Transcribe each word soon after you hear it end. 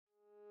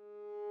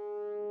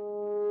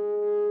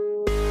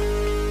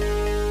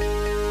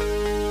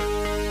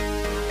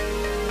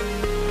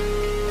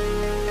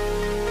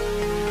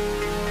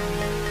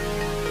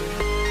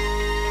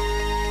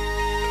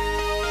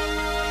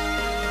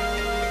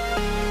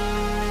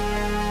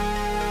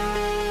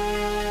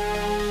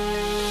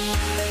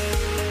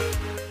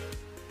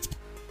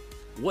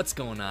What's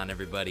going on,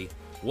 everybody?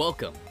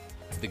 Welcome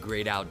to the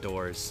great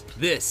outdoors.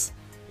 This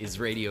is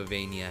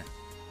Radiovania,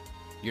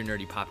 your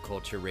nerdy pop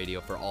culture radio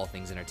for all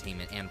things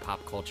entertainment and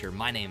pop culture.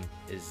 My name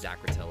is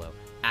Zach Rottello,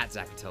 at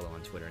Zach Rottello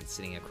on Twitter, and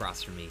sitting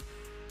across from me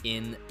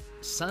in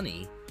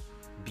sunny,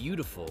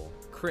 beautiful,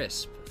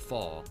 crisp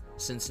fall,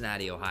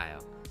 Cincinnati, Ohio,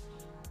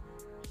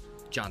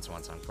 John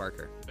Swanson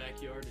Parker.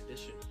 Backyard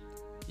edition.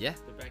 Yeah.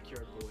 The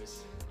backyard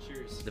boys.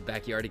 Cheers. The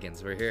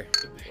backyardigans, we're here.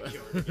 The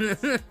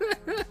backyardigans.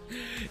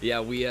 Yeah,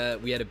 we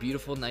had a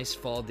beautiful, nice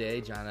fall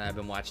day. John and I have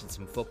been watching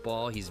some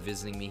football. He's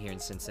visiting me here in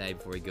Cincinnati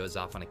before he goes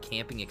off on a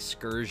camping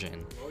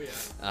excursion. Oh,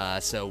 yeah.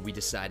 So we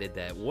decided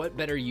that what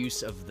better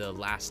use of the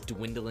last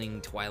dwindling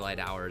twilight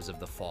hours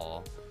of the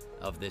fall,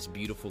 of this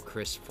beautiful,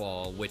 crisp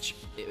fall, which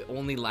it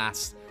only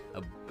lasts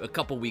a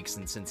couple weeks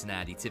in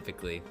Cincinnati,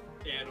 typically.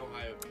 Yeah, in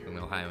Ohio. In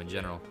Ohio in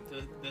general.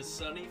 The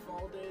sunny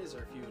fall days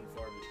are few and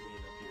far between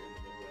up here in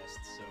the Midwest,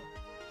 so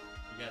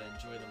you gotta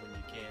enjoy them when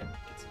you can.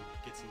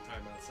 Get some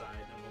time outside.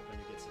 I'm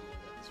hoping to get some more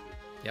of that this week.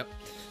 Yep.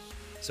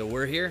 So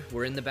we're here.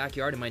 We're in the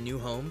backyard in my new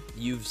home.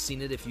 You've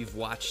seen it if you've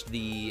watched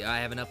I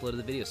haven't uploaded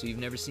the video, so you've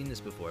never seen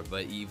this before,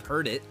 but you've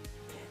heard it.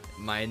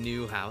 My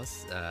new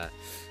house.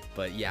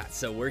 But yeah,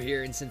 so we're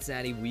here in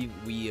Cincinnati.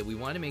 We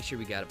want to make sure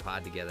we got a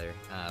pod together.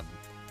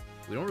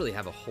 We don't really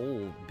have a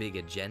whole big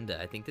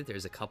agenda. I think that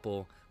there's a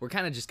couple. We're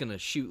kind of just gonna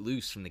shoot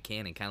loose from the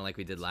cannon, kind of like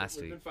we did last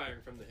week. We've been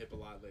firing from the hip a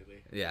lot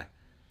lately. Yeah,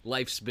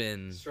 life's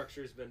been.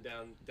 Structure's been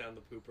down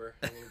the pooper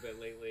a little bit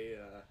lately,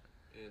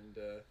 and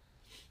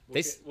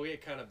we'll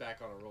get kind of back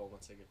on a roll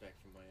once I get back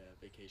from my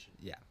vacation.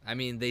 Yeah, I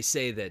mean they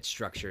say that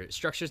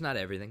structure's not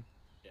everything.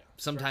 Yeah,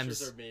 sometimes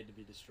structures are made to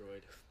be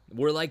destroyed.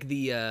 We're like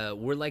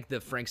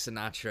the Frank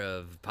Sinatra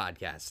of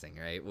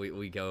podcasting, right?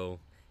 We go.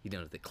 You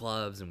know, the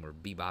clubs, and we're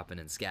bebopping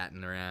and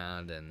scatting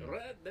around, and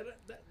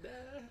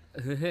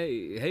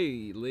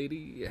hey,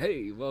 lady,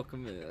 hey,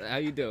 welcome in. How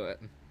you doing?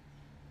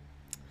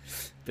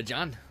 But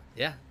John,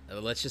 yeah,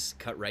 let's just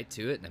cut right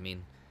to it. I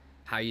mean,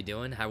 how you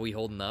doing? How are we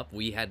holding up?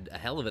 We had a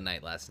hell of a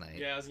night last night.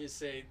 Yeah, I was gonna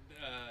say,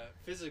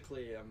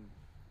 physically, I'm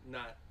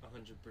not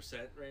 100%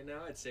 right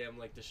now. I'd say I'm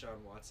like Deshaun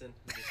Watson,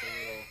 just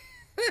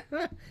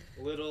a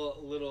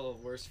little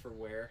worse for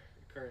wear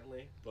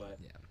currently, but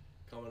yeah.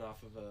 Coming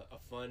off of a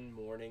fun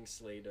morning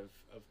slate of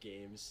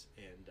games,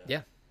 and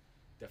yeah,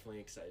 definitely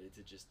excited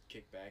to just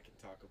kick back and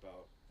talk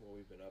about what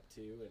we've been up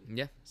to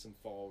and some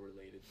fall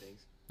related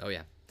things. Oh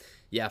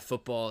yeah,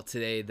 football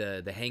today.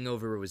 The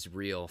hangover was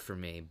real for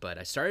me, but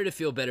I started to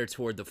feel better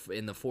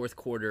in the fourth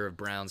quarter of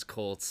Browns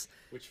Colts,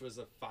 which was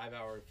a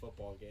 5-hour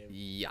football game.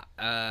 Yeah,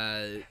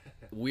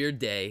 weird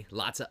day,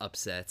 lots of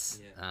upsets.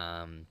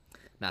 Yeah.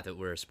 Not that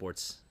we're a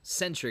sports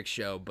centric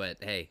show, but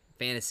hey.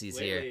 Fantasy's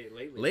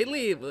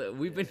lately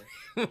we've been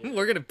yeah.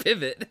 We're gonna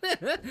pivot.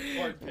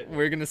 Pivot.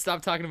 We're gonna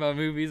stop talking about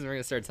movies and we're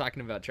gonna start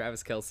talking about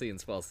Travis Kelce and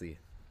Swelsey.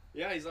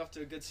 Yeah, he's off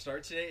to a good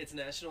start today. It's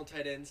National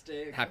Tight Ends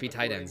Day. Happy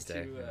Tight Ends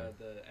Day. To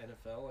the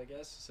NFL, I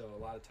guess. So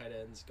a lot of tight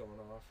ends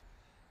going off.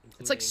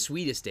 It's like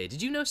Sweetest Day.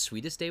 Did you know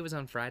Sweetest Day was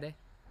on Friday?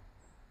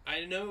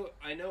 I know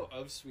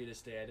of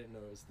Sweetest Day. I didn't know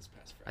it was this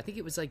past Friday. I think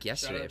it was like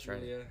yesterday. Shout out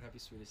Friday. Julia. Happy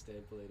Sweetest Day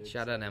belated.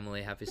 Shout out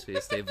Emily. Happy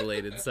Sweetest Day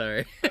belated.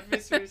 Sorry. Happy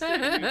Sweetest Day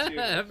to you too.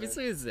 Happy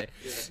Sweetest Day.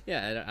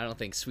 Yeah, I don't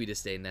think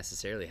Sweetest Day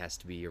necessarily has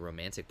to be your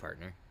romantic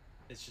partner.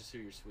 It's just who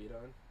you're sweet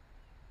on,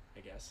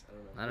 I guess.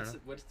 I don't know.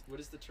 What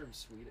is the term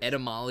sweetest?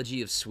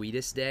 Etymology of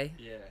Sweetest Day?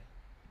 Yeah.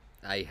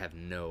 I have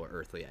no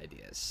earthly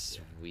ideas.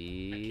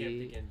 Yeah. I can't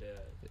begin to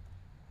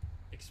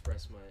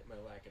express my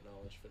lack of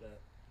knowledge for that.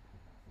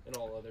 And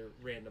all other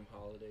random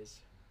holidays.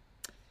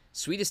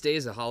 Sweetest Day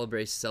is a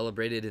holiday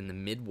celebrated in the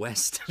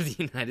Midwest of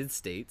the United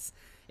States,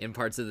 in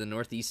parts of the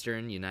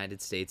northeastern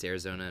United States,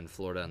 Arizona, and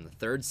Florida on the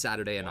third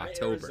Saturday in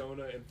October.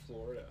 Arizona and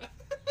Florida?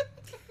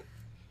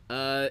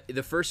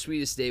 The first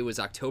Sweetest Day was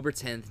October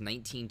 10th,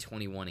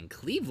 1921 in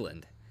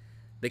Cleveland.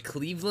 The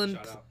Cleveland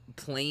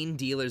Plain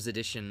Dealers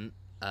Edition,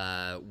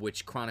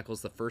 which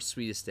chronicles the first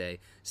Sweetest Day,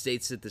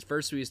 states that the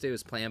first Sweetest Day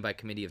was planned by a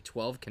committee of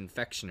 12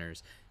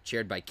 confectioners,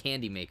 chaired by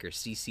candy maker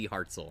C.C.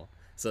 Hartzell.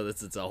 So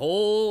it's a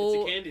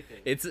whole. It's a candy thing.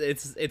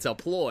 It's a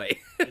ploy.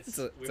 It's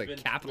a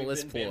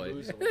capitalist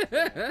ploy.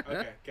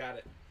 Okay, got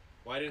it.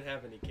 Well, I didn't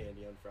have any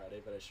candy on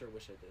Friday, but I sure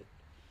wish I did.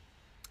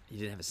 You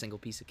didn't have a single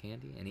piece of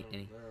candy? Any? No,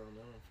 on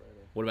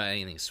Friday. What about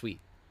anything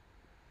sweet?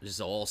 Just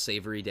an all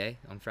savory day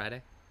on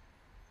Friday?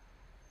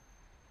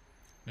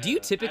 Do you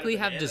typically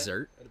have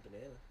dessert? I had a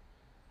banana.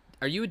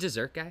 Are you a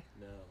dessert guy?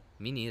 No.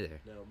 Me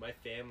neither. No, my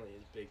family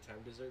is big time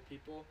dessert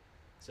people.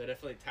 So I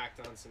definitely tacked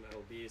on some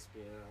LBs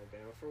being in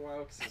Alabama for a while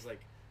because it's like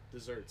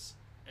desserts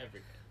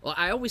everything.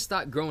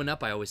 Well, growing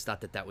up, I always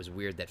thought that was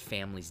weird that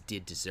families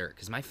did dessert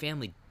because my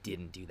family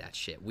didn't do that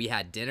shit. We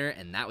had dinner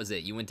and that was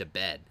it. You went to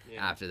bed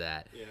after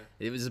that. Yeah.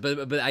 It was,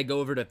 but I go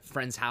over to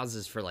friends'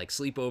 houses for like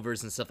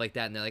sleepovers and stuff like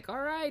that, and they're like, "All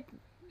right,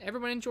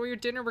 everyone enjoy your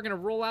dinner. We're gonna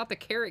roll out the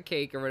carrot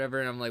cake or whatever."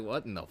 And I'm like,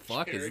 "What in the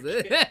fuck is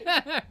this?"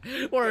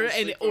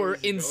 or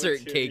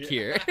insert cake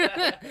here.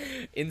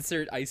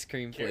 Insert ice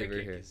cream carrot flavor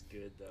cake here. Is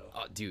good though.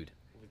 Oh, dude.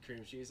 With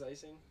cream cheese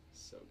icing,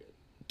 so good.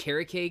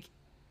 Carrot cake.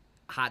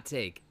 hot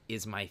take,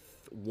 is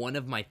one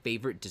of my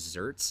favorite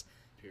desserts.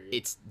 Period.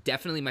 It's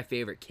definitely my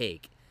favorite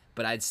cake,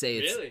 but I'd say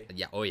it's Really?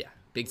 yeah, oh yeah,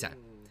 big time.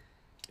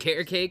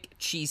 Carrot cake,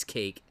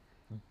 cheesecake,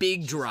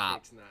 big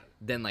drop, Cheesecake's not.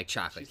 then like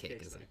chocolate cake.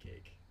 Cheesecake's Is not like,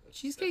 cake.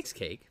 cheesecake's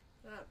cake.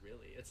 Not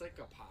really. It's like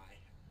a pie,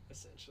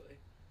 essentially.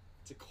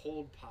 It's a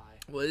cold pie.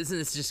 Well, doesn't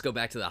this just go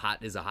back to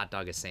is a hot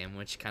dog a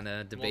sandwich kind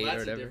of debate Well, or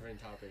that's a whatever?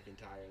 different topic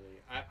entirely.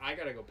 I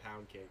gotta go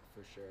pound cake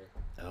for sure.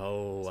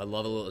 Oh, I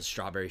love a little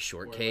strawberry Or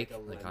shortcake,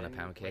 like, on a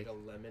pound cake. Like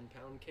a lemon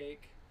pound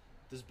cake.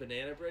 Does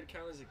banana bread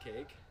count as a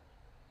cake?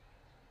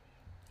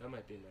 That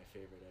might be my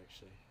favorite,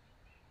 actually.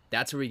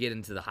 That's where we get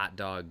into the hot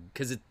dog,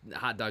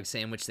 hot dog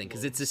sandwich thing,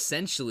 because it's Loaves.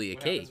 essentially a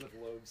What cake. happens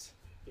with loaves?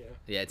 Yeah.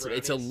 Yeah, it's a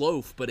Brownies?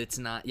 loaf, but it's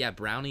not. Yeah,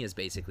 brownie is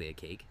basically a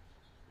cake.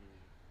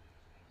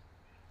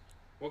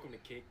 Welcome to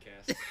Cake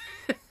Cast.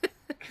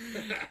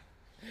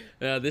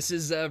 This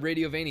is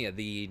Radiovania,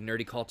 the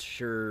nerdy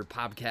culture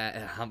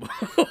podcast.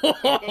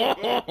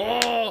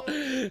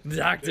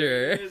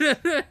 Doctor.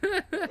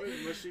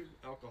 Mushy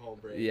alcohol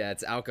brain. Yeah,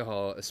 it's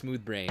alcohol. A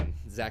smooth brain.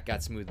 Zach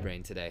got smooth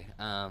brain today.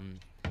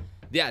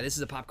 Yeah, this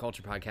is a pop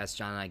culture podcast.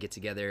 John and I get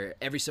together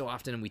every so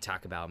often and we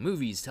talk about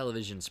movies,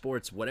 television,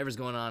 sports, whatever's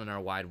going on in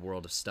our wide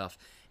world of stuff.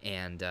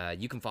 And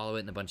you can follow it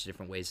in a bunch of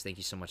different ways. Thank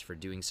you so much for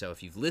doing so.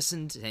 If you've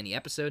listened to any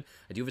episode,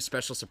 I do have a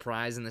special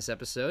surprise in this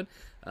episode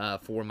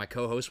for my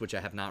co-host, which I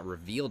have not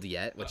revealed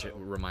yet, which it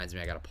reminds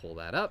me I got to pull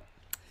that up.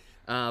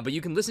 But you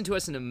can listen to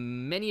us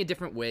in many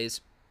different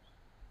ways.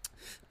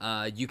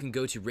 You can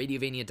go to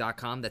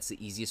radiovania.com. That's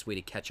the easiest way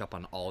to catch up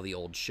on all the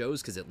old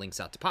shows because it links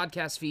out to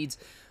podcast feeds.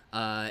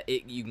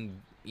 You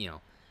can,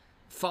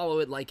 follow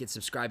it, like it,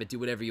 subscribe it, do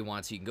whatever you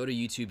want. So you can go to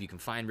YouTube. You can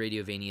find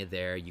Radiovania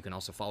there. You can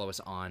also follow us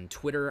on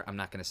Twitter. I'm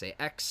not going to say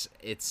X.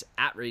 It's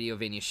at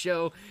Radiovania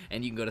Show.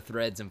 And you can go to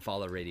Threads and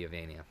follow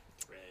Radiovania.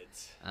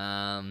 Threads.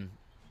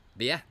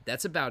 But yeah,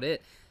 that's about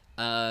it.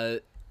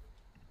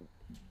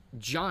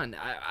 John,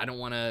 I don't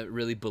want to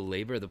really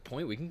belabor the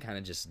point. We can kind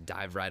of just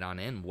dive right on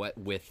in. What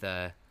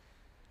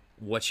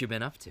you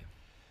been up to?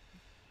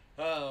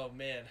 Oh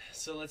man,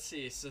 so let's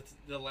see. So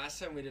the last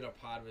time we did a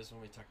pod was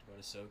when we talked about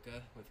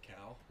Ahsoka with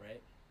Cal,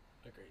 right?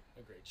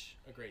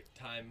 A great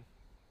time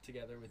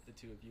together with the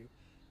two of you.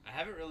 I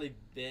haven't really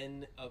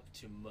been up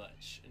to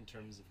much in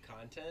terms of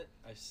content.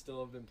 I still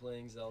have been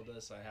playing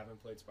Zelda, so I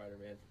haven't played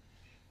Spider-Man.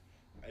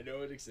 I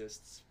know it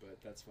exists, but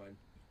that's fine.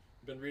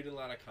 Been reading a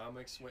lot of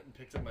comics. Went and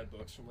picked up my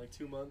books from like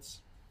 2 months.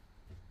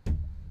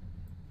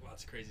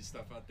 Lots of crazy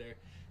stuff out there.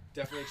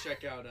 Definitely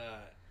check out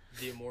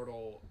the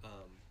Immortal.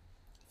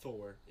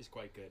 Thor is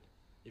quite good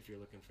if you're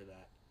looking for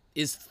that.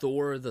 Is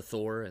Thor the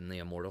Thor and the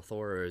Immortal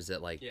Thor, or is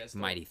it like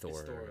Mighty Thor?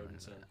 It's Thor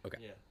Odinson. Okay.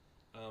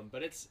 Yeah.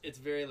 But it's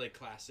very like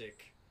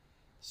classic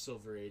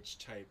Silver Age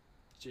type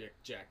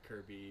Jack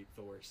Kirby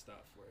Thor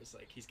stuff, where it's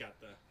like he's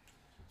got the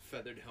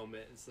feathered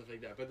helmet and stuff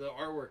like that. But the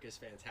artwork is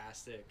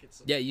fantastic.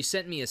 Yeah, you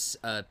sent me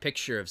a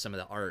picture of some of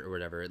the art or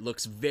whatever. It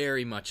looks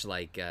very much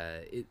like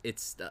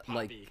it's poppy,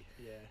 like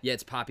yeah,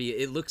 it's poppy.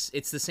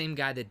 It's the same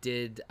guy that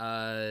did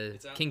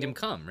Kingdom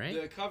Come,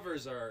 right? The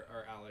covers are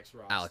Alex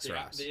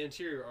Ross. The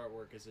interior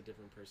artwork is a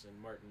different person,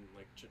 Martin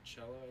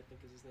Cicchello, I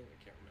think is his name.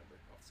 I can't remember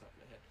off the top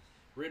of my head.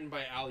 Written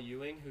by Al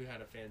Ewing, who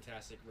had a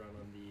fantastic run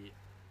on the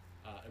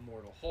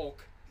Immortal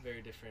Hulk.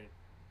 Very different.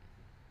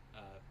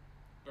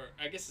 Or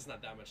I guess it's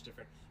not that much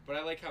different, but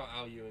I like how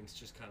Al Ewing's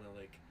just kind of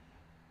like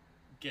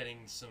getting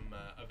some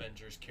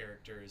Avengers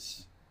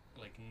characters,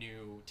 like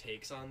new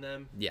takes on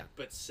them. Yeah.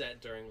 But set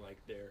during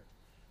like their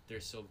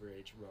Silver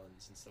Age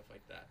runs and stuff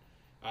like that.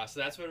 So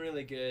that's been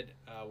really good.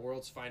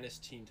 World's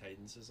Finest Teen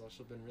Titans has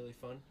also been really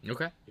fun.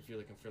 Okay. If you're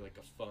looking for like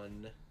a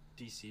fun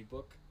DC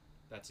book,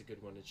 that's a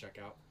good one to check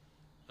out.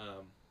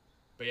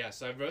 But yeah,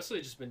 so I've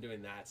mostly just been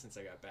doing that since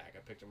I got back. I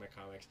picked up my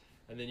comics,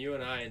 and then you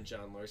and I and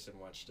John Larson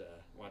watched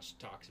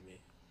Talk to Me.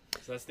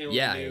 So that's the only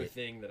new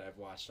thing that I've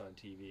watched on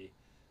TV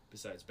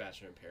besides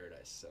Bachelor in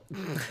Paradise. So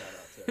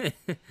shout out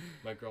to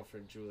my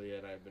girlfriend Julia,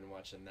 and I've been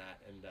watching that.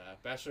 And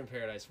Bachelor in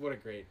Paradise, what a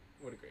great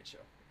show.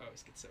 I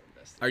always get so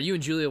invested. Are you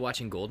and Julia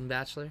watching Golden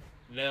Bachelor?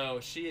 No,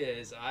 she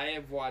is. I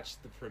have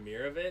watched the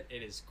premiere of it.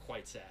 It is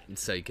quite sad.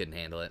 So you couldn't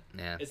handle it.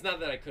 Yeah. It's not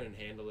that I couldn't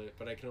handle it,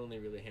 but I can only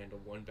really handle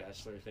one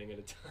Bachelor thing at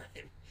a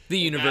time. The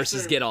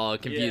universes get all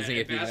confusing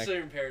if you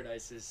Bachelor in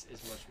Paradise is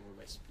much more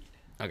my speed.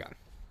 Okay.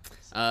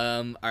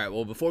 All right.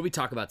 Well, before we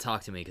talk about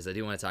Talk to Me, because I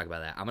do want to talk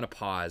about that, I'm gonna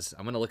pause.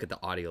 I'm gonna look at the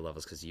audio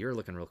levels because you're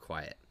looking real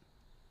quiet.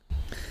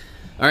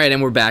 All right,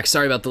 and we're back.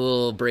 Sorry about the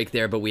little break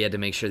there, but we had to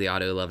make sure the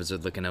audio levels are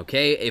looking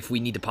okay. If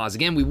we need to pause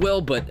again, we will,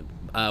 but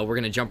we're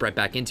gonna jump right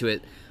back into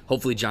it.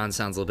 Hopefully, John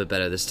sounds a little bit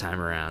better this time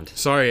around.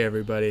 Sorry,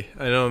 everybody.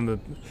 I know I'm a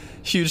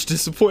huge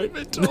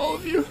disappointment to all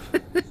of you.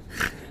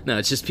 No,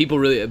 it's just people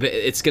really.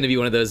 It's going to be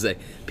one of those that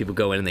people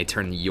go in and they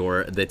turn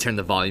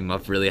the volume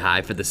up really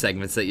high for the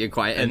segments that you're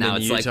quiet, and now then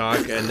it's you like talk,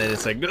 and then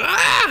it's like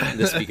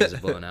the speakers are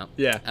blowing out.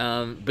 Yeah.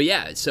 But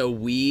yeah, so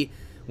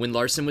when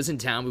Larson was in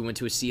town, we went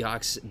to a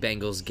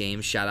Seahawks-Bengals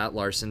game. Shout out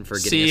Larson for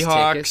getting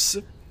us tickets.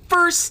 Seahawks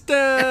first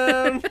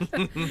down.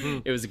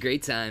 It was a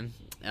great time.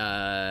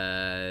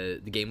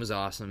 The game was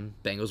awesome.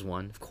 Bengals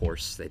won, of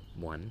course they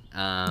won.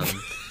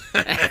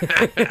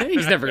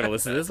 He's never gonna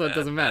listen to this, so it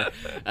doesn't matter.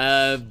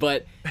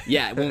 But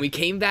yeah, when we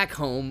came back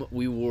home,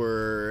 we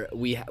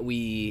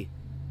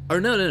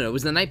no, it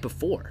was the night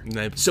before.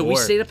 So we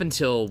stayed up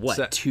until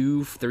what,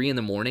 2, 3 in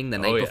the morning the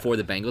night before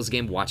the Bengals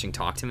game, watching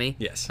Talk to Me.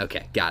 Yes.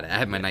 Okay, got it. I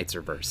had my nights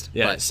reversed.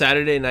 Yeah. But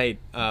Saturday night,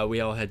 we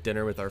all had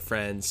dinner with our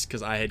friends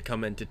because I had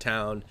come into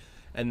town,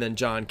 and then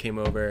John came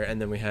over, and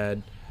then we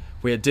had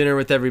dinner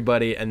with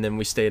everybody, and then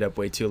we stayed up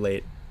way too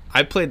late.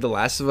 I played The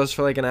Last of Us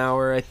for like an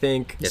hour, I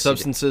think. Yes,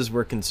 Substances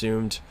were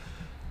consumed,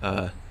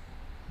 and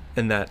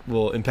that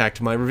will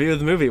impact my review of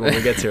the movie when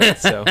we get to it.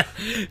 So,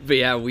 but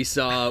yeah, we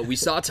saw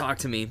Talk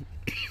to Me.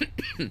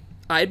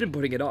 I had been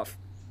putting it off.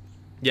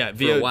 Yeah,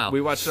 for a while.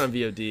 We watched it on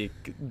VOD.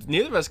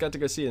 Neither of us got to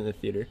go see it in the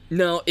theater.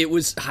 No, it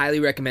was highly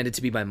recommended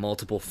to me by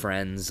multiple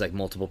friends. Like,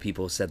 multiple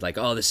people said, like,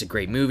 oh, this is a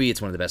great movie.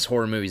 It's one of the best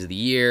horror movies of the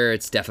year.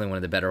 It's definitely one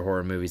of the better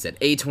horror movies that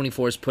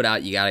A24's put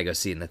out. You gotta go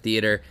see it in the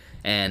theater.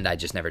 And I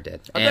just never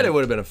did. I bet it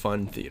would have been a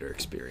fun theater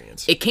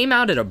experience. It came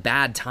out at a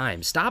bad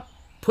time. Stop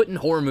putting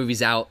horror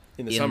movies out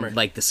in the summer.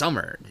 Like the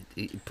summer.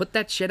 Put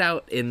that shit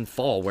out in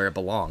fall where it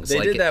belongs. They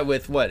did that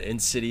with what,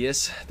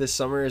 Insidious this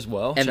summer as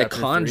well. And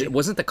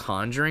wasn't The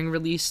Conjuring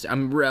released?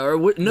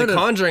 The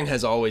Conjuring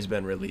has always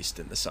been released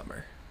in the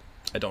summer.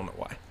 I don't know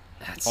why.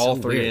 That's all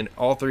so three weird.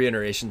 All three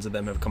iterations of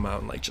them have come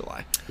out in like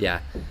July.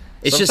 Yeah.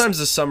 It's sometimes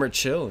the summer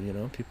chill,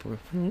 people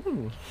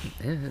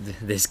yeah,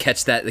 they just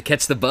catch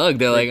the bug.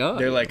 They're like, oh,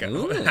 they're like,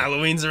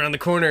 Halloween's around the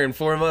corner in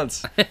 4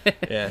 months.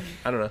 Yeah,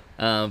 I don't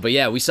know. But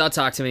yeah, we saw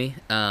Talk to Me,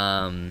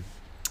 the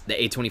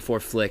A24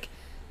 flick,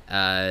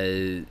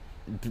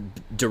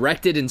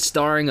 directed and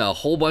starring a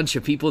whole bunch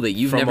of people that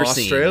you've never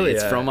seen.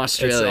 It's from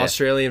Australia. It's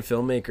Australian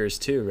filmmakers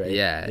too, right?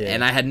 Yeah,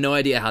 and I had no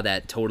idea how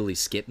that totally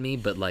skipped me,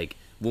 but like,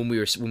 when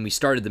we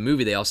started the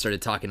movie, they all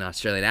started talking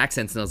Australian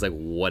accents, and I was like,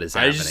 "What is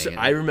happening?"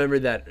 I remember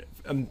that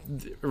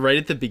right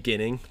at the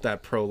beginning,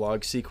 that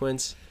prologue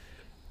sequence,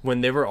 when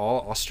they were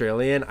all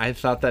Australian. I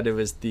thought that it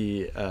was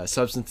the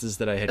substances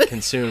that I had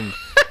consumed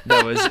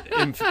that was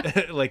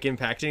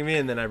impacting me,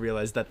 and then I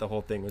realized that the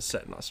whole thing was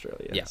set in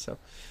Australia. Yeah. So,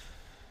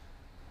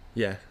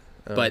 yeah.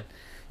 But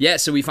yeah,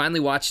 so we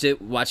finally watched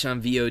it. Watched it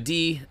on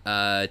VOD.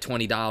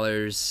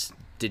 $20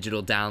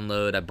 digital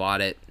download. I bought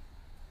it.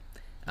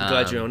 I'm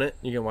glad you own it.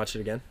 You can watch it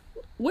again.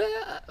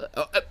 Well,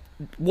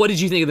 what did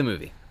you think of the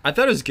movie? I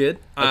thought it was good.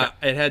 Okay.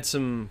 It had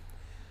some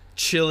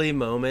chilly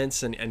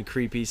moments and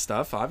creepy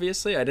stuff,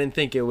 obviously. I didn't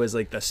think it was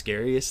like the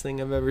scariest thing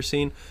I've ever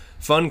seen.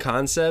 Fun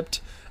concept.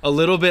 A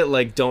little bit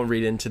like, don't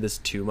read into this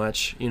too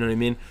much. You know what I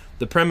mean?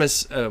 The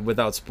premise,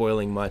 without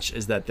spoiling much,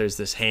 is that there's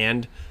this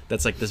hand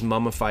that's like this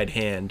mummified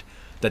hand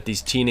that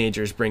these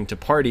teenagers bring to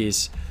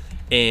parties.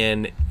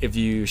 And if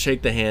you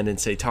shake the hand and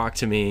say, "Talk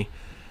to me,"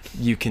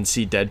 you can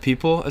see dead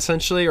people,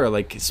 essentially, or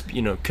like,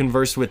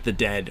 converse with the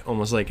dead,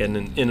 almost like in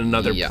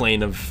another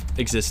plane of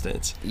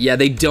existence. Yeah,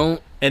 they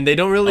don't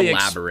really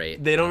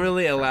elaborate. They don't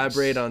really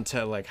elaborate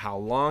onto like how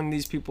long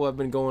these people have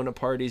been going to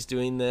parties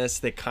doing this.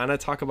 They kind of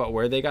talk about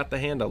where they got the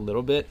hand a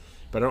little bit,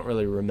 but I don't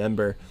really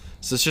remember.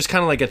 So it's just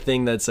kind of like a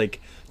thing that's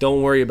like,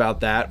 don't worry about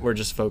that. We're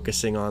just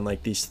focusing on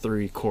like these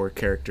 3 core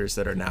characters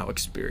that are now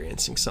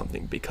experiencing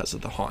something because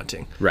of the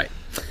haunting. Right.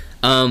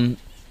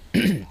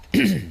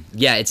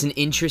 Yeah, it's an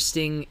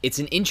interesting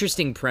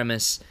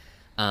premise.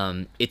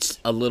 It's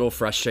a little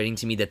frustrating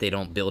to me that they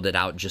don't build it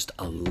out just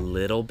a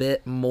little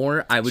bit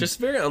more. It's just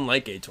very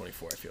unlike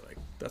A24, I feel like.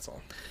 That's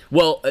all.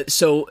 Well,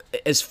 so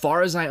as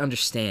far as I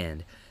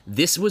understand,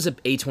 this was a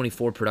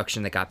A24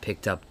 production that got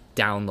picked up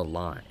down the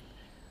line.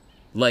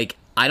 Like,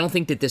 I don't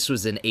think that this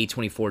was an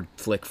A24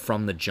 flick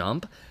from the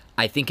jump.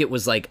 I think it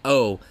was like,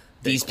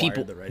 these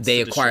people,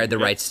 they acquired the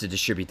rights to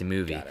distribute the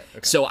movie. Okay.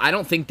 So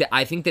I think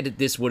that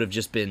this would have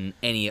just been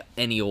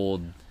any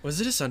old.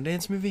 Was it a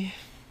Sundance movie?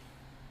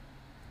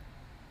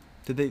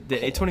 Did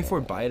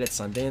A24 buy it at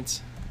Sundance?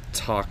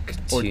 Or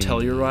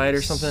Telluride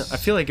or something? I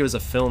feel like it was a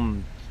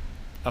film.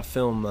 What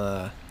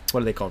are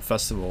they called?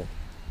 Festival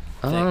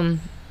thing.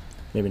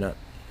 Maybe not.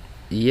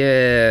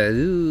 Yeah, I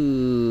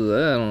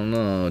don't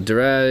know.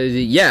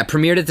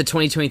 Premiered at the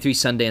 2023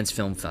 Sundance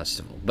Film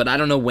Festival, but I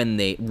don't know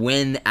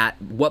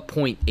at what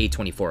point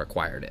A24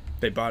 acquired it.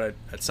 They bought it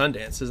at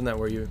Sundance, isn't that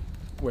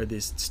where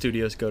these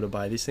studios go to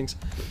buy these things?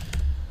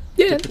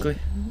 Yeah, typically.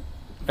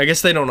 I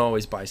guess they don't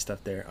always buy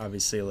stuff there.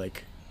 Obviously,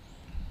 like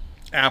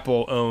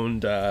Apple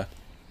owned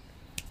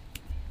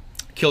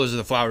Killers of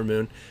the Flower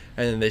Moon,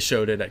 and then they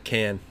showed it at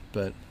Cannes,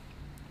 but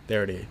they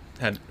already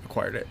had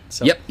acquired it.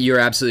 So. Yep, you're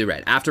absolutely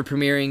right. After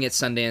premiering at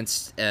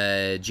Sundance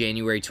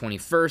January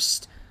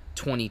 21st,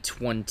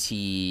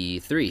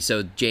 2023,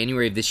 so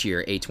January of this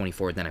year,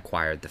 A24 then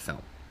acquired the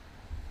film.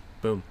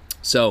 Boom.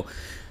 So,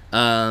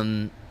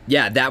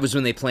 that was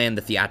when they planned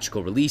the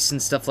theatrical release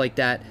and stuff like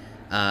that.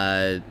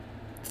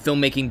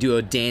 Filmmaking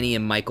duo Danny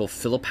and Michael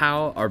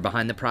Philippou are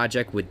behind the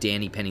project, with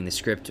Danny penning the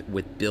script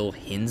with Bill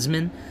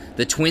Hinsman.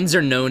 The twins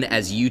are known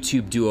as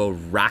YouTube duo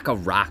Raka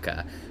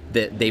Raka.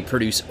 That they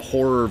produce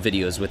horror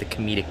videos with a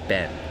comedic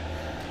bend.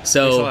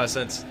 So makes a lot of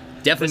sense.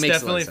 Definitely this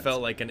makes a lot of definitely sense.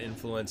 felt like an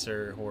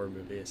influencer horror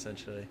movie,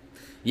 essentially.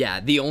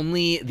 Yeah, the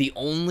only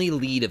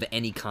lead of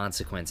any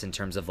consequence in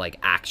terms of like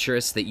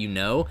actress that you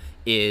know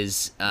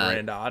is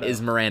Miranda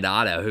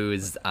Otto, who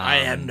is I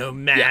am no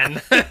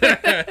man.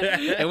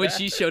 Yeah. And when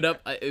she showed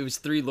up, it was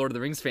 3 Lord of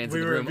the Rings fans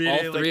in the room.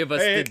 All 3 of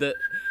us did the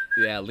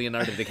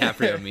Leonardo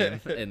DiCaprio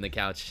meme in the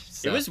couch.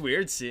 So. It was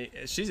weird seeing.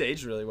 She's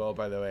aged really well,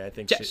 by the way. I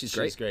think she's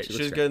great.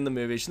 She was good in the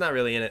movie. She's not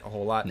really in it a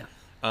whole lot.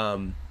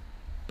 No.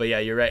 But yeah,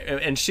 you're right.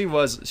 And she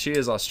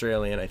is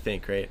Australian, I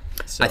think, right?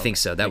 So I think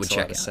so. That would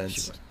check out.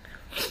 Sense.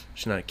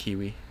 She's not a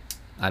Kiwi.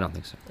 I don't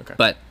think so. Okay.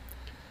 But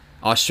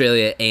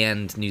Australia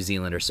and New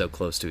Zealand are so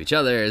close to each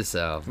other,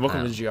 so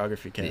welcome to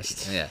Geography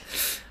Cast. Yeah.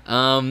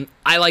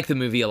 I like the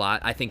movie a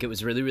lot. I think it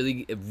was really,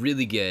 really,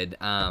 really good.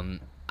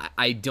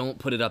 I don't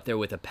put it up there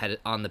with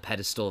on the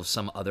pedestal of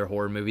some other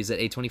horror movies that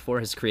A24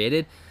 has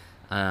created.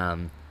 I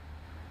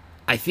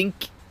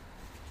think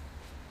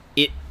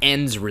it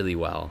ends really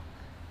well.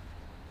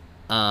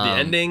 The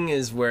ending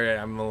is where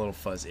I'm a little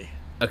fuzzy.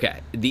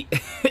 Okay,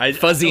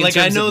 fuzzy in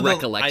terms of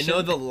recollection. I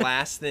know the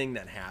last thing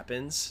that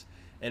happens,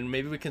 and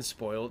maybe we can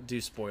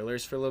do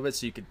spoilers for a little bit,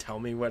 so you could tell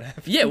me what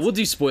happens. Yeah, we'll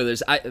do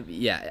spoilers.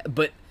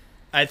 But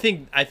I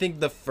think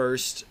the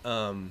first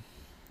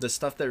the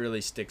stuff that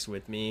really sticks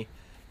with me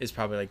is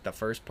probably like the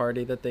first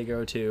party that they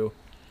go to,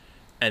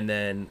 and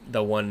then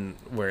the one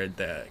where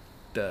the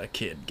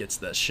kid gets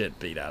the shit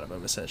beat out of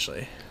him,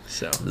 essentially.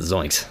 So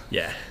zoinks.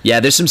 Yeah,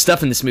 there's some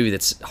stuff in this movie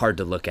that's hard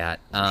to look at.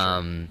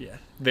 Sure. Yeah,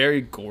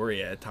 very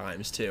gory at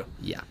times too.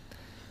 Yeah,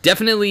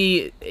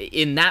 definitely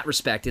in that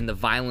respect, in the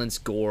violence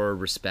gore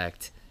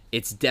respect,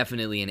 it's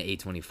definitely an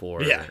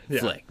A24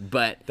 flick.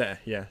 But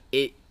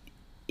it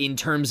in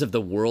terms of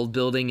the world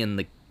building and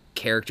the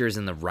characters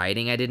and the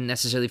writing, I didn't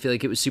necessarily feel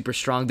like it was super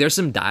strong. There's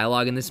some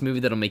dialogue in this movie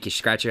that'll make you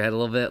scratch your head a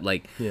little bit,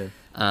 like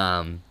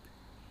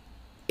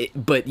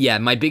but yeah,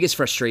 my biggest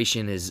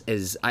frustration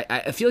is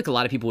I feel like a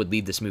lot of people would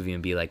leave this movie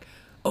and be like,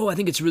 oh, I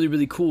think it's really,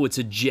 really cool. It's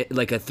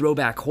like a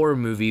throwback horror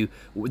movie.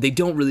 They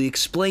don't really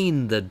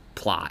explain the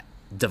plot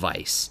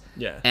device.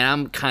 Yeah. And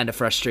I'm kind of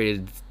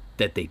frustrated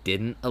that they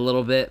didn't a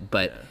little bit.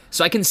 But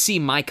so I can see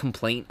my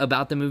complaint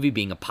about the movie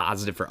being a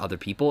positive for other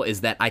people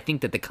is that I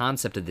think that the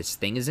concept of this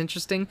thing is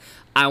interesting.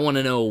 I want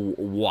to know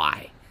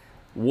why.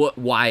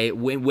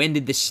 When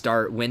did this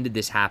start? When did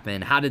this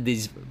happen? How did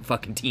these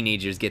fucking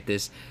teenagers get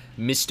this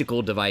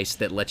mystical device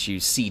that lets you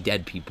see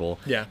dead people?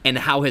 Yeah. And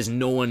how has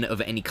no one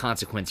of any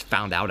consequence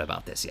found out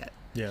about this yet?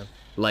 Yeah.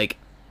 Like,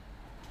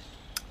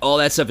 all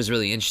that stuff is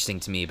really interesting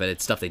to me, but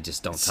it's stuff they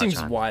just don't touch on.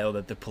 Seems wild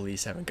that the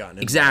police haven't gotten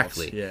involved.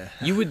 Exactly. Yeah.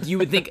 You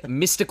would think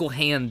mystical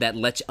hand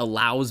that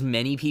allows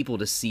many people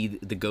to see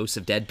the ghosts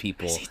of dead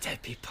people. I see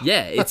dead people.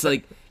 Yeah, it's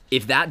like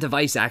if that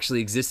device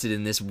actually existed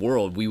in this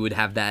world, we would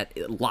have that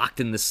locked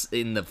in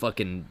the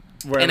fucking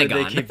Pentagon. Where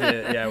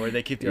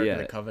they keep the Ark of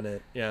the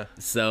Covenant. Yeah.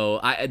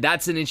 So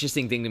that's an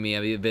interesting thing to me. I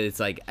mean, but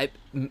it's like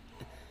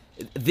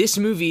this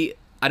movie.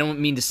 I don't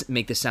mean to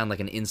make this sound like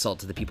an insult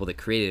to the people that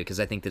created it, because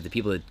I think that the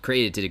people that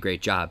created it did a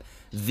great job.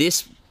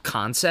 This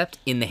concept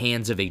in the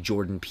hands of a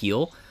Jordan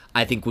Peele,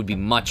 I think, would be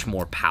much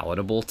more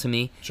palatable to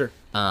me. Sure.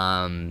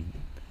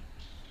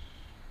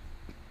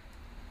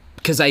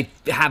 Because I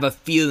have a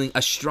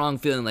strong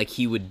feeling like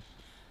he would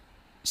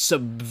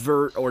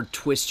subvert or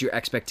twist your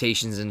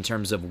expectations in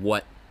terms of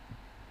what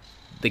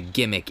the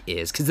gimmick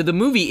is. Because the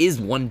movie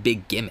is one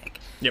big gimmick.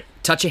 Yep.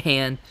 Touch a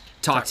hand,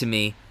 talk to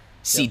me,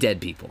 see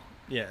dead people.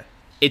 Yeah.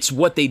 It's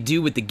what they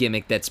do with the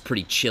gimmick that's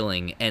pretty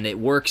chilling, and it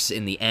works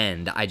in the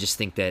end. I just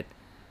think that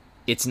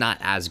it's not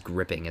as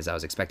gripping as I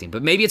was expecting.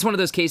 But maybe it's one of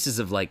those cases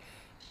of, like,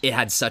 it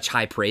had such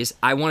high praise.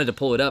 I wanted to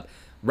pull it up.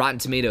 Rotten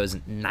Tomatoes,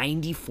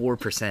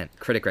 94%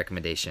 critic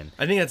recommendation.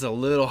 I think that's a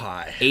little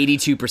high.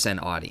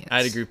 82% audience.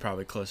 I'd agree,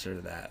 probably closer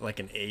to that, like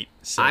an 8.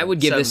 I would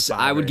give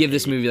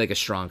this movie like a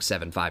strong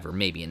 7.5 or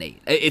maybe an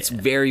 8. It's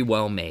very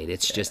well made.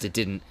 It's just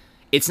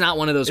it's not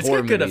one of those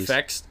horror movies. It's got good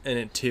effects in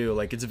it too.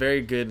 Like, it's very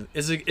good.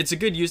 It's a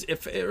good use.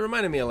 It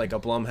reminded me of like a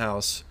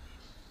Blumhouse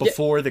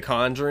before The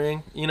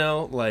Conjuring. You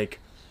know, like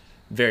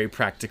very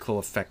practical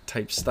effect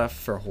type stuff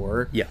for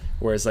horror. Yeah.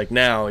 Whereas like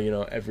now, you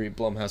know, every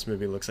Blumhouse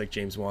movie looks like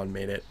James Wan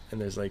made it,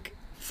 and there's like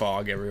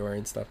fog everywhere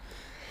and stuff.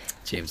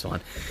 James Wan.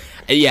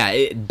 Yeah,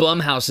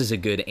 Blumhouse is a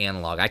good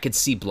analog. I could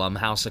see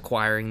Blumhouse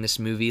acquiring this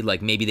movie.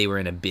 Like, maybe they were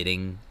in a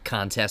bidding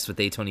contest with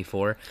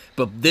A24.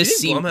 But this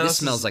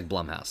smells like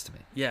Blumhouse to me.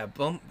 Yeah,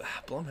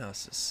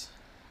 Blumhouse is...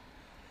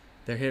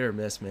 They're hit or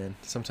miss, man.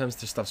 Sometimes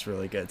their stuff's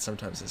really good.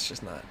 Sometimes it's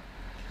just not,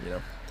 you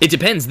know. It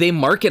depends. They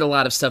market a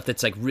lot of stuff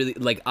that's like really...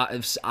 Like,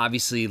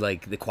 obviously,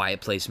 like, the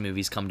Quiet Place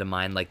movies come to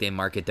mind. Like, they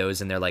market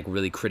those and they're like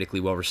really critically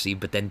well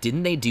received. But then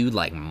didn't they do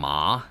like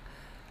Ma?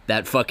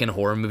 That fucking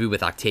horror movie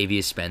with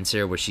Octavia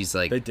Spencer where she's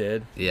like... They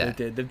did. Yeah. They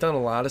did. They've done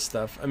a lot of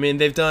stuff. I mean,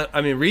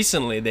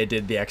 recently they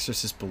did The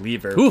Exorcist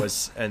Believer.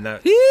 And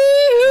that...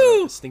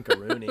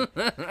 Stinkeroonie.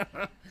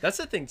 That's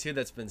the thing, too,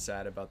 that's been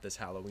sad about this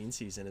Halloween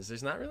season is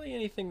there's not really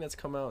anything that's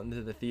come out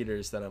into the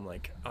theaters that I'm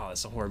like, oh,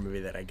 it's a horror movie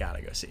that I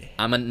gotta go see.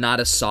 I'm not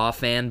a Saw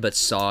fan, but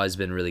Saw has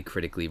been really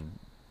critically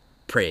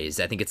praise.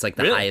 I think it's like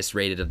the Really? highest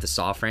rated of the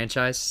Saw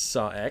franchise.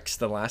 Saw X,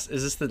 the last.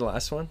 Is this the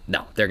last one?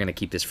 No, they're gonna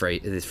keep this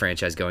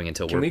franchise going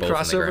until Can we're we both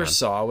cross on the over ground.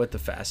 Saw with the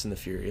Fast and the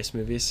Furious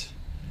movies?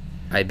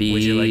 I'd be.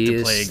 Would you like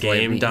to play a slightly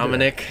game, into that.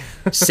 Dominic?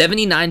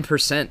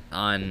 79%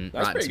 on That's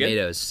Rotten pretty good.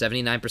 Tomatoes.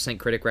 79%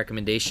 critic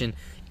recommendation.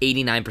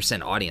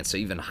 89% audience. So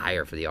even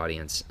higher for the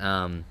audience.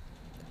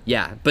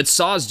 Yeah, but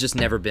Saw's just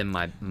never been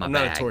my I'm bag.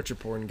 not a torture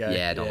porn guy.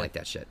 Yeah, I don't like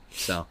that shit.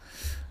 So,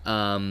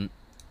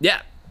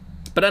 yeah.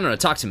 But I don't know.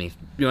 Talk to me.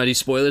 You want to do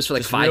spoilers for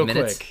like Just 5 real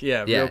minutes? quick.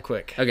 Yeah, real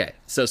quick. Okay.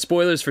 So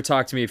spoilers for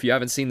Talk to Me. If you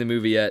haven't seen the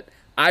movie yet,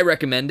 I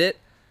recommend it.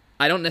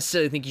 I don't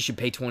necessarily think you should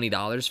pay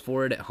 $20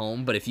 for it at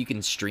home, but if you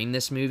can stream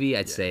this movie,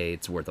 I'd say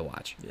it's worth a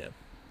watch. Yeah.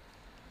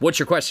 What's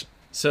your question?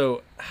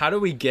 So how do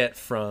we get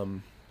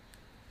from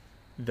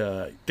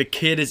the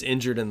kid is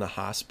injured in the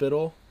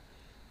hospital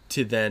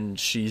to then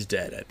she's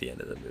dead at the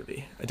end of the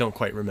movie? I don't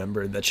quite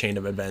remember the chain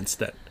of events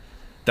that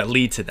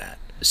lead to that.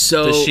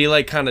 So Does she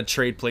like kind of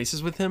trade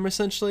places with him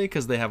essentially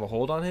because they have a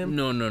hold on him?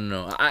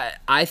 No.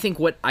 I think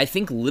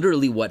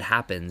literally what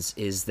happens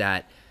is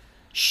that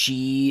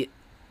she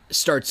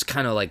starts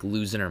kind of like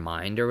losing her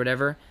mind or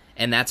whatever,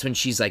 and that's when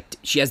she's like,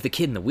 she has the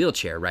kid in the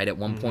wheelchair right at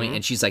one point,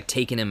 and she's like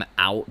taking him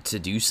out to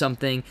do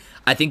something.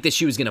 I think that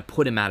she was gonna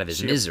put him out of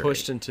his misery.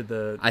 Pushed into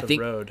the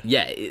road.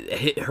 Yeah,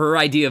 her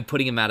idea of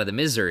putting him out of the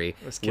misery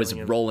was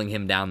him. rolling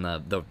him down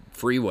the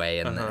freeway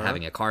and then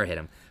having a car hit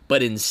him.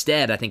 But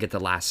instead, I think at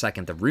the last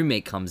second, the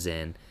roommate comes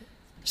in,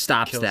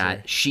 stops Kills that,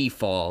 her. she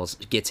falls,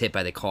 gets hit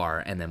by the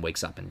car, and then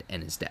wakes up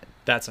and is dead.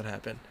 That's what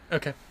happened.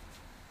 Okay.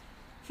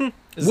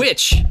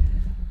 Which,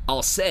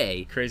 I'll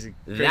say, Crazy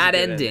that good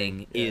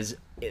ending Yeah. is,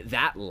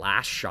 that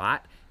last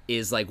shot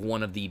is like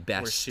one of the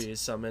best. where she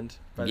is summoned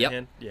by Yep. the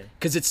hand. Yeah.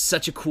 Because it's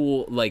such a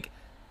cool, like,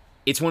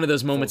 it's one of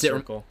those moments.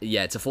 circle.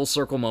 It's a full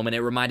circle moment.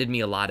 It reminded me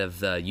a lot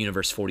of the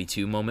Universe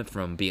 42 moment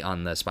from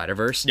Beyond the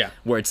Spider-Verse. Yeah.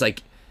 Where it's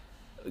like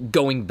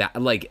going back,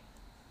 like,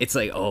 it's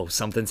like, oh,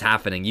 something's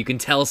happening. You can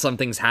tell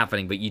something's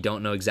happening, but you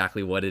don't know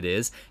exactly what it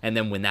is. And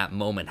then when that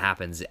moment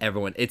happens,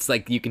 everyone, it's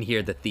like you can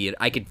hear the theater.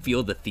 I could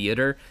feel the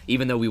theater,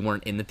 even though we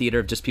weren't in the theater,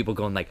 of just people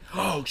going like,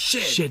 Oh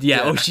shit. shit,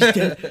 yeah, oh, she's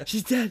dead,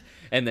 she's dead.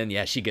 And then,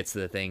 yeah, she gets to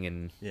the thing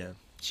and Yeah.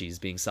 she's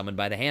being summoned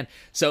by the hand.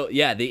 So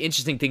yeah, the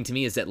interesting thing to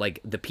me is that like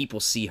the people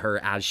see her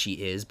as she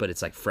is, but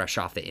it's like fresh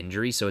off the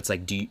injury. So it's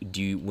like, do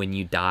you when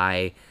you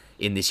die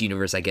in this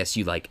universe, I guess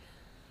you like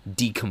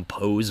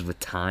decompose with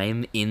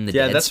time in the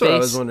dead that's space. what I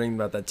was wondering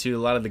about that too. A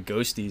lot of the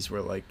ghosties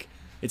were like,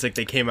 it's like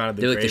they came out of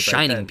the They're grave like the right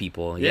shining then.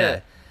 people. Yeah.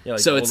 Like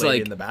So the it's old lady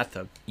like in the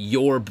bathtub.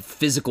 your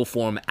physical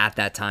form at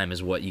that time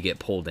is what you get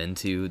pulled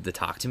into the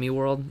Talk to Me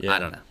world. Yeah. I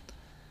don't know.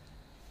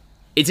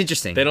 It's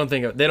interesting. They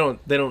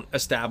don't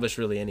establish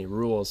really any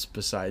rules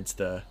besides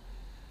the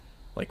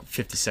like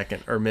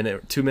 50-second or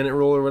 2-minute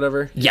rule or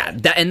whatever. Yeah,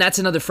 that's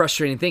another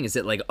frustrating thing is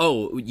that like,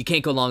 oh, you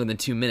can't go longer than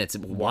 2 minutes.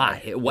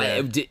 Why?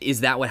 Yeah.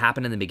 Is that what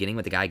happened in the beginning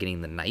with the guy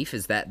getting the knife?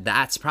 Is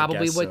that's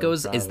probably guess what so,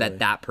 goes? Is probably.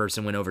 that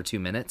person went over 2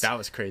 minutes? That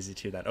was crazy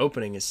too. That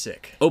opening is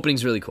sick.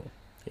 Opening's really cool.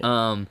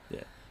 Yeah.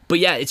 But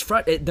yeah,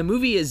 the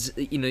movie is,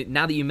 you know,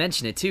 now that you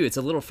mention it too, it's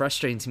a little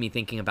frustrating to me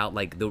thinking about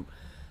like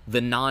the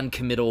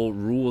non-committal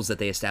rules that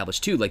they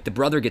established too. Like the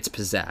brother gets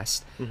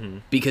possessed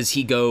because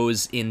he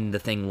goes in the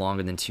thing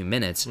longer than 2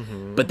 minutes.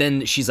 But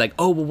then she's like,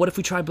 oh, well, what if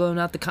we try blowing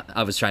out the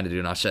I was trying to do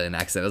an Australian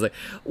accent. I was like,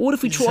 what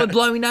if we try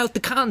blowing out the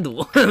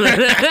candle?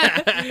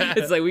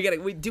 It's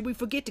like, did we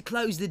forget to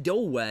close the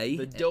doorway?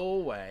 The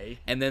doorway.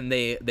 And then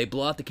they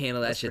blow out the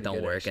candle. That shit pretty don't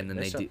good, work. actually. And then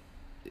Nice they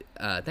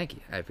job. do. Thank you.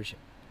 I appreciate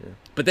it. Yeah.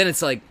 But then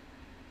it's like,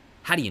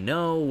 how do you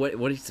know?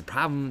 What is the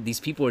problem? These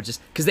people are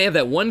just... Because they have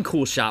that one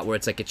cool shot where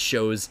it's like it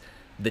shows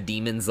the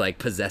demons like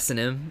possessing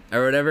him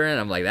or whatever. And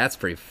I'm like, that's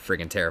pretty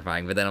freaking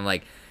terrifying. But then I'm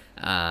like,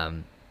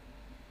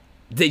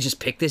 they just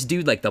picked this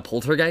dude like the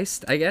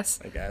poltergeist, I guess.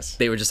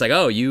 They were just like,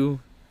 oh,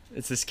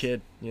 It's this kid.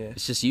 Yeah.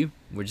 it's just you.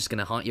 We're just going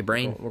to haunt your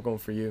brain. We're going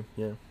for you.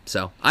 Yeah.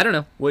 So, I don't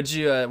know. What'd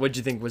you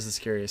think was the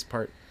scariest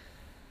part?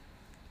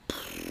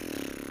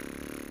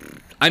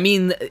 I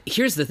mean,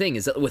 here's the thing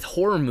is that with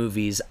horror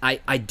movies, I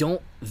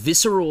don't...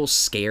 Visceral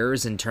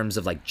scares in terms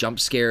of like jump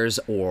scares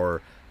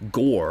or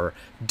gore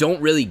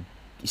don't really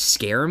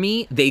scare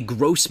me. They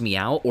gross me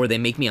out or they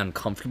make me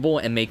uncomfortable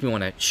and make me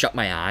want to shut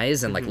my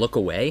eyes and like look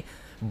away.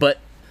 But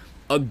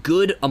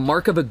a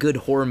mark of a good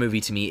horror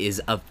movie to me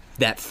is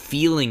that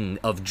feeling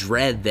of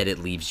dread that it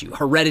leaves you.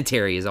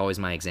 Hereditary is always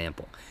my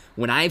example.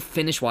 When I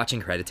finished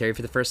watching Hereditary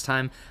for the first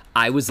time,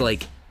 I was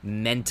like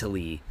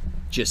mentally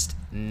just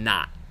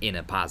not in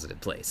a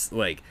positive place.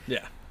 Like,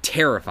 Yeah.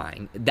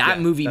 terrifying. That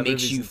movie that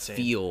makes movie's you insane.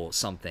 feel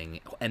something,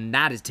 and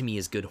that is to me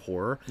is good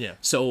horror. Yeah.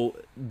 So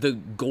the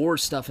gore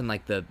stuff and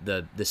like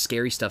the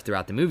scary stuff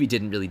throughout the movie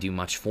didn't really do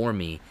much for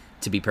me,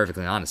 to be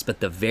perfectly honest. But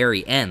the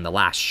very end, the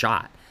last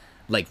shot,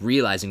 like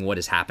realizing what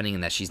is happening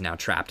and that she's now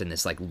trapped in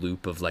this like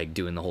loop of like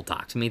doing the whole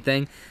talk to me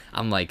thing,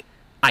 I'm like,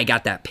 I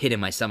got that pit in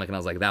my stomach and I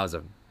was like, that was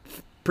a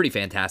pretty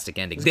fantastic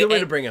ending. It's a good way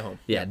to bring it home.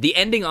 Yeah, the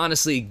ending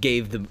honestly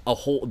gave the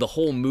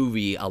whole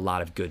movie a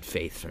lot of good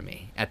faith for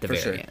me at the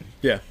very end.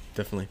 Yeah,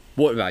 definitely.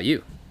 What about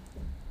you?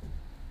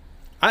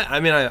 I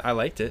mean, I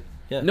liked it.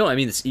 Yeah. No, I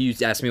mean, you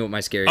asked me what my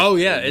scary. Oh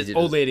yeah, it's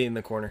old lady in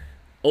the corner.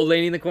 Old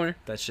lady in the corner.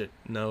 That shit.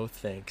 No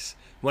thanks.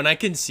 When I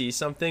can see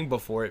something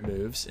before it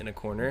moves in a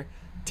corner,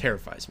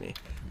 terrifies me,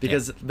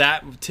 because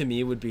that to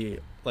me would be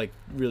like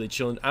really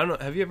chilling. I don't know.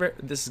 Have you ever?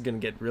 This is gonna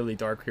get really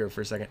dark here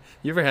for a second.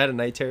 You ever had a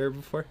night terror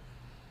before,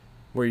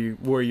 where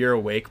you're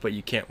awake but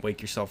you can't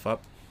wake yourself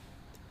up?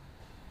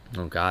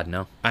 Oh God,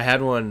 no. I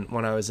had one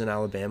when I was in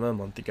Alabama a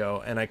month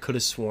ago, and I could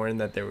have sworn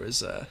that there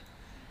was a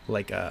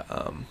like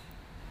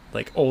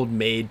old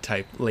maid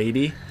type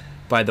lady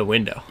by the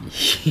window.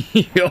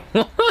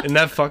 Isn't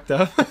that fucked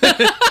up?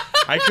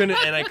 I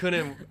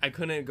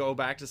couldn't go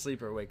back to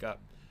sleep or wake up,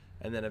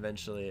 and then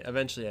eventually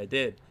I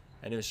did,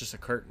 and it was just a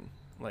curtain,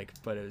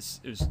 but it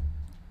was.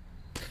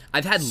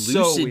 I've had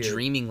so lucid weird.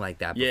 Dreaming like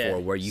that before,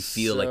 Yeah, where you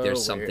feel like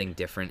there's so something weird.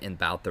 different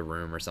about the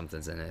room or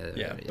something's in it.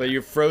 Yeah, but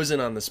you're frozen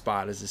on the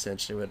spot is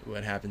essentially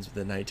what happens with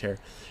the night terror.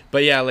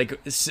 But yeah,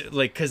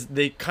 because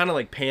they kind of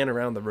like pan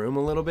around the room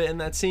a little bit in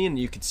that scene,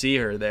 you could see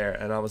her there,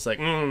 and I was like,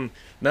 no.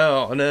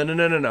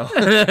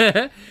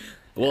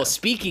 Well,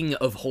 speaking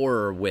of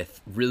horror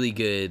with really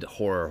good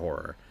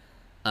horror,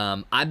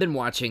 I've been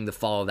watching The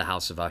Fall of the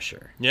House of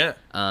Usher. Yeah.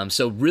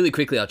 So really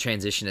quickly, I'll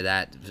transition to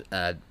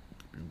that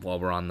while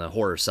we're on the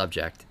horror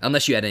subject.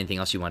 Unless you had anything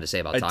else you wanted to say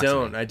about Toxic. I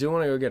don't. I do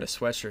want to go get a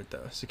sweatshirt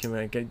though. So can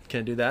I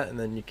do that, and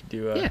then you can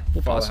do we'll Fall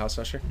of pause. the House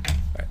Usher.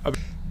 All right.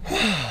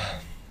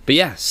 But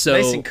yeah, so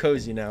Nice and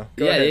cozy now.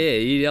 Go yeah,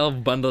 ahead. you all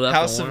bundled up.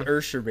 House and of warm.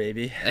 Usher,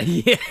 baby.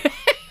 Yeah.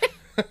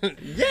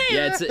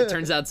 Yeah, it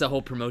turns out it's a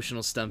whole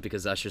promotional stunt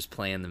because Usher's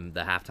playing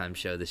the halftime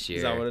show this year.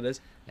 Is that what it is?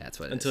 Yeah, that's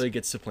what it Until is. he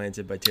gets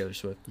supplanted by Taylor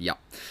Swift. Yep.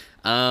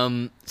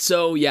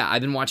 So yeah,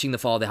 I've been watching The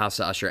Fall of the House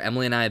of Usher.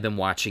 Emily and I have been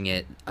watching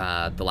it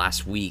the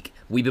last week.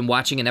 We've been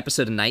watching an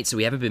episode a night, so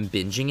we haven't been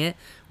binging it.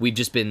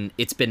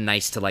 It's been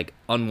nice to like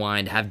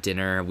unwind, have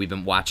dinner. We've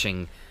been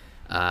watching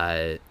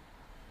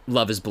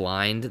Love is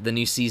Blind, the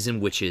new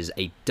season, which is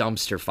a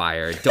dumpster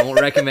fire. Don't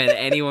recommend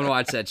anyone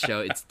watch that show.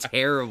 It's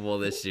terrible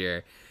this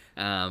year.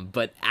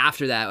 But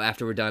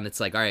after we're done, it's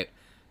like, all right,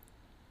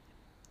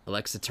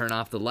 Alexa, turn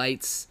off the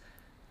lights,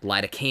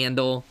 light a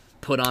candle,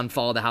 put on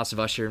Fall of the House of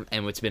Usher,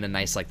 and it's been a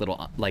nice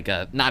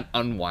not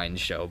unwind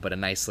show, but a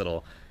nice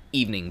little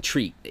evening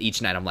treat.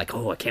 Each night I'm like,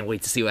 oh, I can't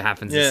wait to see what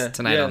happens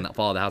tonight on the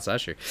Fall of the House of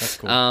Usher. That's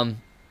cool.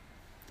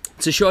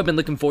 It's a show I've been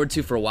looking forward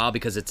to for a while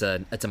because it's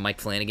a Mike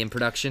Flanagan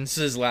production. This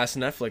is his last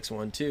Netflix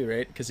one too,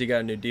 right? Because he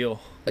got a new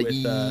deal with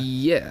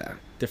yeah.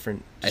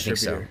 different I think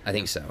so. distributor. I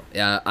think so.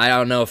 I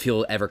don't know if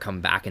he'll ever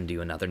come back and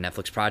do another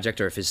Netflix project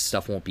or if his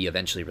stuff won't be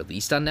eventually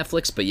released on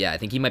Netflix. But yeah, I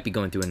think he might be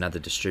going through another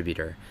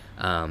distributor.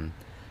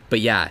 But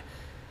yeah,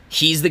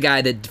 he's the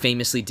guy that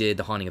famously did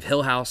The Haunting of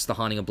Hill House, The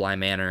Haunting of Bly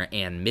Manor,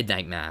 and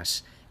Midnight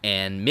Mass.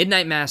 And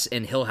Midnight Mass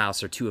and Hill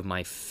House are two of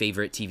my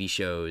favorite TV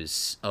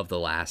shows of the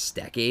last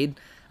decade.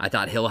 I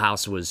thought Hill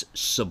House was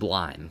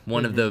sublime.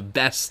 One of the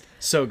best.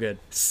 So good.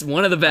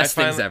 One of the best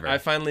things ever. I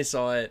finally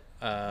saw it,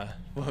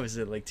 what was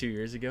it, like 2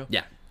 years ago?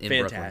 Yeah. In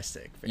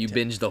Fantastic. Brooklyn. You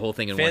binged the whole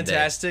thing in one day.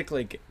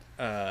 Fantastic,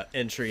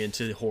 entry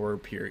into the horror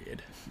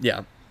period.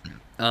 Yeah.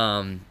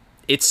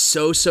 It's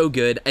so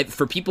good.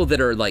 For people that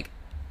are like,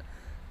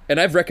 and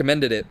I've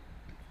recommended it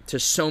to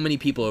so many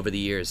people over the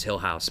years, Hill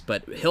House,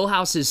 but Hill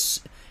House is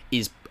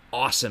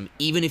awesome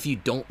even if you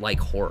don't like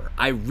horror.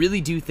 I really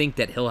do think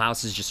that Hill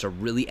House is just a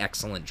really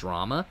excellent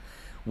drama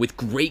with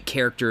great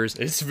characters.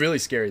 It's really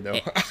scary though.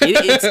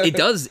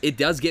 It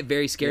does get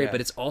very scary, Yeah. but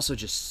it's also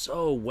just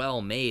so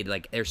well made.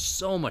 Like there's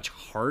so much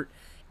heart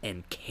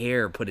and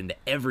care put into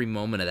every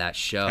moment of that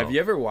show. Have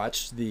you ever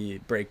watched the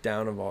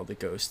breakdown of all the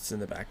ghosts in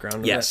the background?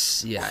 Of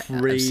Yes, that? yeah,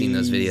 Crazy. I've seen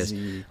those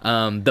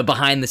videos. The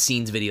behind the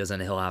scenes videos on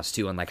Hill House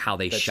too, and like how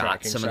they The shot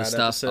tracking some of the shot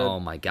stuff. episode? Oh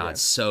my god, Yeah.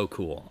 so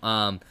cool.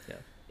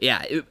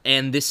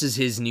 And this is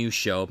his new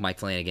show, Mike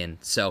Flanagan.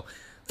 So,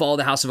 Fall of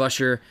the House of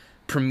Usher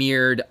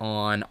premiered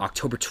on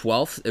October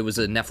 12th. It was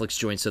a Netflix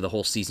joint, so the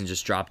whole season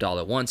just dropped all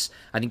at once.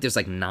 I think there's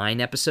like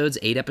 8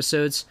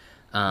 episodes.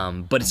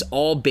 But it's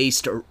all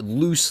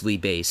loosely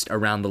based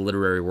around the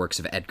literary works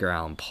of Edgar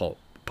Allan Poe.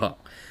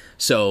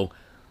 So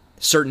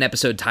certain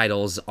episode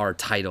titles are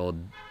titled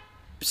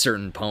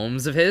certain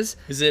poems of his.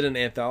 Is it an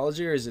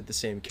anthology or is it the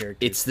same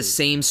character? It's the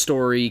same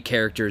story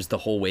characters the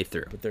whole way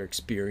through. But they're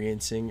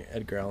experiencing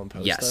Edgar Allan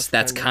Poe Yes, stuff?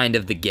 that's kind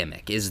of the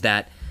gimmick, is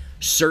that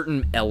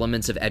certain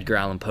elements of Edgar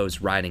Allan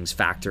Poe's writings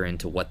factor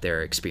into what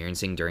they're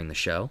experiencing during the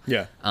show.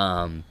 Yeah.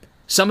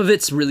 Some of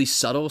it's really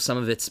subtle, some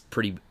of it's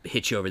pretty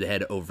hit you over the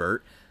head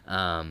overt.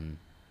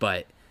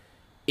 But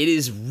it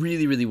is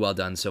really, really well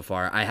done so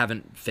far. I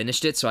haven't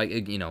finished it, so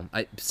it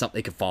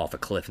could fall off a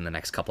cliff in the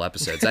next couple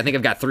episodes. I think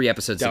I've got 3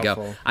 episodes to go.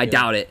 Doubtful. I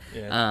doubt it.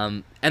 Yeah.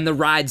 And the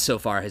ride so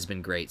far has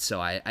been great.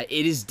 So it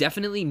is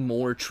definitely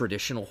more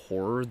traditional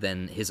horror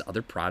than his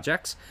other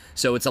projects.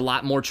 So it's a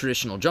lot more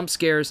traditional jump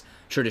scares,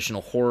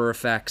 traditional horror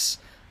effects.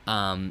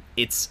 I'm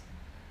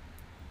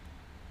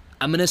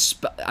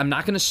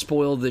not gonna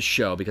spoil this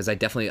show because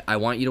I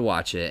want you to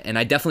watch it, and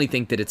I definitely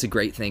think that it's a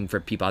great thing for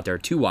people out there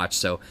to watch.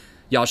 So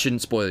y'all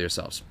shouldn't spoil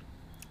yourselves.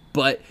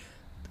 But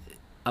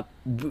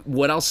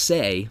what I'll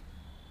say,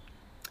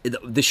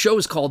 the show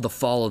is called The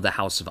Fall of the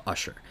House of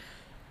Usher,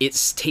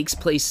 it takes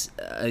place.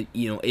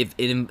 If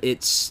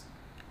it's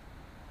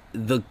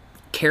the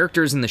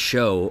characters in the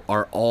show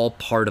are all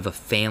part of a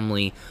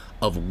family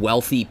of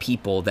wealthy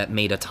people that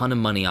made a ton of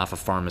money off of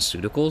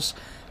pharmaceuticals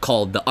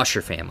called the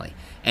Usher family.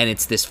 And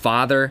it's this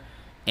father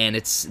and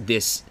it's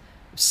this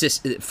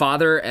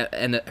father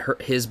and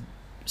his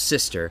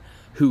sister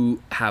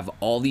who have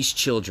all these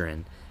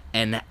children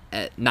and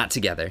not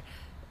together.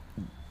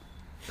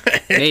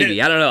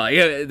 Maybe, I don't know.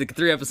 Yeah, the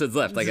 3 episodes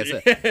left, like I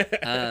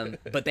said.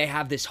 But they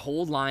have this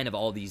whole line of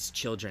all these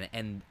children,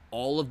 and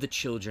all of the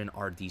children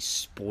are these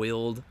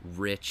spoiled,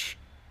 rich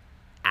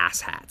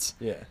asshats.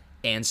 Yeah.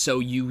 And so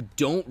you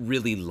don't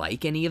really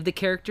like any of the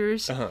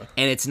characters, and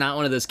it's not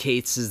one of those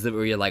cases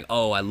where you're like,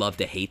 oh, I love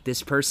to hate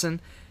this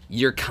person.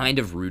 You're kind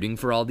of rooting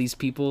for all these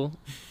people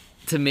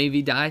to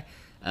maybe die.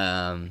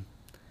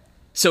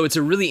 So it's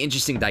a really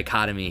interesting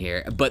dichotomy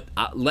here. But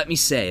let me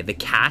say, the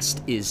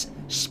cast is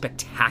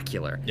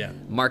spectacular. Yeah.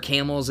 Mark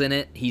Hamill's in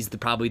it. He's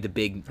probably the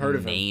big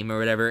name or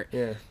whatever.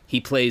 Yeah.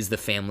 He plays the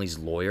family's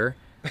lawyer.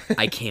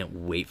 I can't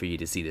wait for you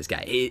to see this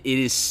guy. It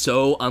is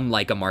so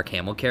unlike a Mark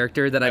Hamill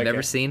character that I've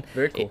ever seen.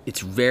 Very cool.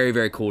 It's very,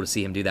 very cool to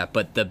see him do that.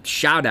 But the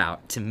shout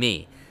out to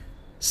me,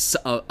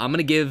 I'm going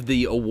to give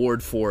the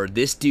award for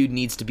this dude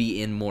needs to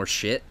be in more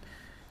shit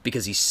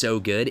because he's so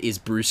good, is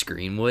Bruce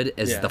Greenwood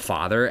as the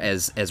father,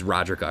 as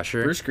Roderick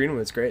Usher. Bruce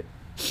Greenwood's great.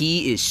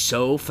 He is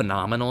so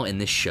phenomenal in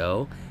this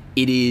show.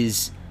 It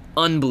is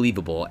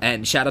unbelievable.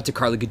 And shout out to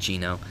Carla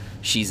Gugino.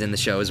 She's in the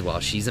show as well.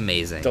 She's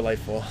amazing.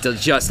 Delightful.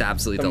 Just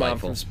absolutely delightful.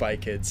 The mom from Spy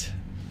Kids.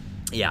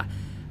 Yeah.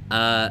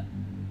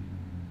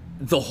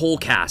 The whole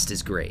cast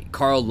is great.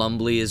 Carl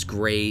Lumbly is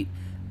great.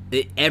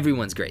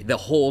 Everyone's great. The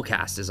whole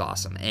cast is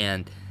awesome.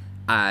 And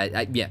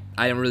I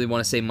don't really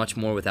want to say much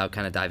more without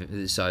kind of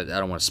diving, so I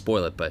don't want to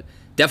spoil it, but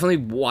definitely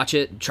watch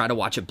it. Try to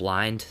watch it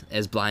blind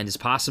as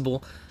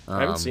possible. I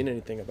haven't seen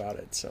anything about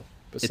it, so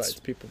besides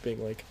people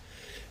being like,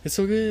 it's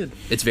so good.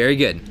 It's very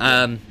good.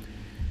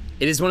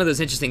 It is one of those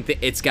interesting things.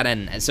 It's got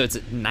so it's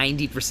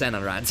 90%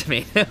 on Rotten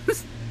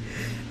Tomatoes.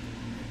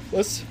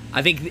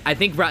 I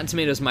think Rotten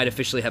Tomatoes might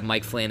officially have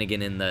Mike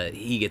Flanagan in the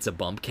he gets a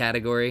bump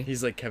category.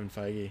 He's like Kevin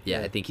Feige.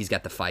 Yeah, I think he's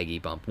got the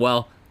Feige bump.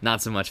 Well,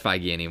 not so much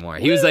Feige anymore.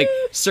 He was like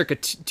circa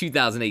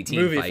 2018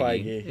 movie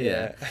Feige.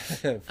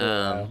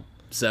 Yeah.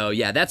 So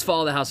yeah, that's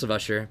Fall of the House of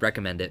Usher.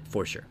 Recommend it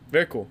for sure.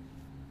 Very cool.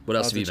 What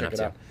else have you been up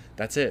to?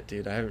 That's it,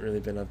 dude. I haven't really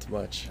been up to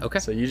much. Okay.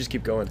 So you just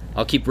keep going.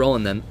 I'll keep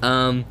rolling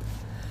then.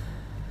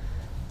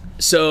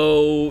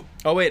 So.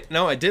 Oh wait,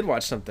 no, I did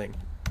watch something.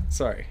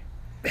 Sorry.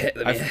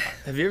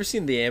 Have you ever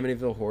seen the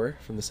Amityville Horror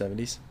from the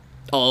 70s?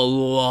 A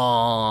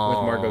long.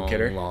 With Margot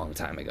Kidder. Long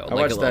time ago. I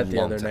watched that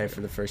the other night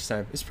for the first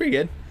time. It's pretty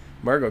good.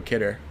 Margot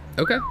Kidder.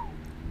 Okay.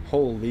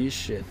 Holy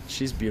shit,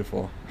 she's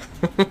beautiful.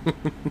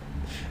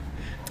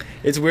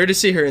 It's weird to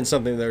see her in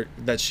something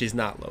that she's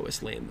not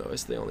Lois Lane, though,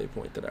 is the only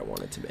point that I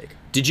wanted to make.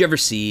 Did you ever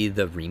see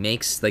the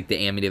remakes, like the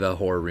Amityville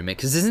Horror remake?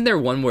 Because isn't there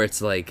one where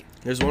it's like...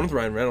 There's one with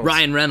Ryan Reynolds.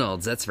 Ryan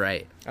Reynolds, that's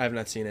right. I have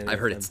not seen any. I've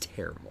heard it's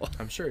terrible.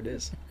 I'm sure it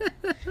is.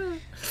 The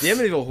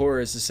Amityville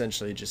Horror is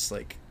essentially just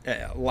like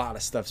a lot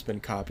of stuff's been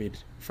copied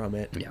from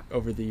it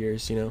over the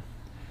years, you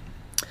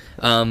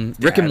know?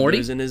 Rick and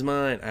Morty? In his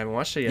mind. I haven't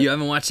watched it yet. You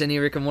haven't watched any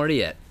Rick and Morty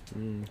yet?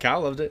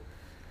 Cal loved it.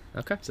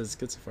 Okay. Says it's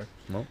good so far.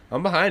 Well,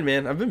 I'm behind,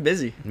 man. I've been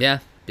busy. Yeah.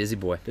 Busy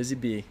boy. Busy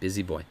bee.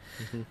 Busy boy.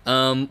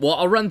 Well,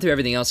 I'll run through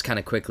everything else kind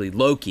of quickly.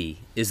 Loki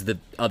is the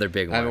other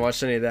big one. I haven't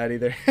watched any of that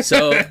either.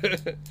 So,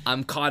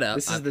 I'm caught up.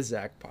 This is the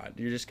Zach pod.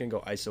 You're just going to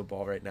go iso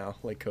ball right now,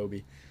 like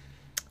Kobe.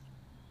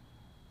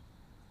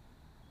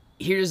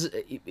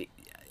 Let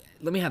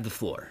me have the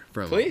floor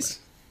for a Please.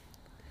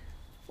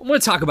 moment. I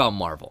want to talk about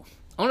Marvel.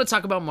 I want to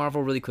talk about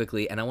Marvel really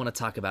quickly, and I want to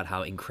talk about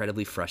how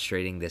incredibly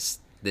frustrating this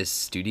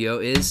studio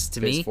is to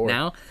me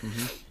now.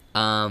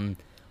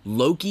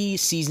 Loki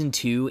season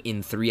 2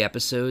 in 3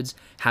 episodes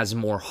has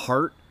more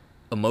heart,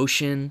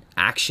 emotion,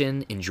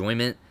 action,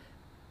 enjoyment,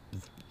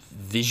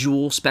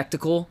 visual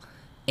spectacle,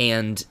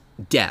 and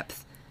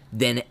depth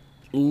than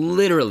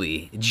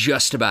literally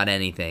just about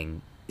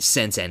anything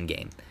since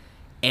Endgame.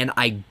 And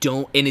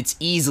it's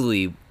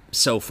easily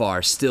so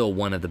far still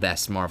one of the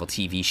best Marvel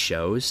TV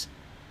shows.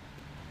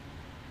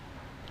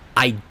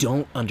 I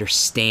don't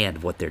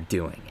understand what they're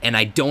doing, and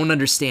I don't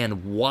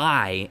understand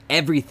why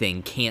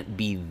everything can't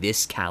be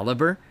this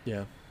caliber.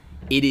 Yeah.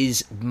 It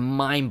is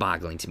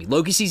mind-boggling to me.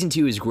 Loki season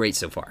 2 is great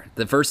so far.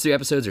 The first 3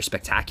 episodes are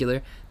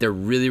spectacular. They're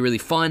really, really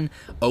fun.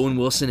 Owen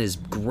Wilson is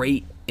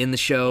great in the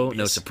show,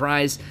 no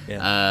surprise.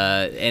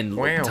 Yeah. And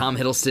Tom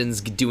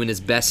Hiddleston's doing his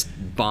best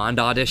Bond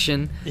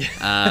audition,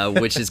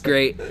 which is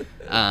great.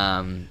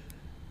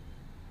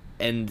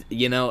 And,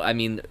 you know, I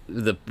mean,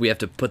 we have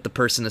to put the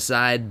person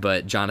aside,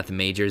 but Jonathan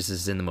Majors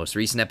is in the most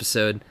recent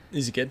episode.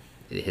 Is he good?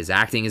 His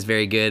acting is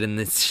very good in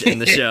the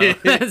show.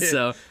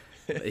 So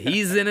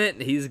he's in it.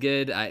 He's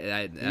good.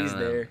 He's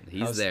there.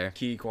 He's there. Ke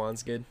Huy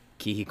Quan's good.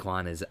 Ke Huy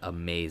Quan is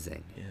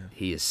amazing. Yeah.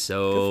 He is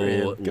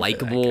so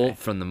likable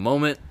from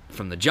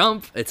the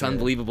jump. It's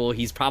unbelievable.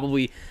 He's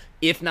probably,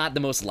 if not the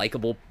most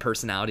likable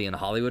personality in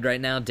Hollywood right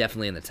now,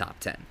 definitely in the top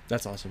 10.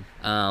 That's awesome.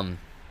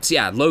 So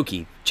yeah,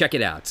 Loki, check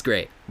it out. It's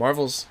great.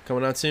 Marvel's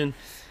coming out soon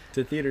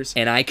to theaters.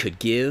 And I could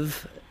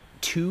give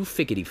 2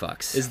 fickety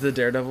fucks. Is the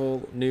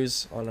Daredevil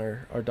news on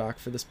our doc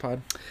for this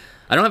pod?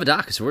 I don't have a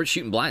doc, so we're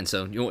shooting blind.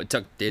 So you want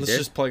to talk? Let's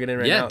just plug it in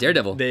right now. Yeah,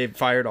 Daredevil. They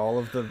fired all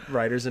of the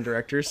writers and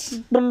directors.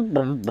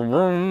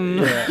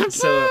 Yeah.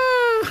 So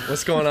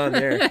what's going on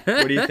there?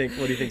 What do you think?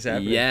 What do you think's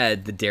happening? Yeah,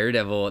 the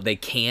Daredevil. They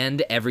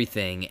canned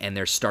everything, and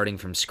they're starting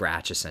from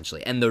scratch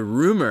essentially. And the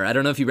rumor, I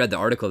don't know if you read the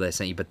article that I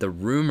sent you, but the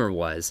rumor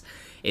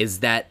is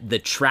that the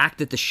track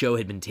that the show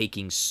had been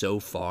taking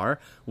so far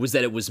was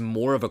that it was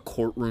more of a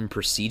courtroom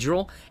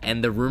procedural,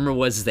 and the rumor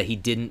was that he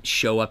didn't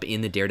show up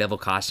in the Daredevil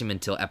costume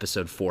until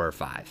episode 4 or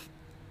 5.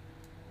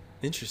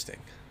 Interesting.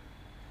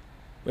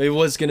 It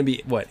was going to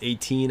be, what,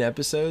 18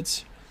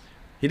 episodes?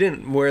 He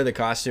didn't wear the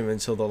costume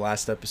until the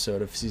last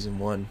episode of season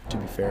 1, to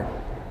be fair.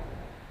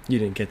 You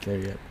didn't get there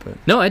yet, but...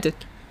 No, I did.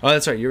 Oh,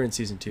 that's right. You were in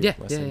season 2 yeah,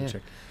 last yeah, time yeah. you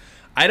checked.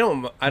 I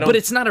don't... But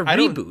it's not a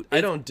reboot.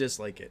 I don't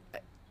dislike it.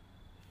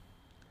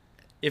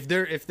 If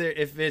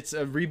it's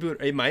a reboot,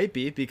 it might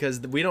be, because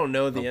we don't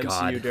know the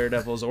MCU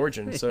Daredevil's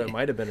origin, so it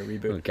might have been a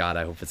reboot. Oh God,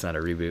 I hope it's not a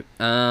reboot.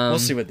 We'll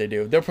see what they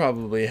do. They'll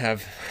probably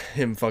have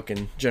him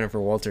fucking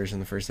Jennifer Walters in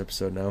the first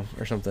episode now,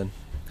 or something.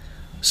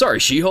 Sorry,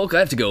 She-Hulk, I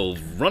have to go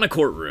run a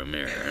courtroom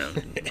here.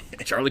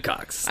 Charlie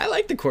Cox. I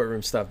like the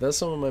courtroom stuff. That's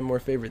some of my more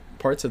favorite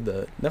parts of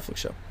the Netflix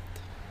show.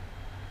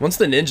 Once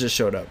the ninjas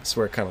showed up, it's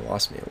where it kind of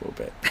lost me a little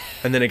bit,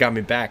 and then it got me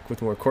back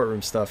with more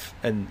courtroom stuff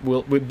and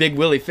with Big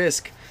Willie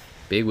Fisk.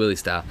 Big Willie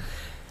style.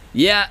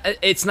 Yeah,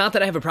 it's not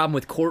that I have a problem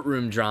with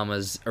courtroom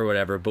dramas or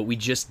whatever, but we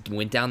just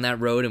went down that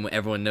road, and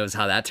everyone knows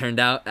how that turned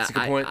out. That's a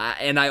good point.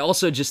 And I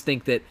also just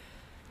think that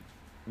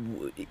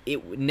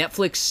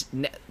Netflix's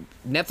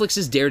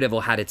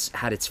Daredevil had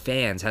its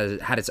fans,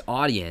 had its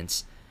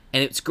audience,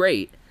 and it's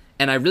great.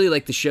 And I really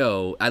like the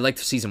show. I liked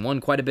season 1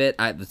 quite a bit.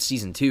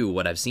 Season 2,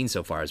 what I've seen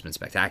so far has been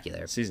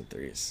spectacular. Season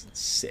 3 is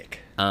sick.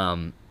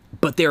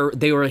 But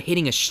they were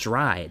hitting a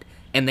stride,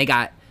 and they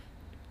got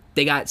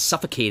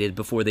suffocated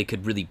before they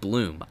could really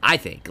bloom, I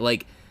think.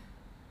 Like,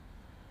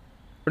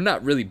 or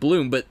not really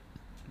bloom, but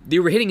they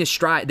were hitting a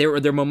stride.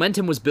 Their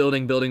momentum was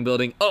building.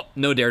 Oh,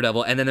 no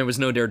Daredevil, and then there was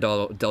no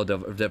Daredevil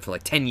for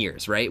like 10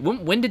 years, right?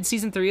 When did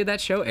season 3 of that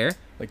show air?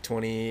 Like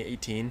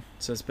 2018,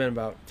 so it's been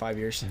about 5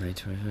 years.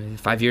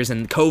 5 years,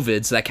 and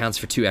COVID, so that counts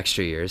for 2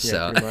 extra years. Yeah,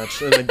 so. pretty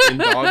much. Or like in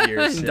dog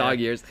years. In dog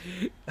years.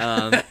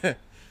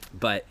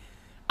 But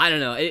I don't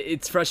know.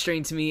 It's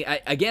frustrating to me.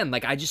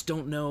 I just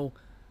don't know.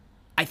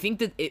 I think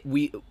that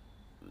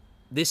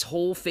this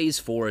whole phase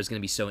 4 is going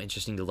to be so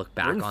interesting to look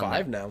back on. We're in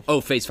 5 now. Oh,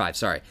 phase 5.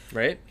 Sorry.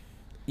 Right?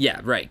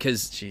 Yeah, right.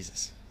 Because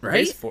Jesus.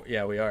 Right? Phase 4,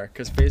 yeah, we are.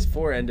 Because phase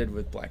 4 ended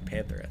with Black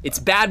Panther. It's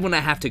bad when I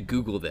have to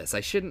Google this.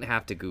 I shouldn't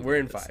have to Google. We're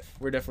in this. 5.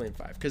 We're definitely in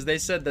 5. Because they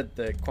said that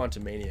the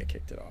Quantumania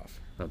kicked it off.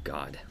 Oh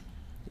God.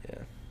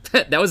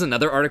 Yeah. That was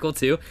another article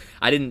too.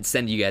 I didn't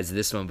send you guys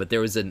this one, but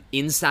there was an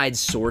inside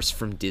source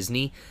from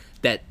Disney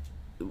that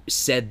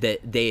said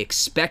that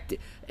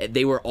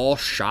they were all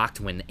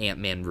shocked when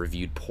Ant-Man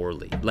reviewed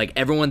poorly. Like,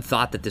 everyone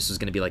thought that this was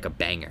going to be like a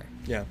banger.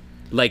 Yeah.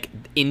 Like,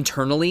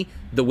 internally,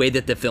 the way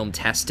that the film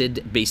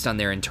tested based on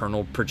their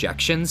internal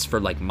projections for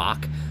like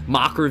mock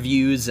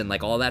reviews and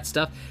like all that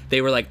stuff,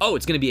 they were like, oh,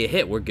 it's going to be a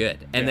hit, we're good.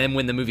 And then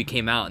when the movie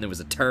came out and it was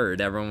a turd,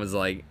 everyone was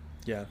like,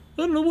 yeah, I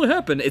don't know what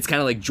happened. It's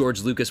kind of like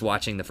George Lucas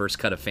watching the first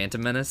cut of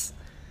Phantom Menace.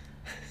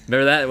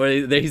 Remember that?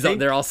 Where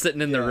they're all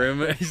sitting in the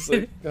room. He's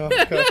like, oh,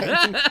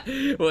 God.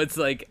 Well, it's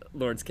like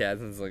Lawrence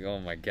Kasdan's like, oh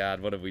my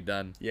God, what have we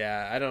done?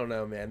 Yeah, I don't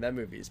know, man. That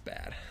movie is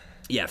bad.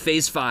 Yeah,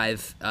 Phase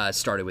 5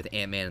 started with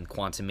Ant-Man and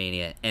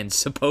Quantumania and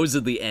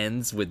supposedly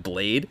ends with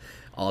Blade,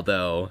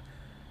 although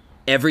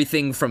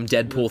everything from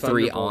Deadpool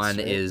 3 on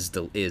is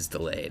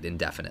delayed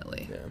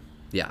indefinitely.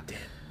 Yeah.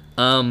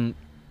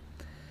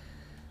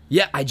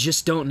 Yeah, I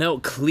just don't know.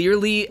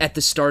 Clearly, at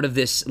the start of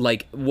this,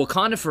 like,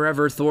 Wakanda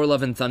Forever, Thor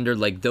Love and Thunder,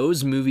 like,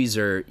 those movies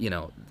are,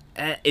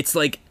 it's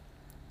like...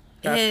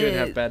 Half good,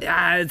 half bad.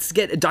 It's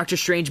Doctor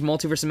Strange,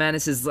 Multiverse of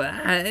Madness is...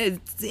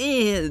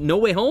 No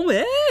Way Home,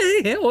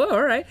 well,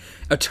 all right.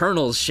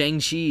 Eternals,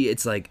 Shang-Chi,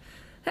 it's like...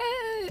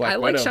 I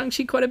like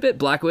Shang-Chi quite a bit.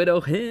 Black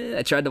Widow,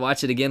 I tried to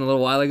watch it again a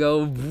little while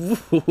ago.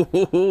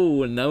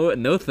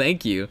 No,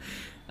 thank you.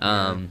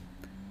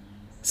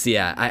 So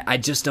yeah, I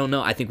just don't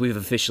know. I think we've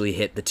officially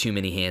hit the too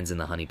many hands in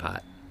the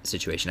honeypot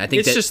situation. I think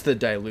it's just the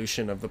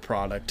dilution of the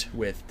product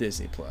with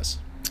Disney Plus.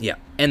 Yeah,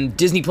 and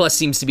Disney Plus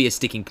seems to be a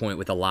sticking point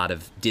with a lot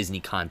of Disney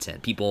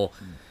content. People,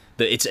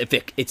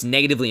 it's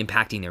negatively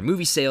impacting their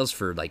movie sales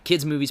for like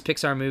kids movies,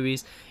 Pixar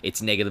movies.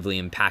 It's negatively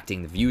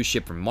impacting the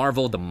viewership from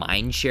Marvel. The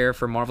mind share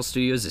for Marvel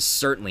Studios is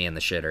certainly in the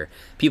shitter.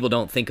 People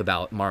don't think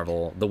about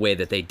Marvel the way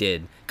that they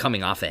did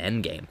coming off of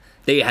Endgame.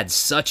 They had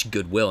such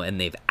goodwill, and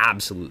they've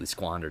absolutely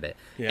squandered it.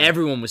 Yeah.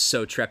 Everyone was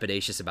so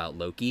trepidatious about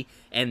Loki,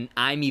 and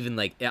I'm even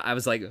like, I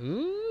was like,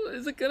 ooh,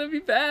 is it gonna be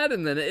bad?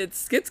 And then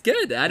it's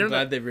good. I'm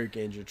glad they've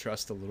regained your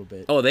trust a little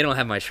bit. Oh, they don't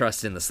have my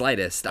trust in the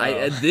slightest.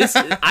 I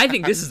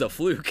think this is a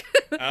fluke.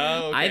 Oh,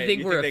 okay. I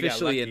think we're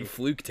officially in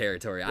fluke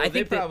territory. Well, I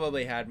think they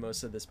probably had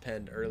most of this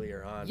penned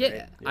earlier on. Yeah,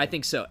 right? I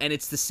think so, and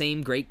it's the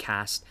same great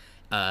cast.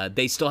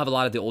 they still have a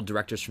lot of the old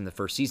directors from the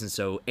first season.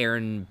 So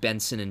Aaron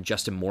Benson and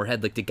Justin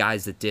Moorhead, like the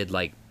guys that did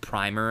like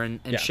Primer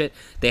and shit,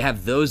 they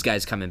have those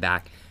guys coming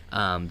back.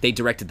 They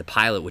directed the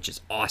pilot, which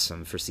is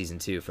awesome for season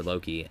 2 for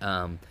Loki.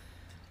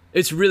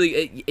 It's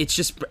really, it's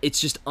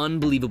just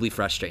unbelievably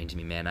frustrating to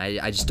me, man.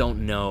 I just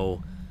don't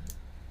know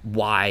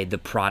why the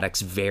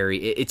products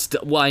vary.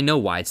 Well, I know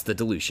why, it's the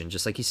dilution,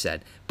 just like you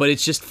said, but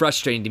it's just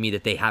frustrating to me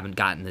that they haven't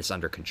gotten this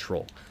under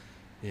control.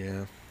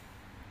 Yeah.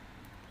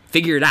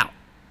 Figure it out.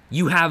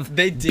 You have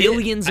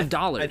billions of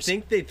dollars. I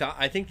think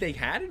they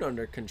had it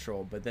under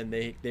control, but then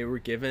they were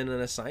given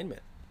an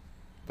assignment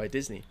by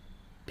Disney.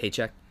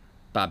 Paycheck.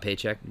 Bob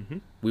Paycheck. Mm-hmm.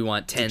 We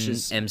want 10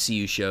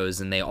 MCU shows,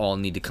 and they all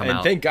need to come out.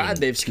 And thank God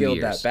they've scaled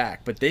years. that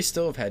back, but they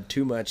still have had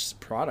too much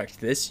product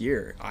this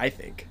year, I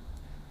think.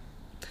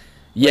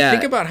 Yeah. Like,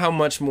 think about how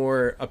much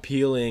more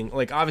appealing,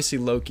 like obviously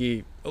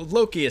Loki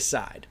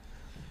aside,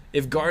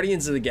 if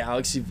Guardians of the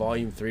Galaxy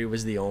Volume 3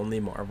 was the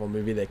only Marvel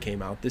movie that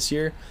came out this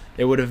year,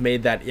 it would have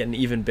made that an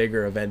even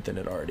bigger event than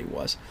it already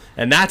was.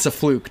 And that's a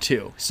fluke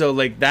too. So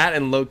like that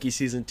and Loki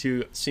season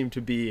 2 seem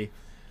to be,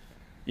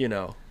 you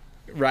know,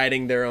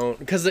 riding their own,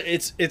 because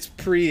it's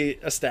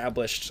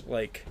pre-established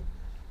like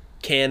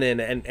canon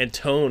and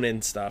tone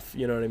and stuff,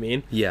 you know what I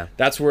mean? Yeah.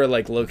 That's where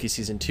like Loki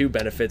season 2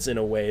 benefits in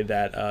a way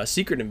that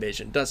Secret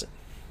Invasion doesn't,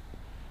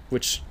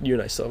 which you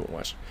and I still haven't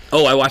watched.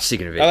 Oh, I watched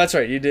Secret Invasion. Oh, that's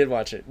right, you did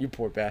watch it, you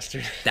poor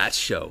bastard. That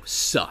show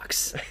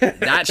sucks.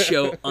 That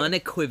show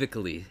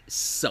unequivocally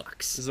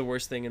sucks. This is the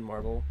worst thing in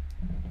Marvel,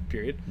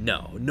 period.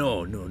 No.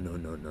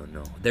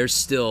 There's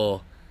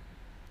still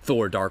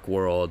Thor Dark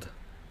World.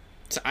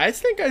 I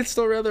think I'd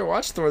still rather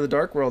watch Thor: The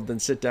Dark World than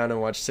sit down and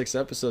watch 6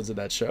 episodes of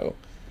that show.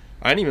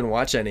 I didn't even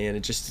watch any, and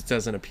it just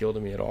doesn't appeal to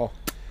me at all.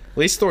 At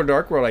least Thor: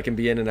 Dark World, I can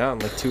be in and out in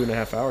like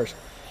 2.5 hours.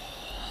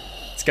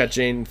 It's got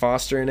Jane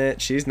Foster in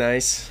it. She's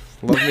nice.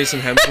 Love me some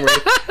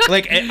Hemsworth.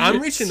 Like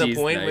I'm reaching the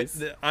point with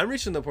the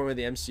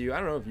MCU. I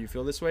don't know if you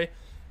feel this way.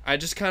 I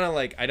just kind of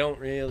like, I don't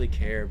really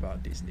care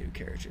about these new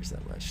characters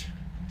that much.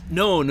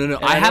 No.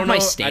 I have my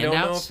standouts. I don't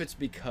know if it's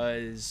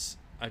because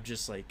I'm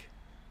just like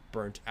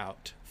burnt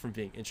out from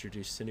being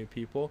introduced to new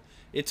people.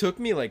 It took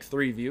me like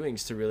 3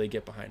 viewings to really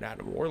get behind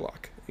Adam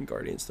Warlock in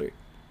Guardians 3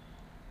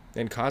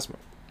 and Cosmo.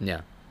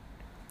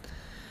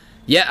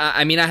 Yeah,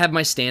 I mean, I have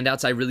my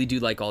standouts. I really do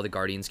like all the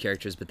Guardians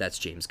characters, but that's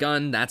James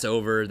Gunn. That's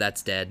over.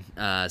 That's dead.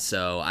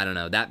 So I don't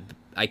know. That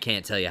I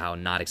can't tell you how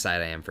not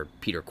excited I am for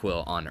Peter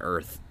Quill on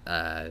Earth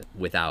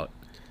without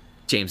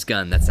James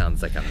Gunn. That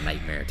sounds like a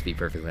nightmare, to be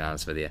perfectly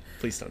honest with you.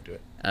 Please don't do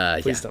it.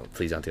 Please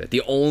don't do it.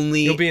 The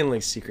only You'll be in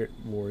like Secret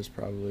Wars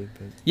probably.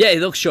 But... Yeah,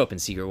 they'll show up in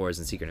Secret Wars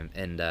and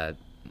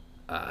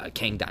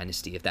Kang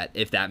Dynasty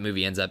if that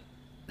movie ends up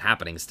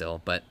happening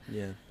still. But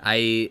yeah,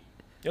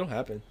 it'll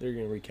happen. They're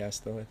gonna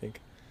recast though, I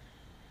think.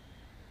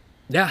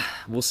 Yeah,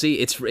 we'll see.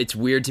 It's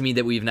weird to me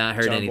that we've not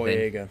heard John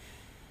anything. Boyega.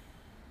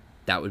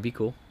 That would be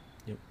cool.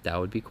 Yep. That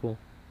would be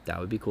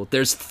cool.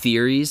 There's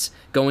theories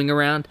going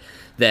around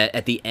that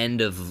at the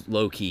end of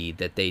Loki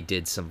that they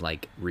did some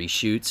like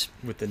reshoots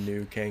with the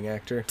new Kang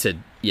actor to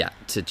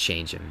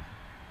change him.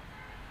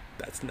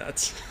 That's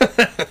nuts.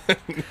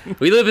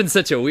 We live in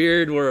such a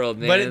weird world,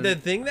 man. But the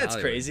thing that's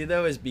crazy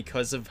though is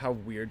because of how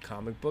weird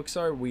comic books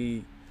are,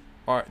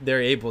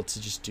 they're able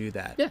to just do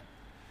that. Yeah.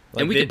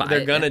 Like and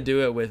they're gonna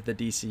do it with the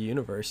DC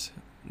universe,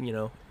 you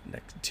know,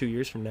 next 2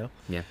 years from now.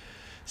 Yeah.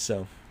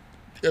 So,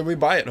 and we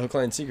buy it hook,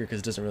 line, and sinker because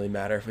it doesn't really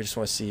matter if we just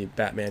want to see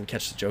Batman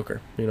catch the Joker,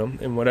 you know,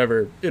 in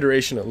whatever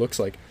iteration it looks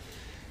like.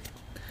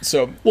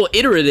 So, well,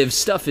 iterative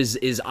stuff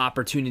is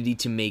opportunity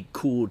to make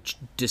cool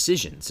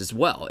decisions as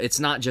well. It's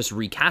not just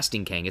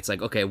recasting Kang. It's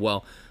like, okay,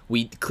 well,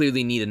 we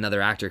clearly need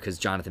another actor because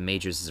Jonathan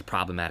Majors is a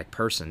problematic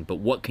person. But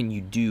what can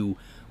you do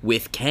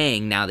with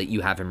Kang now that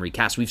you have him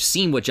recast? We've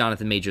seen what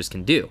Jonathan Majors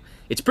can do.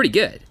 It's pretty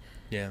good.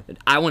 Yeah.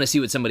 I want to see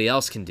what somebody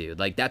else can do.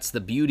 Like, that's the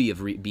beauty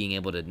of being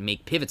able to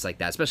make pivots like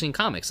that, especially in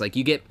comics. Like,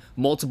 you get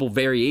multiple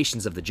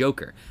variations of the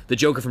Joker. The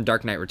Joker from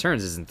Dark Knight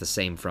Returns isn't the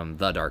same from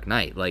The Dark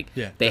Knight. Like,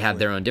 they have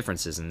their own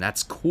differences, and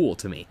that's cool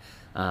to me.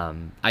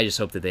 I just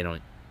hope that they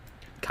don't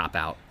cop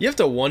out. You have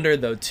to wonder,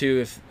 though,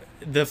 too, if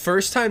the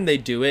first time they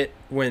do it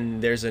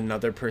when there's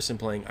another person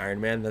playing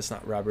Iron Man that's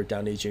not Robert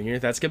Downey Jr.,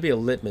 that's going to be a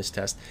litmus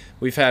test.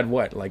 We've had,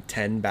 like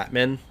 10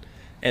 Batmen?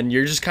 And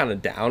you're just kind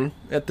of down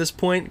at this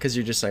point because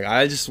you're just like,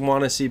 I just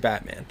want to see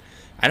Batman.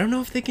 I don't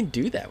know if they can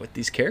do that with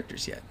these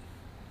characters yet.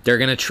 They're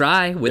going to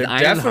try with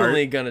Ironheart. They're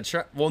definitely going to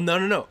try. Well,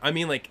 no. I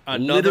mean, like,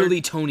 literally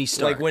Tony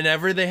Stark. Like,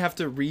 whenever they have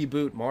to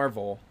reboot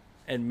Marvel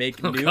and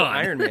make new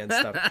Iron Man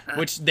stuff,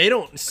 which they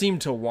don't seem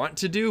to want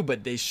to do,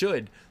 but they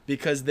should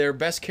because their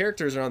best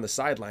characters are on the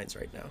sidelines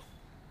right now.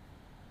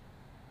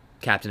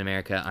 Captain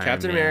America,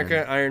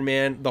 Iron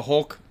Man, the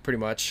Hulk, pretty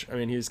much. I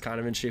mean, he was kind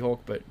of in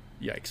She-Hulk, but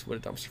yikes, what a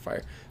dumpster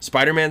fire.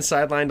 Spider-Man's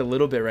sidelined a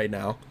little bit right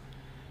now.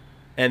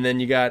 And then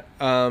you got,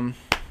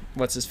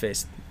 what's his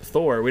face?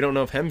 Thor. We don't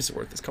know if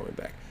Hemsworth is coming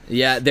back.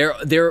 Yeah,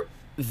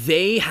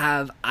 they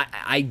have,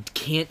 I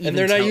can't even And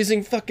they're not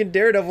using fucking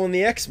Daredevil in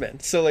the X-Men.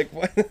 So, like,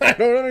 what? I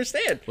don't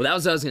understand. Well, that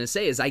was what I was going to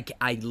say, is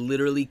I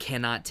literally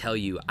cannot tell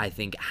you, I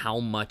think, how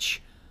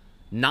much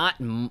not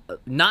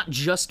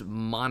just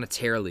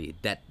monetarily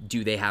that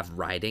do they have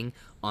riding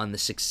on the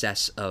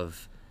success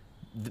of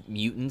the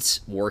mutants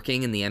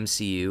working in the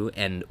MCU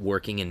and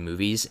working in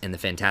movies and the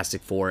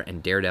Fantastic Four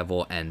and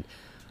Daredevil, and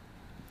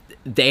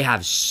they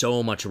have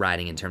so much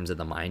riding in terms of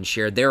the mind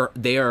share.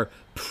 They are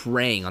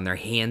praying on their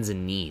hands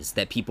and knees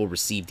that people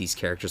receive these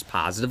characters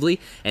positively,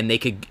 and they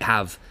could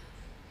have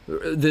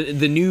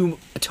the new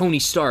Tony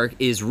Stark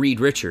is Reed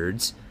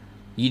Richards.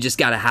 You just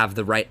got to have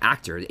the right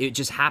actor. It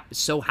just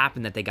so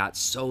happened that they got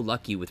so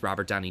lucky with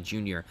Robert Downey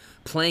Jr.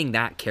 playing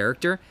that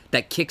character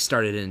that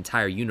kickstarted an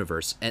entire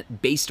universe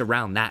based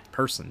around that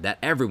person that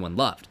everyone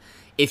loved.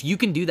 If you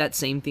can do that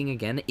same thing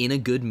again in a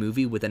good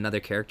movie with another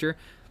character,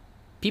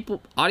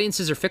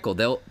 audiences are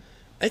fickle.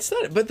 It's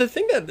not, but the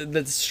thing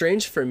that's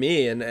strange for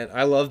me, and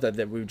I love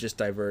that we've just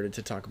diverted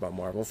to talk about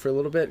Marvel for a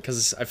little bit,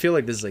 because I feel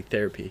like this is like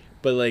therapy,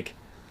 but like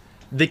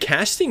the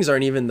castings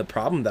aren't even the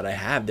problem that I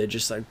have. They're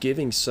just like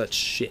giving such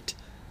shit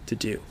to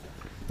do.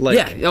 Like,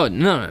 yeah, oh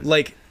no.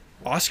 Like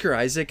Oscar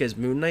Isaac as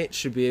Moon Knight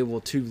should be able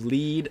to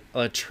lead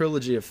a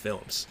trilogy of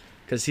films,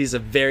 because he's a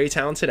very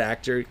talented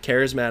actor,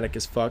 charismatic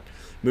as fuck.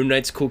 Moon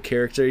Knight's a cool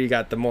character. You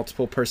got the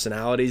multiple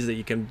personalities that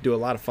you can do a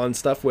lot of fun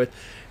stuff with,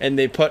 and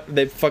they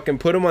fucking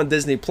put him on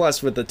Disney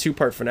Plus with the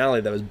 2-part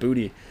finale that was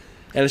booty,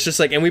 and it's just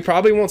like, and we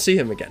probably won't see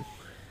him again.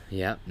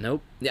 Yeah,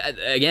 nope. Yeah,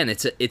 again,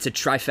 it's a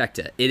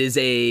trifecta.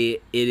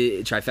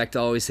 Trifecta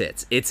always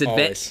hits.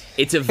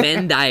 It's a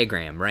Venn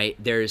diagram, right?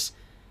 There's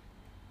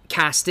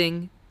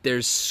casting,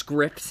 there's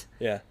script,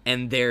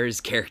 and there's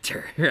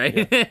character,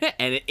 right? Yeah.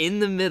 And in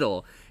the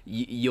middle,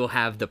 you'll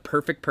have the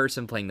perfect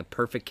person playing the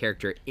perfect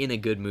character in a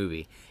good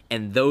movie,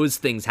 and those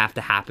things have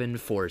to happen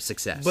for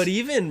success. But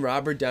even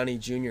Robert Downey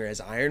Jr. as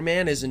Iron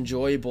Man is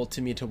enjoyable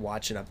to me to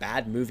watch in a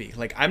bad movie.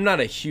 Like, I'm not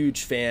a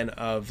huge fan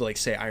of, like,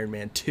 say, Iron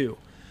Man 2.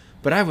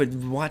 But I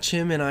would watch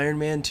him in Iron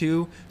Man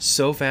 2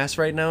 so fast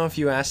right now if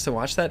you asked to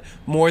watch that,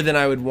 more than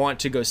I would want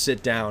to go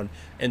sit down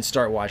and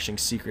start watching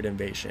Secret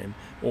Invasion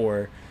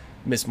or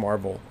Miss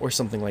Marvel or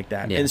something like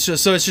that. Yeah. And so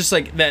it's just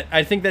like that.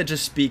 I think that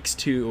just speaks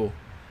to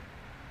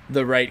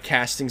the right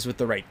castings with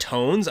the right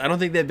tones. I don't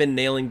think they've been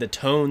nailing the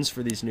tones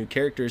for these new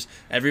characters.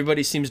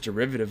 Everybody seems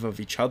derivative of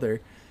each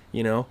other,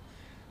 you know?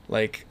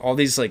 Like, all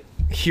these, like,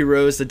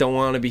 heroes that don't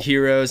want to be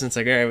heroes, and it's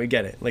like, all right, we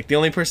get it. Like, the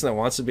only person that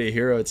wants to be a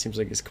hero, it seems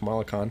like, is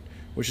Kamala Khan,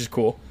 which is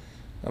cool.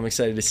 I'm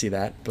excited to see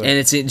that. But and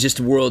it's just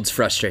worlds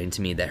frustrating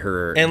to me that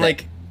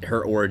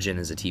her origin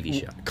is a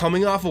TV show.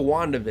 Coming off of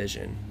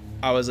WandaVision,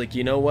 I was like,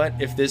 you know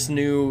what? If this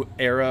new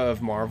era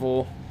of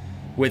Marvel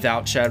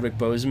without Chadwick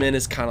Boseman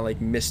is kind of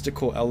like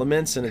mystical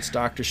elements, and it's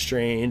Doctor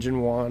Strange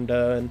and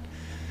Wanda and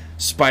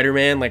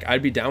Spider-Man, like,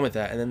 I'd be down with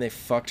that. And then they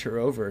fucked her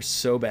over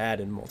so bad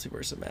in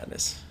Multiverse of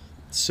Madness.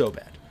 So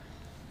bad.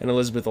 And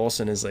Elizabeth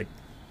Olsen is, like,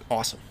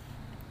 awesome.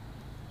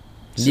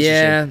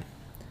 Yeah.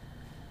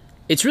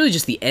 It's really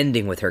just the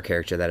ending with her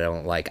character that I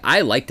don't like.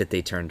 I like that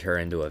they turned her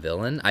into a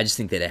villain. I just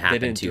think that it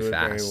happened too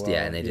fast. Well.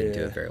 Yeah, and they didn't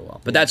do it very well.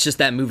 But that's just,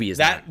 that movie is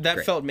that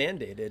felt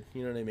mandated.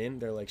 You know what I mean?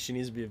 They're like, she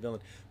needs to be a villain.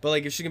 But,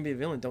 like, if she's going to be a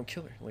villain, don't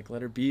kill her. Like,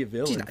 let her be a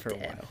villain for a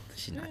while.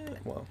 She's not dead.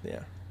 Well,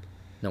 yeah.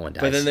 No one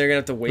dies. But then they're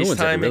going to have to waste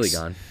time. No one's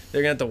ever really gone.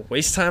 They're going to have to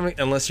waste time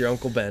unless you're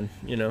Uncle Ben,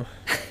 you know?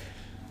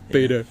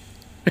 Beta.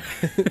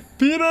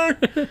 Peter!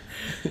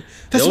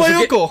 That's my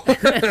uncle!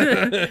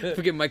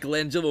 Forget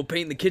Michelangelo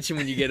painting the kitchen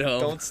when you get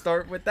home. Don't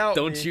start without me.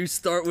 Don't you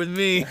start with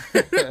me.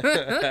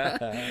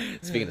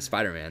 Speaking of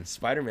Spider-Man.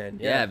 Spider-Man,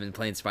 yeah. I've been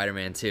playing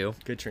Spider-Man too.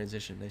 Good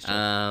transition. Nice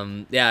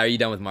job. Yeah, are you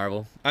done with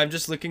Marvel? I'm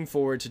just looking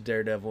forward to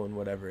Daredevil in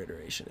whatever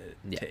iteration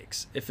it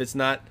takes. If it's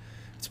not,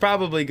 it's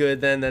probably good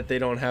then that they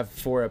don't have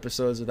 4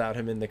 episodes without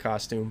him in the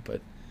costume,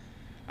 but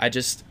I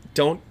just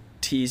don't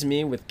tease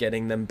me with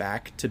getting them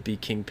back to be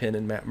Kingpin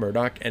and Matt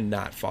Murdock and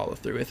not follow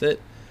through with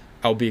it.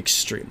 I'll be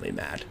extremely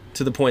mad,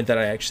 to the point that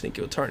I actually think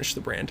it will tarnish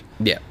the brand.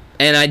 Yeah.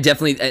 And I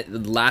definitely,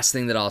 last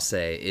thing that I'll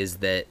say is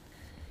that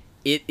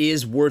it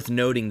is worth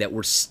noting that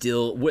we're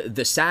still,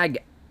 the SAG,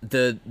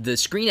 the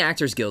Screen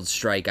Actors Guild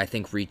strike, I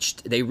think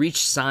reached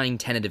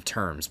signed tentative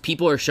terms.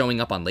 People are showing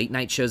up on late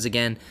night shows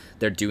again.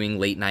 They're doing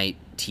late night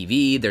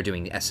TV. They're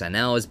doing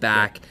SNL is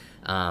back.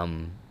 Yeah.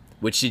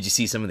 Which, did you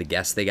see some of the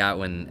guests they got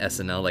when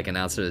SNL, like,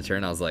 announced their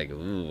return? I was like,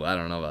 ooh, I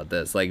don't know about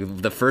this. Like,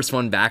 the first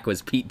one back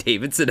was Pete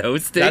Davidson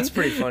hosting. That's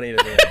pretty funny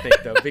to me, I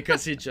think, though,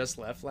 because he just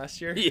left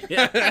last year.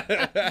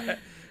 Yeah.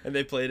 And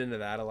they played into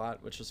that a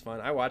lot, which was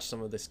fun. I watched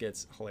some of the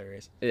skits.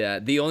 Hilarious. Yeah,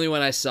 the only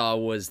one I saw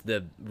was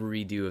the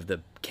redo of the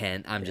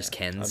I'm Just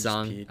Ken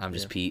song. I'm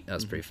Just Pete. That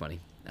was pretty funny.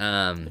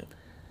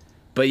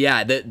 But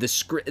yeah, the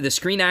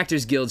Screen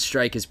Actors Guild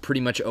strike is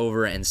pretty much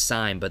over and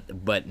signed,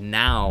 but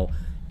now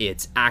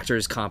it's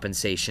actors'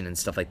 compensation and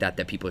stuff like that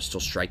people are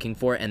still striking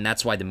for, and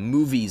that's why the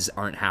movies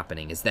aren't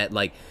happening. Is that,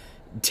 like,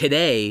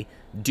 today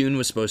Dune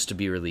was supposed to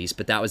be released,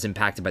 but that was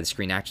impacted by the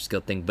Screen Actors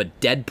Guild thing. But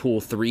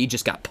Deadpool 3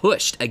 just got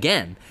pushed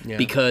again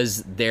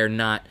because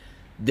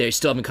they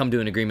still haven't come to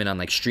an agreement on,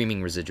 like,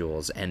 streaming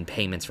residuals and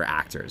payments for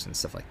actors and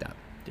stuff like that.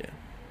 Yeah.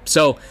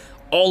 So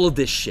all of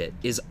this shit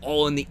is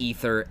all in the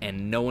ether,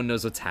 and no one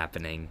knows what's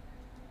happening.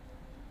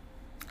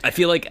 I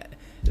feel like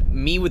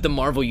me with the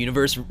Marvel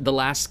Universe the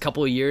last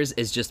couple of years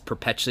is just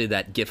perpetually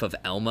that gif of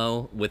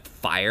Elmo with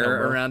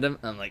fire around him.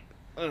 I'm like,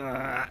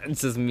 ugh,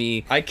 it's just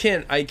me. I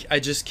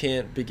just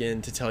can't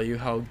begin to tell you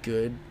how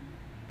good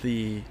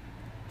the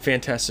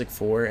Fantastic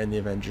Four and the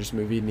Avengers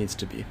movie needs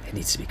to be. It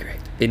needs to be great.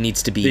 It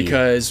needs to be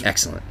because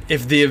excellent.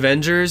 If the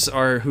Avengers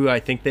are who I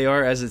think they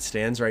are as it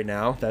stands right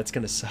now, that's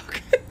gonna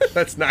suck.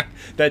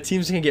 That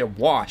team's gonna get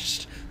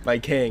washed by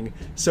Kang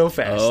so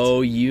fast. Oh,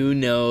 you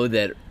know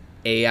that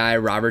AI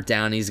Robert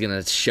Downey's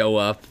gonna show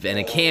up in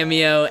a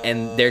cameo,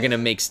 and they're gonna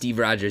make Steve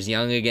Rogers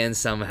young again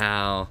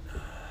somehow.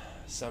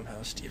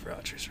 Somehow Steve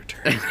Rogers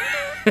returns.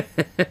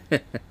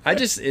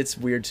 It's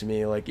weird to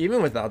me. Like,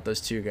 even without those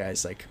two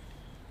guys, like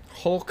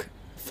Hulk,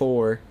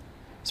 Thor,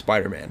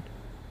 Spider-Man,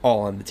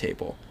 all on the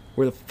table.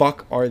 Where the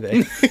fuck are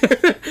they?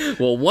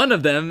 Well, one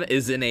of them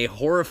is in a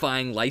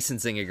horrifying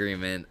licensing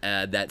agreement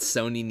that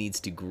Sony needs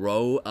to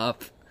grow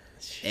up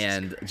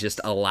and just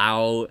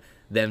allow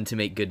them to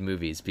make good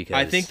movies,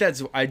 because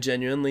I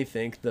genuinely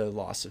think the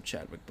loss of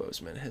Chadwick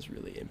Boseman has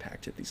really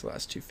impacted these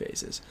last two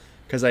phases,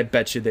 because I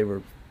bet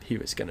you he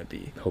was gonna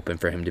be hoping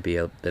for him to be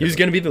he was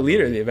gonna be the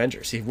leader of the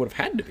Avengers. He would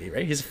have had to be,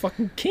 right? He's a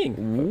fucking king.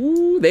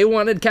 Ooh, they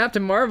wanted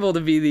Captain Marvel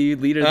to be the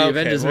leader of the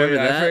Avengers. Well,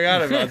 remember that? I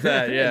forgot about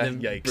that. Yeah.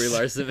 Yikes.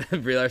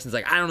 Brie Larson's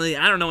like, I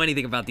don't know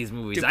anything about these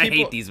movies. I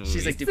hate these movies.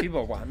 She's like, do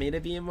people want me to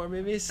be in more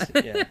movies?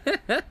 Yeah.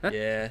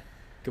 Yeah.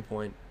 Good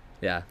point.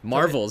 Yeah,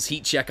 Marvels.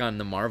 Heat check on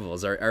the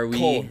Marvels. Are we?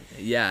 Cold.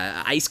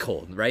 Yeah, ice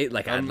cold, right?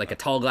 Like a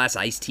tall glass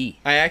iced tea.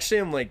 I actually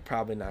am like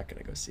probably not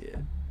gonna go see it,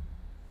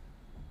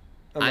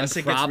 unless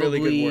it gets really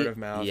good word of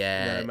mouth.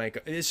 Yeah, then I might go.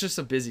 It's just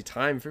a busy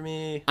time for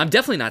me. I'm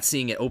definitely not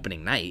seeing it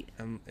opening night.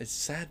 It's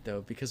sad though,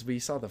 because we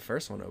saw the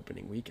first one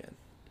opening weekend.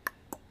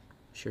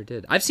 Sure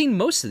did. I've seen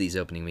most of these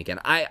opening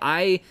weekend.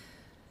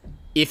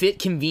 If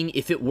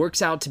it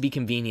works out to be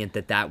convenient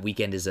that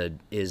weekend is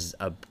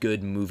a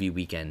good movie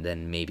weekend,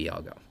 then maybe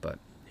I'll go. But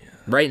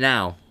right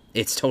now,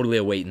 it's totally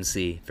a wait and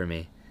see for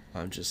me.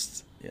 I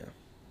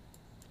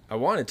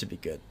want it to be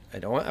good. I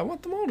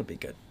want them all to be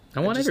good.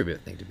 I want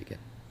everything to be good.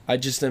 I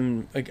just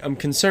am I'm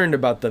concerned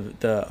about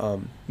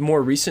the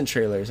more recent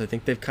trailers. I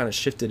think they've kind of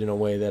shifted in a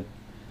way that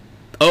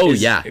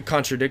is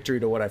contradictory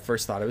to what I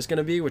first thought it was going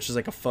to be, which is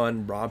like a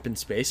fun romp in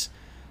space.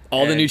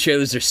 All the new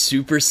trailers are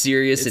super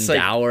serious and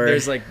dour.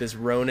 There's like this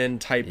Ronin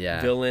type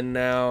villain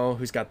now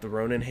who's got the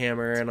Ronin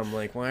hammer, and I'm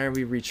like, why are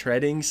we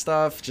retreading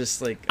stuff?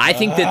 Just like I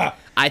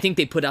think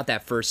they put out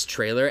that first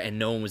trailer and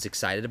no one was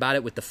excited about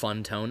it with the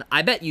fun tone.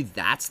 I bet you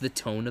that's the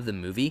tone of the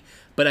movie,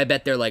 but I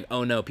bet they're like,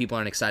 oh no, people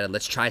aren't excited.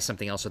 Let's try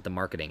something else with the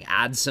marketing.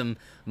 Add some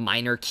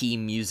minor key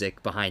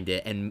music behind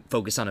it and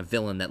focus on a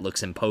villain that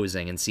looks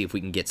imposing and see if we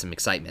can get some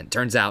excitement.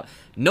 Turns out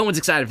no one's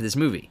excited for this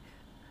movie.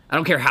 I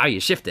don't care how you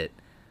shift it.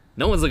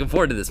 No one's looking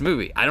forward to this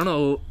movie. I don't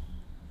know.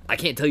 I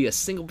can't tell you a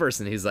single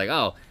person who's like,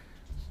 oh,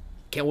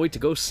 can't wait to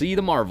go see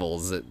the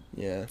Marvels.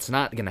 It's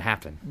not going to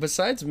happen.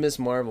 Besides Miss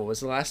Marvel, was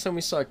the last time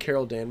we saw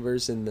Carol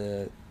Danvers in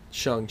the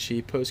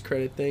Shang-Chi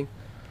post-credit thing?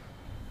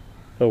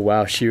 Oh,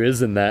 wow. She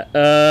is in that.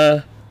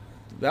 That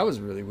was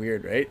really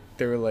weird, right?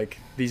 They were like,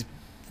 these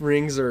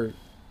rings are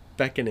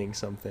beckoning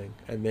something,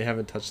 and they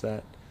haven't touched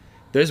that.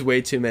 There's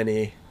way too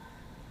many...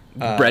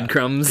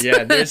 breadcrumbs.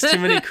 Yeah, there's too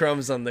many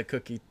crumbs on the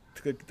cookie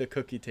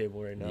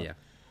table right now. Yeah.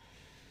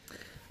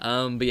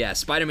 But yeah,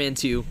 Spider-Man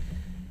 2.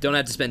 Don't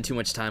have to spend too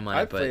much time on it.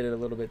 I played it a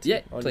little bit too.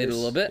 Yeah, played it a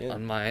little bit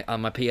on my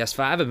PS5.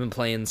 I've been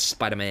playing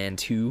Spider-Man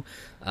 2.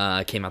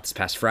 Came out this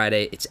past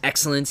Friday. It's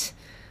excellent.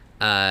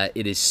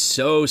 It is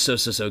so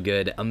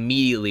good.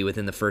 Immediately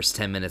within the first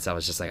 10 minutes, I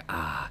was just like,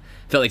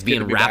 felt like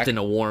being wrapped in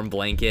a warm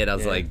blanket. I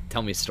was like,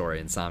 tell me a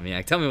story,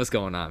 Insomniac. Tell me what's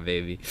going on,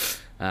 baby.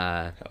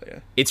 Hell yeah.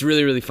 It's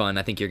really fun.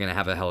 I think you're gonna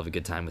have a hell of a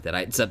good time with it.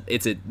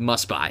 It's a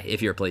must buy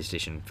if you're a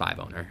PlayStation 5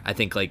 owner. I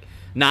think like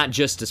not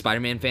just a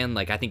Spider-Man fan.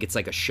 Like I think it's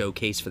like a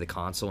showcase for the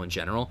console in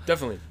general.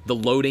 Definitely. The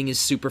loading is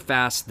super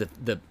fast.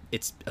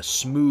 It's a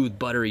smooth,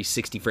 buttery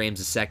 60 frames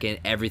a second.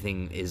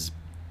 Everything is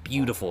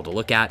beautiful to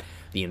look at.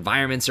 The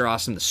environments are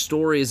awesome. The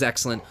story is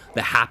excellent.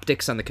 The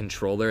haptics on the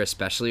controller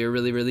especially are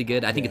really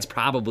good. I think it's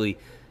probably,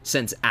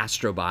 since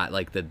Astrobot,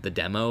 like the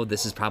demo,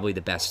 this is probably the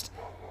best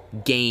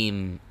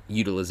game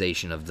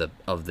utilization of the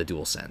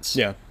DualSense.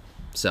 Yeah.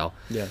 So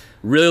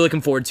really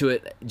looking forward to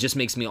it. Just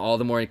makes me all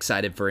the more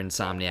excited for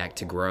Insomniac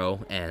to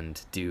grow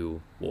and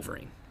do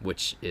Wolverine,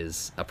 which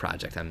is a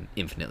project I'm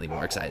infinitely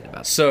more excited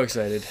about. So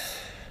excited.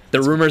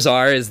 The rumors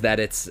is that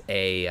it's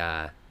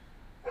a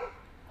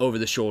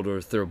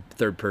over-the-shoulder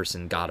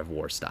third-person God of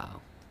War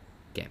style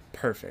game.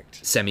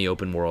 Perfect.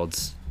 Semi-open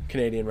worlds.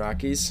 Canadian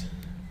Rockies.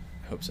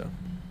 I hope so.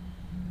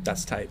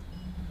 That's tight.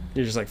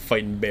 You're just like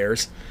fighting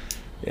bears.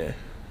 Yeah.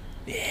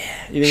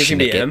 Yeah. You think it's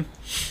gonna be M?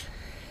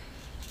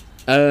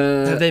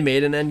 Have they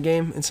made an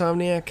Endgame,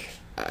 Insomniac?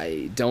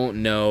 I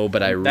don't know,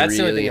 but I That's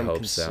really the only thing hope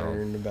I'm so.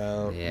 concerned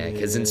about. Yeah,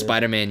 because in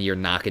Spider-Man you're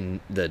knocking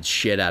the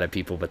shit out of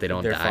people, but they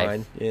don't They're die.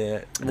 fine.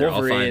 Yeah. They're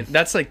all Wolverine. fine.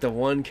 That's like the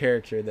one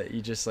character that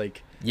you just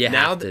like. You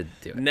have to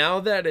do it. Now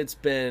that it's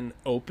been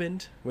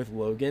opened with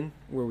Logan,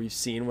 where we've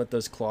seen what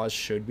those claws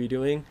should be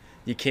doing,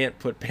 you can't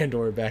put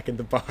Pandora back in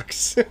the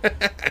box.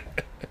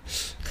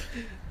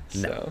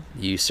 No,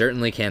 you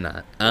certainly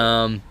cannot.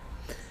 But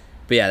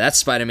yeah, that's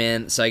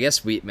Spider-Man. So I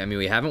guess we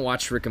haven't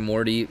watched Rick and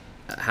Morty,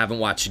 haven't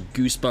watched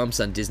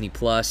Goosebumps on Disney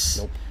Plus.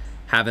 Nope.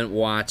 Haven't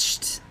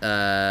watched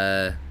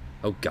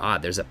oh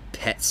god, there's a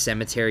Pet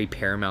Cemetery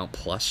Paramount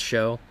Plus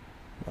show.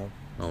 Wow.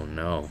 Oh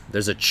no.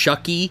 There's a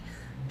Chucky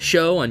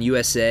show on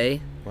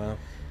USA. Wow.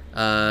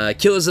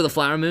 Killers of the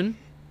Flower Moon.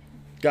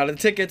 Got the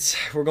tickets.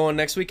 We're going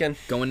next weekend.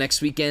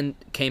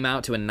 Came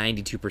out to a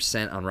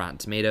 92% on Rotten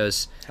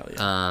Tomatoes. Hell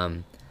yeah.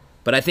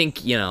 But I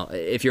think,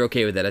 if you're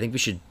okay with that, I think we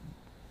should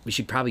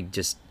probably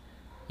just,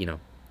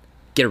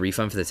 get a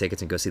refund for the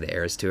tickets and go see the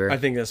Eras tour. I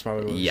think that's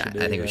probably what we should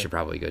do. I think we should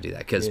probably go do that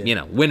because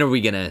when are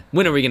we gonna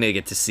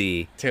get to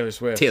see Taylor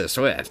Swift?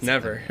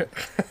 Never.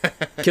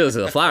 Killers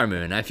of the Flower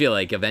Moon. I feel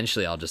like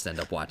eventually I'll just end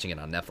up watching it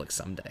on Netflix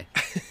someday.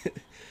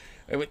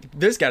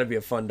 There's got to be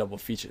a fun double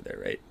feature there,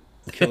 right?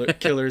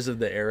 Killers of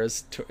the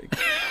Eras,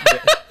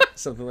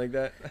 something like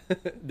that.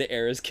 The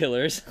Eras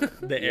Killers.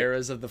 The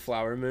Eras of the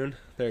Flower Moon.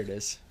 There it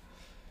is.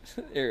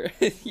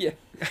 Yeah.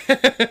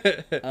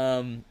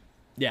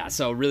 Yeah.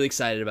 So really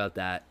excited about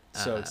that.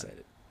 So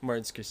excited.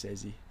 Martin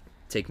Scorsese.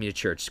 Take me to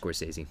church,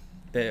 Scorsese.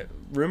 The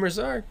rumors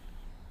are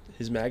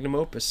his magnum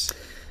opus.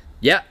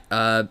 Yeah.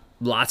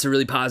 Lots of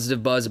really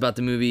positive buzz about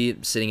the movie.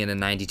 Sitting at a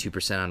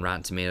 92% on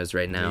Rotten Tomatoes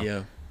right now.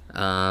 Yeah.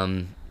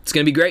 It's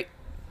gonna be great.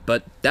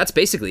 But that's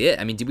basically it.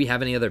 I mean, do we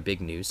have any other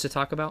big news to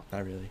talk about?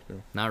 Not really.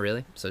 No. Not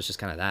really. So it's just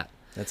kind of that.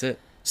 That's it.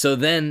 So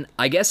then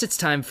I guess it's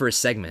time for a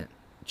segment,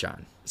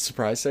 John.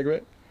 Surprise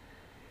segment.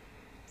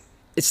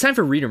 It's time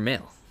for reader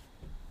mail.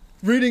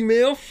 Reading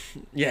mail?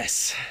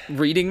 Yes.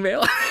 Reading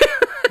mail?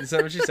 Is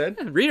that what you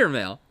said? Reader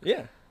mail.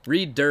 Yeah.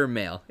 Reader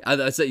mail. I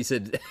thought you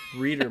said...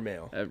 Reader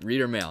mail.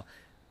 Reader mail.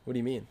 What do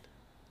you mean?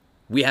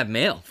 We have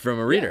mail from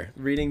a reader.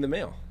 Yeah, reading the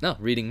mail. No,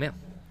 reading mail.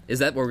 Is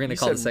that what we're going to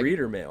call the segment?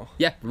 Reader mail.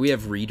 Yeah, we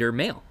have reader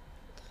mail.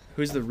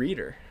 Who's the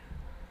reader?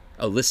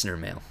 Oh, listener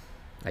mail.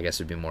 I guess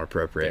would be more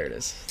appropriate. There it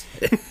is.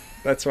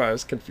 That's why I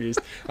was confused.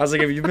 I was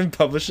like, have you been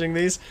publishing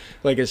these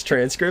like as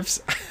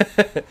transcripts?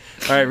 All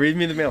right, read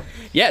me the mail.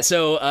 Yeah,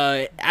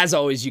 so as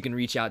always, you can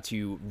reach out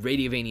to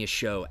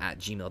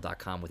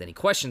radiovaniashow@gmail.com with any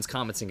questions,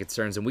 comments, and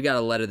concerns. And we got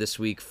a letter this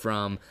week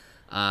from,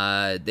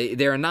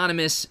 they're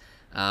anonymous,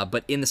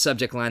 but in the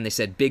subject line they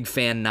said, "Big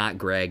fan, not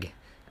Greg."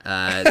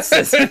 It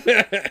says,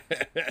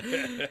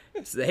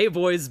 "Hey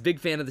boys, big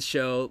fan of the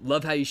show.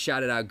 Love how you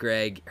shouted out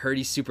Greg. Heard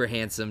he's super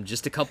handsome.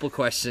 Just a couple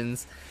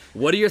questions.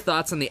 What are your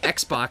thoughts on the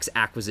Xbox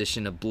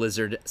acquisition of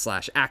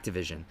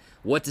Blizzard/Activision?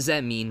 What does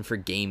that mean for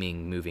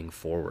gaming moving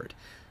forward?"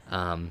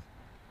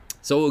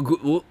 So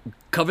we'll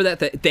cover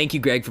that. Thank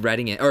you, Greg, for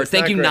writing it. Or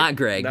thank you, not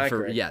Greg.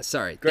 Greg. Yeah,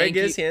 sorry. Greg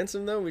is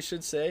handsome, though, we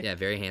should say. Yeah,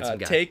 very handsome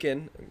guy.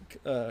 Taken,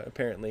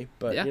 apparently.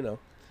 But,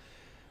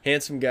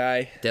 handsome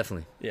guy.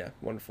 Definitely. Yeah,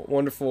 wonderful.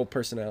 Wonderful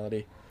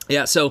personality.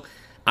 Yeah, so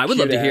I would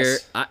love to hear...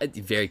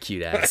 very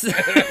cute ass.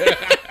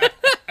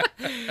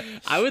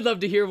 I would love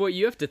to hear what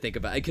you have to think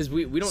about it, because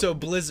we don't... So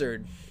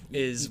Blizzard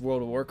is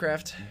World of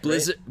Warcraft?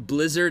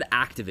 Blizzard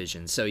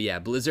Activision. So yeah,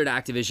 Blizzard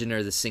Activision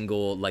are the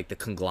single, like the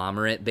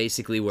conglomerate,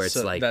 basically, where it's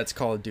like... That's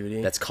Call of Duty?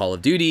 That's Call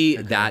of Duty.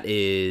 Okay. That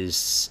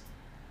is...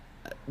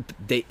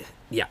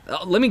 Yeah,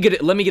 let me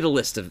get a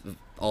list of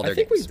all their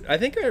games. I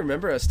think I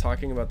remember us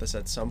talking about this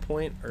at some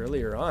point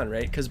earlier on,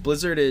 right? Because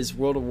Blizzard is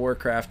World of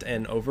Warcraft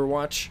and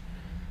Overwatch. Right?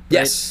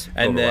 Yes.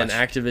 And Overwatch. Then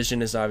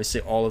Activision is obviously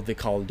all of the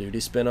Call of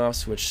Duty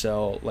spin-offs, which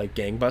sell like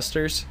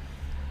gangbusters.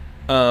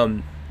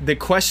 The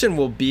question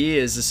will be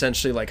is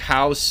essentially like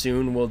how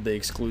soon will the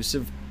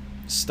exclusive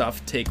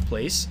stuff take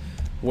place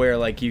where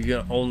like you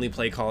can only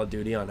play Call of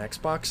Duty on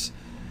Xbox?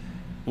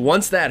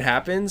 Once that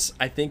happens,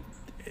 I think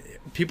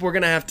people are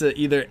going to have to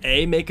either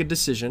A, make a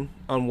decision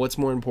on what's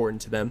more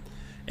important to them.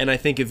 And I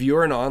think if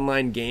you're an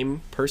online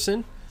game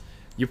person,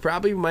 you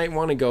probably might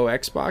want to go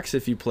Xbox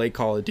if you play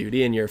Call of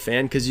Duty and you're a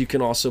fan, because you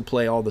can also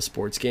play all the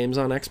sports games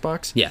on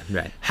Xbox. Yeah,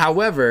 right.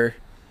 However,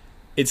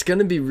 it's going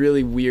to be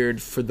really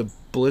weird for the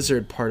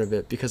Blizzard part of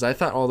it, because I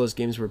thought all those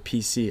games were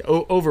PC.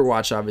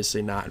 Overwatch,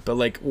 obviously not. But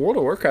like World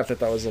of Warcraft, I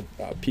thought was a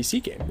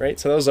PC game, right?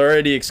 So that was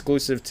already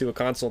exclusive to a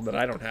console that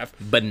I don't have.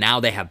 But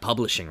now they have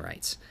publishing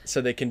rights.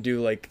 So they can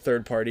do like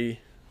third-party...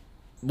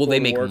 Well,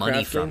 they make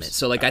money from it.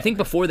 So, like, I think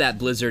before that,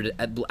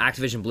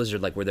 Activision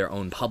Blizzard, like, were their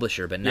own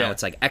publisher, but now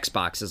it's like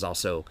Xbox is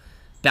also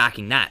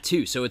backing that,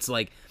 too. So it's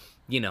like,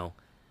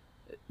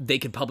 they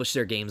could publish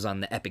their games on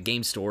the Epic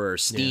Game Store or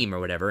Steam or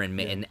whatever, and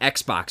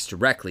Xbox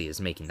directly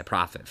is making the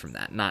profit from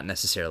that, not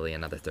necessarily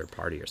another third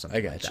party or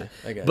something like that.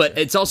 I gotcha. But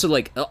it's also,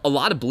 like, a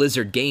lot of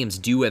Blizzard games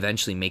do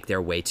eventually make their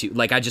way to...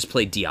 Like, I just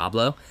played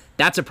Diablo.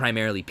 That's a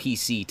primarily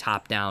PC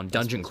top-down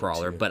dungeon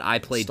crawler, but I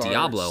played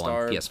Diablo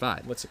on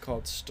PS5. What's it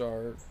called?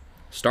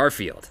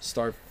 Starfield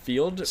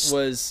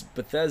was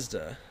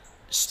Bethesda.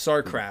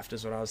 StarCraft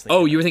is what I was thinking.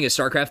 Oh, you were thinking of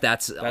StarCraft?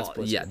 That's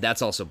Blizzard. Yeah,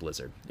 that's also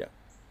Blizzard. Yeah.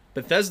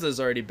 Bethesda's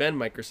already been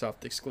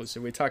Microsoft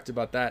exclusive. We talked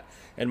about that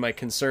and my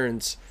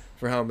concerns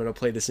for how I'm going to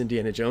play this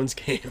Indiana Jones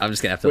game. I'm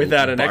just gonna have to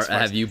without an Xbox.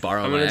 have you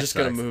borrow. I'm just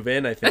gonna move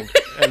in, I think,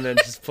 and then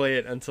just play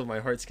it until my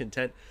heart's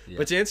content. Yeah.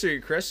 But to answer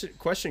your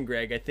question,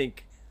 Greg, I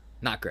think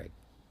not Greg.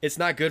 It's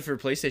not good for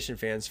PlayStation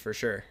fans for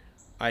sure.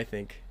 I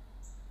think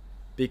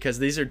because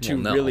these are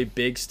two really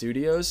big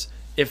studios.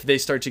 If they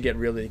start to get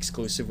really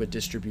exclusive with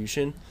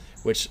distribution,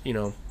 which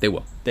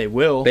they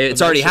will.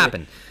 It's already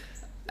happened.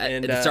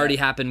 And it's already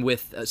happened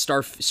with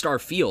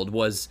Starfield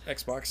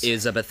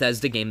is a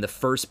Bethesda game, the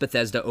first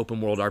Bethesda open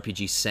world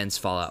RPG since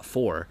Fallout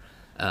 4,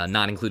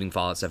 not including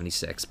Fallout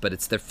 76, but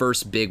it's their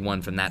first big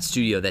one from that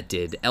studio that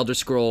did Elder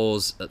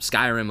Scrolls,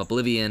 Skyrim,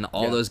 Oblivion,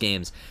 all those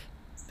games,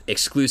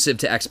 exclusive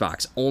to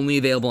Xbox, only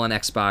available on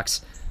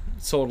Xbox.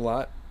 Sold a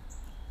lot.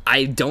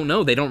 I don't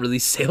know. They don't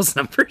release sales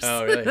numbers.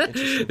 Oh, really?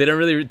 Interesting. They don't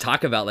really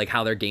talk about like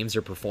how their games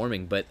are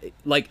performing, but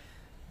like.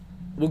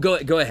 Well,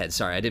 go ahead.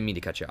 Sorry, I didn't mean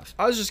to cut you off.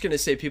 I was just going to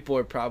say people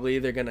are probably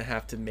either going to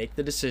have to make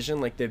the decision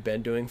like they've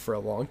been doing for a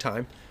long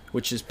time,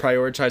 which is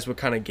prioritize what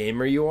kind of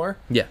gamer you are.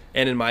 Yeah.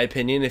 And in my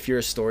opinion, if you're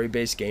a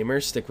story-based gamer,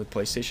 stick with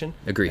PlayStation.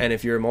 Agreed. And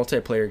if you're a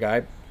multiplayer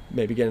guy,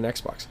 maybe get an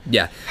Xbox.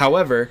 Yeah.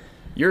 However,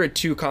 you're a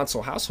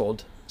 2-console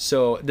household,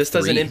 so this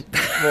doesn't...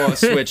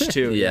 Switch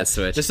too. Yeah,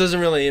 Switch. This doesn't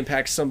really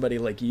impact somebody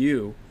like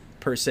you,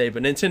 per se,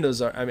 but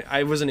Nintendo's are... I mean,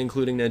 I wasn't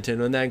including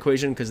Nintendo in that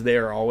equation because they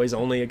are always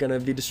only going to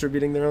be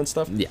distributing their own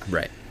stuff. Yeah,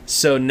 right.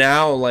 So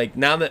now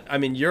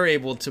that you're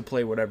able to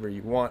play whatever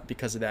you want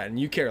because of that, and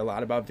you care a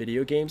lot about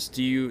video games.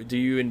 Do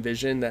you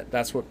envision that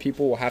that's what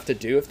people will have to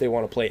do if they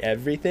want to play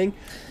everything?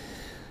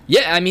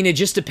 Yeah, I mean, it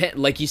just depends.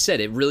 Like you said,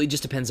 it really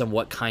just depends on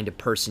what kind of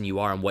person you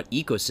are and what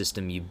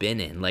ecosystem you've been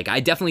in. Like, I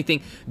definitely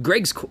think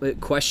Greg's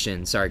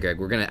question. Sorry, Greg,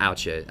 we're gonna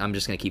out you. I'm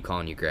just gonna keep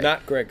calling you Greg.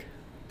 Not Greg.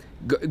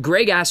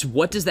 Greg asked,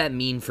 "What does that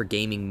mean for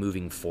gaming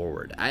moving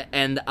forward?"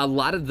 And a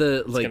lot of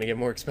the it's gonna get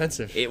more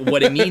expensive.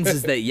 What it means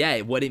is that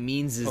it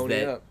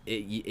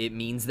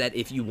means that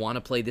if you want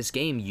to play this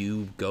game,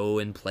 you go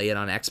and play it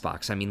on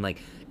Xbox. I mean, like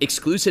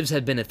exclusives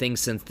have been a thing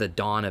since the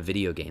dawn of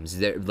video games.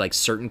 They're, like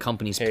certain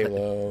companies,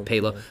 Halo.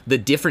 The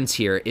difference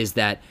here is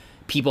that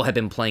people have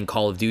been playing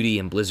Call of Duty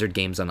and Blizzard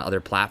games on other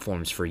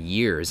platforms for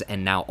years,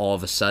 and now all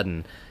of a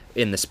sudden,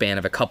 in the span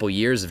of a couple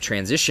years of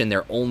transition,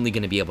 they're only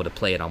going to be able to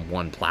play it on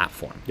one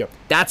platform. Yep.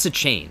 That's a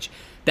change.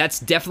 That's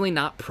definitely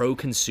not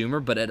pro-consumer,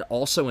 but it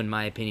also, in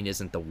my opinion,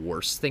 isn't the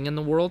worst thing in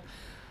the world.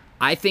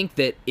 I think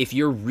that if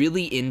you're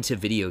really into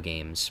video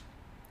games,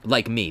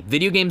 like me,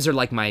 video games are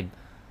like my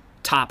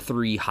top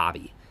 3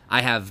 hobby.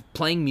 I have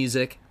playing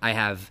music, I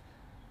have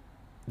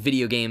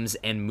video games,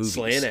 and movies.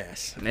 Slaying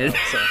ass.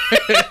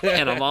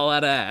 And I'm all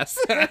out of ass.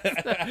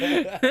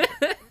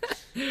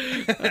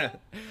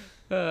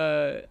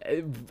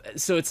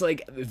 So it's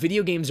like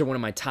video games are one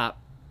of my top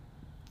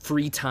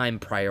free time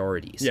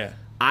priorities. Yeah.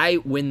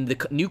 When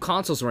the new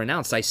consoles were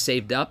announced, I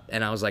saved up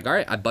and I was like, all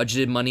right, I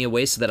budgeted money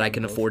away so that I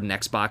can afford an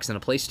Xbox and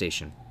a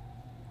PlayStation.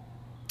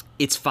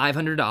 It's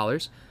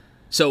 $500.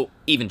 So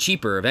even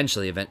cheaper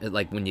eventually,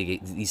 like when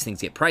these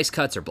things get price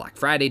cuts or Black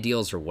Friday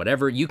deals or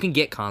whatever, you can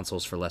get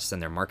consoles for less than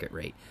their market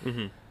rate.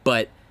 Mm-hmm.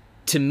 But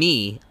to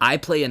me, I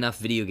play enough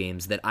video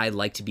games that I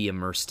like to be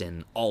immersed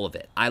in all of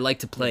it. I like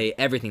to play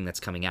everything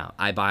that's coming out.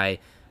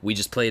 We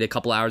just played a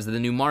couple hours of the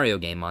new Mario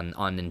game on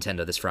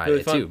Nintendo this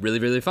Friday too. Really,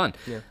 really fun.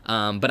 Yeah.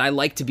 But I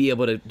like to be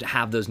able to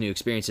have those new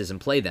experiences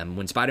and play them.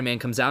 When Spider-Man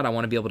comes out, I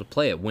want to be able to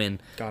play it. When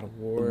God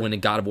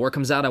of War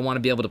comes out, I want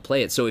to be able to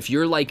play it. So if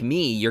you're like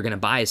me, you're going to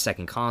buy a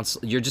second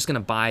console. You're just going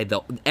to buy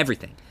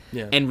everything.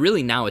 Yeah. And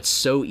really now it's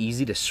so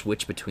easy to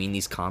switch between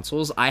these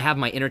consoles. I have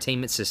my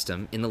entertainment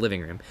system in the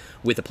living room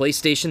with the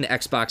PlayStation, the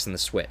Xbox, and the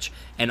Switch.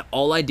 And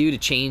all I do to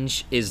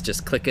change is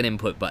just click an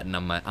input button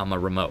on my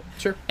remote.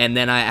 Sure. And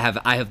then I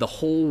have the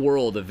whole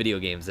world of video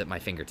games at my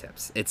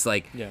fingertips. It's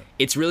like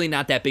it's really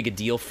not that big a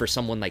deal for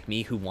someone like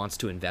me who wants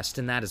to invest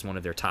in that as one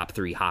of their top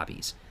 3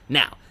 hobbies.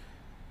 Now,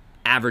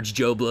 average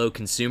Joe Blow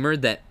consumer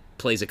that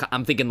plays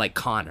I'm thinking like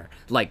Connor.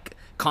 Like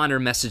Connor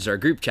messaged our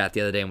group chat the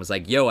other day and was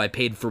like, yo, I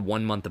paid for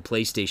 1 month of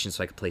PlayStation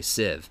so I could play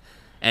Civ.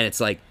 And it's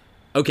like,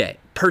 okay,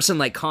 person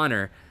like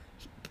Connor,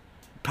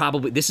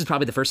 this is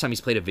probably the first time he's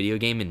played a video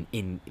game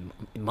in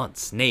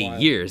months,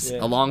 years,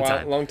 a long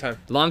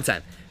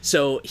time.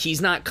 So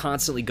he's not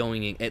constantly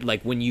going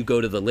like when you go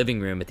to the living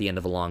room at the end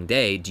of a long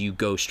day, do you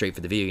go straight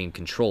for the video game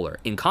controller?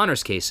 In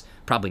Connor's case,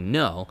 probably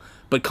no.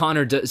 But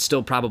Connor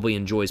still probably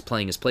enjoys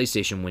playing his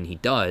PlayStation when he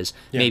does.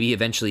 Yeah. Maybe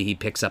eventually he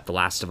picks up The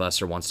Last of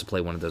Us or wants to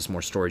play one of those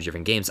more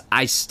storage-driven games.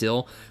 I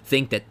still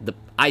think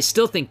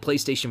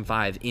PlayStation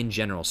 5 in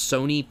general,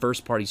 Sony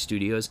first-party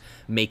studios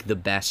make the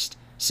best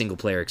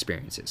single-player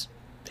experiences.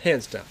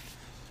 Hands down.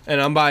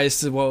 And I'm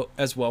biased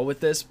as well with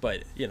this,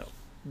 but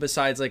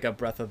besides like a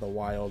Breath of the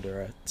Wild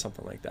or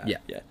something like that.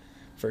 Yeah,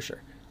 for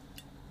sure.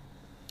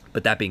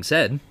 But that being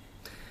said,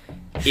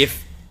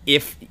 if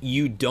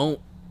you don't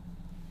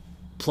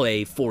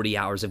play 40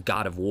 hours of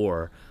God of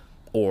War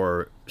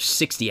or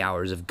 60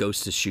 hours of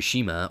Ghost of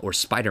Tsushima or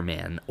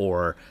Spider-Man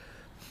or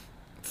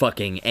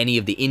fucking any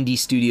of the indie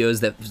studios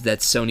that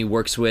Sony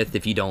works with,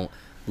 if you don't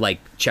like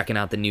checking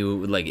out the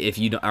new, like if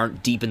you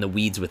aren't deep in the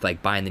weeds with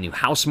like buying the new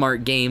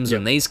Housemarque games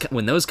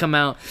when those come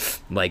out,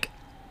 like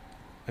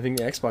I think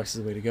the Xbox is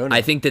the way to go now.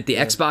 I think that the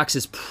Xbox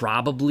is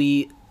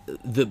probably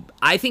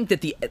I think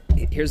that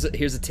here's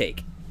a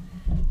take.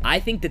 I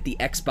think that the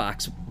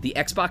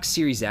Xbox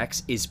Series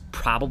X is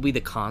probably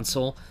the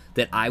console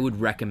that I would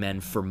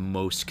recommend for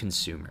most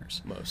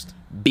consumers.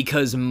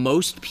 Because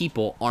most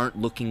people aren't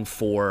looking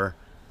for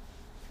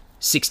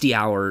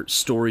 60-hour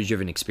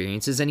story-driven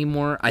experiences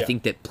anymore. I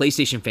think that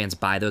PlayStation fans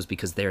buy those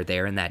because they're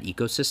there in that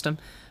ecosystem.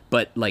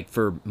 But like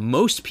for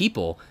most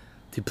people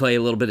to play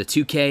a little bit of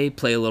 2K,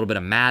 play a little bit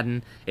of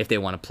Madden, if they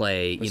want to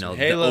play, Halo,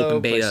 the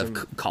open beta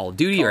of Call of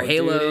Duty or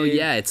Halo.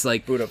 Yeah, it's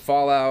like boot up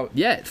Fallout.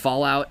 Yeah,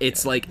 Fallout.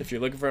 It's like if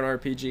you're looking for an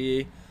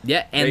RPG.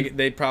 Yeah, and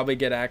they probably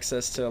get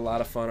access to a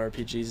lot of fun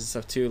RPGs and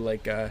stuff too.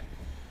 Like,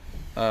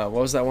 what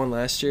was that one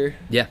last year?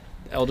 Yeah,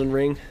 Elden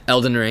Ring.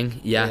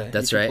 Yeah,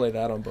 that's right. Play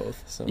that on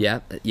both. So.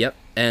 Yeah, yep,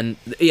 and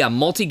yeah,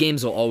 multi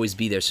games will always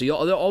be there, so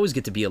they'll always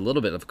get to be a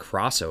little bit of a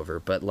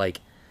crossover. But like,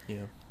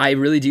 I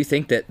really do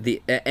think that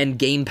and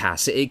Game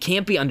Pass, it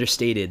can't be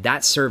understated.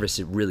 That service,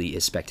 it really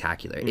is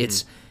spectacular. Mm-hmm.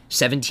 It's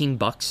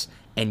 $17,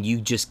 and you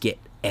just get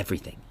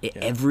everything,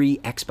 every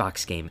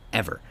Xbox game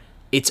ever.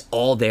 It's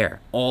all there,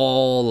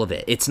 all of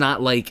it. It's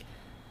not like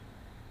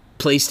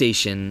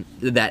PlayStation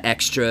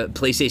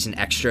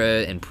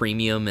Extra and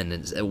Premium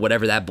and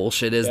whatever that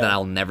bullshit is that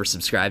I'll never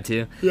subscribe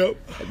to. Yep.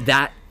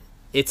 That,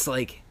 it's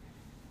like,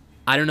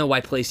 I don't know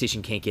why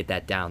PlayStation can't get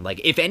that down. Like,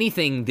 if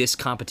anything, this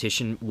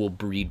competition will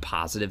breed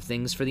positive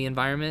things for the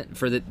environment.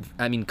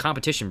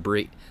 Competition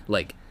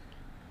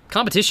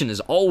is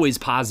always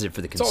positive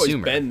for the consumer. It's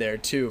always been there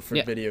too for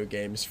video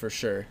games, for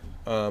sure.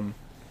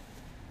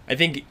 I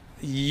think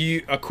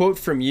a quote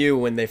from you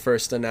when they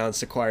first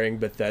announced acquiring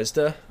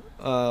Bethesda,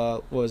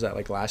 what was that,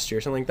 like last year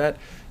or something like that?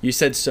 You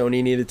said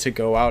Sony needed to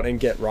go out and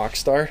get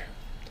Rockstar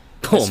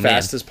as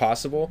fast as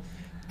possible.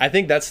 I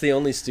think that's the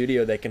only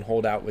studio they can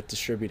hold out with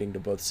distributing to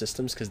both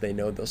systems because they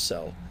know they'll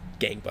sell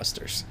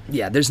gangbusters.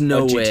 Yeah, there's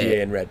no way.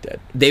 GTA and Red Dead.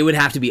 They would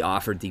have to be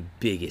offered the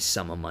biggest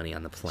sum of money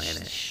on the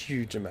planet.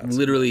 Huge amounts.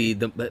 Literally,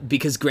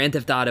 because Grand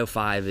Theft Auto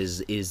 5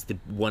 is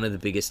one of the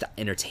biggest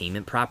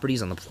entertainment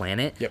properties on the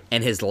planet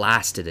and has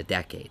lasted a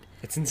decade.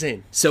 It's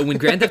insane. So when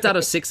Grand Theft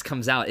Auto 6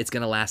 comes out, it's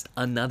going to last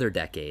another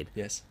decade.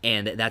 Yes.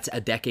 And that's a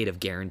decade of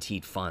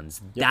guaranteed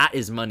funds. Yep. That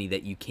is money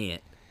that you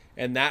can't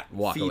and that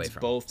walk feeds away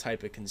from. Both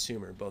type of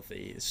consumer, both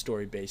the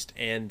story-based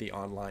and the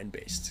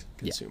online-based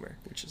consumer,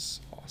 which is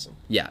awesome.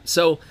 Yeah.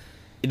 So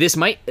this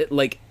might,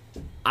 like,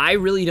 I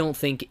really don't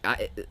think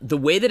the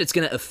way that it's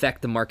going to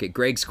affect the market,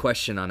 Greg's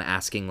question on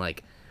asking,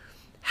 like,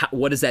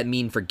 what does that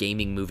mean for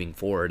gaming moving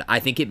forward?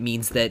 I think it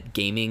means that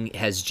gaming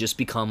has just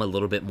become a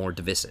little bit more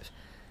divisive.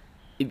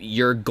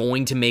 You're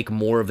going to make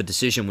more of a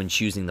decision when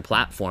choosing the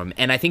platform.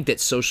 And I think that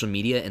social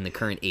media in the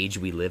current age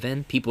we live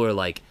in, people are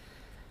like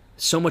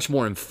so much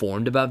more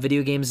informed about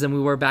video games than we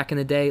were back in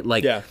the day.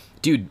 Like,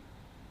 dude,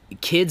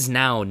 kids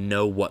now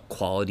know what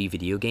quality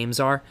video games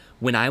are.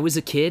 When I was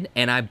a kid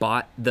and I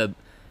bought the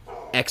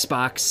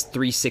Xbox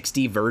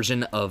 360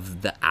 version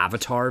of the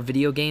Avatar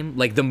video game,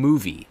 like the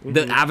movie,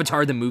 the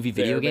Avatar, the movie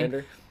video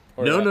game.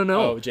 No.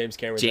 Oh, James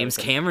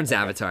Cameron's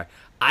Avatar.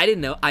 I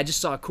didn't know. I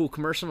just saw a cool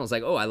commercial and I was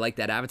like, oh, I like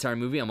that Avatar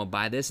movie. I'm going to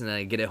buy this. And then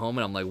I get it home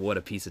and I'm like, what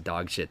a piece of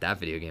dog shit that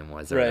video game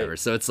was or whatever.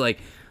 So it's like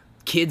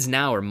kids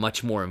now are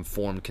much more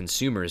informed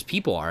consumers.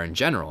 People are in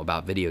general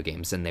about video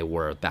games than they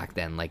were back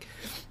then. Like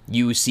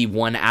you see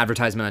one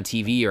advertisement on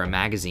TV or a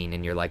magazine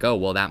and you're like, oh,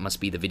 well, that must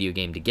be the video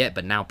game to get.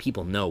 But now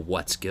people know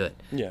what's good.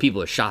 Yeah.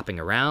 People are shopping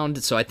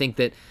around. So I think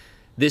that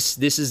this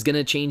is going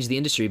to change the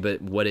industry.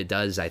 But what it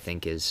does, I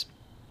think, is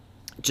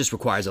it just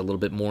requires a little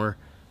bit more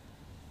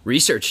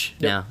research.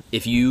 Now,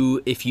 if you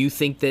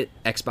think that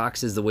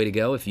Xbox is the way to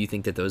go, if you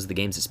think that those are the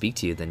games that speak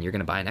to you, then you're going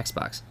to buy an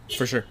Xbox.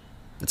 For sure.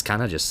 It's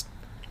kind of just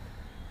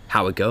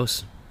how it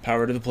goes.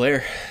 Power to the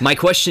player. My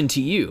question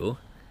to you,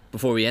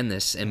 before we end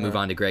this and move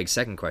on to Greg's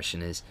second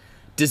question, is,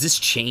 does this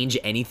change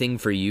anything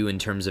for you in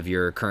terms of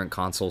your current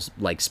console's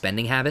like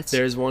spending habits?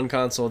 There's one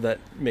console that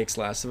makes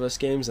Last of Us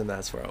games, and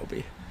that's where I'll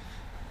be.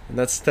 And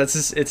it's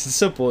as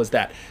simple as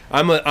that.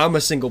 I'm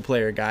a single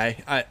player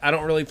guy. I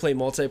don't really play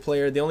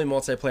multiplayer. The only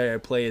multiplayer I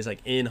play is like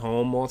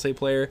in-home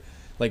multiplayer,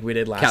 like we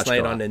did last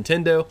night on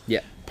Nintendo. Yeah.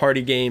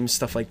 Party games,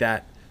 stuff like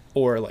that,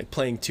 or like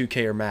playing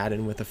 2K or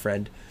Madden with a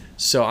friend.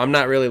 So I'm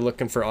not really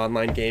looking for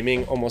online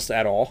gaming almost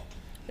at all,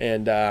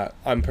 and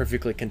I'm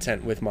perfectly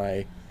content with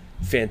my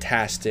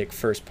fantastic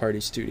first-party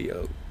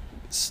studio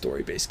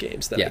story-based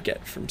games that I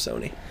get from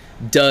Sony.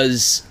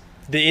 Does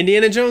the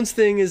Indiana Jones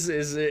thing is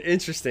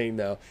interesting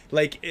though.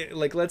 Like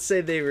let's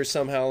say they were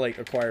somehow like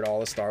acquired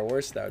all of Star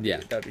Wars. That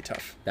would be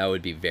tough. That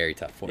would be very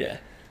tough for you.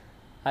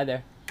 Hi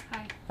there.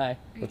 Hi.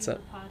 What's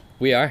up?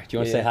 We are. Do you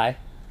want to say hi?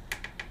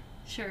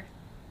 Sure.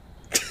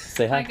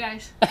 Say hi. Hi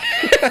guys.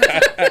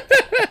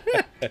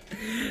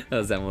 That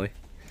was Emily.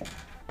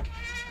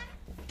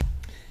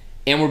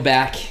 And we're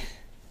back.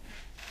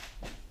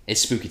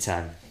 It's spooky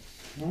time.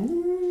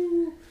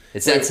 Ooh.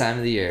 It's that time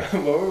of the year.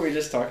 What were we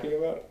just talking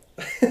about?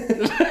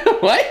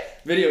 What?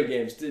 Video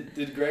games.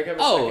 Did Greg have a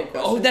second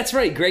question? Oh, that's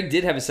right. Greg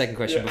did have a second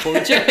question before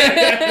we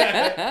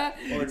check.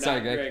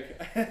 Sorry, Greg.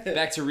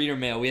 Back to reader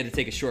mail. We had to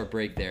take a short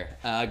break there.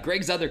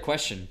 Greg's other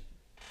question.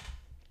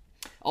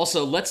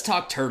 Also, let's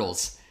talk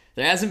turtles.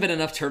 There hasn't been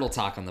enough turtle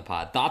talk on the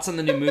pod. Thoughts on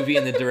the new movie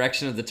and the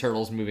direction of the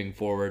turtles moving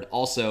forward.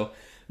 Also,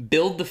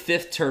 build the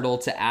 5th turtle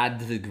to add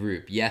to the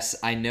group. Yes,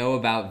 I know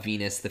about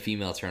Venus, the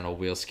female turtle.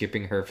 We're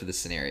skipping her for the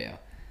scenario.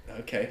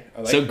 Okay,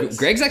 I like so this.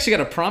 Greg's actually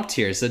got a prompt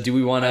here. So do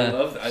we want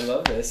to? I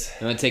love this.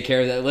 You want to take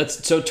care of that?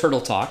 So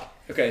turtle talk.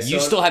 Okay, so you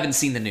still haven't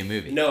seen the new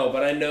movie. No,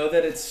 but I know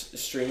that it's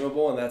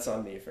streamable, and that's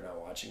on me for not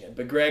watching it.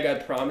 But Greg, I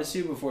promise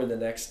you, before the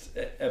next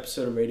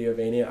episode of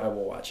Radiovania, I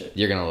will watch it.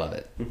 You're gonna love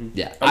it. Mm-hmm.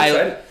 Yeah, I'm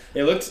excited.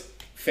 It looks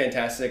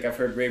fantastic. I've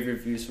heard rave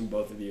reviews from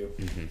both of you,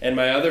 and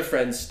my other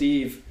friend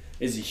Steve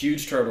is a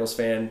huge Turtles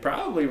fan.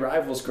 Probably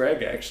rivals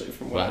Greg actually,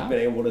 from what I've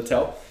been able to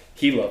tell.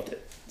 He loved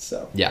it.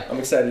 So yeah, I'm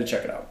excited to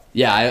check it out.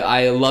 Yeah,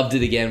 I loved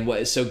it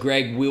again. So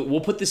Greg, we'll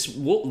put this.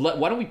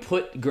 Why don't we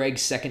put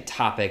Greg's second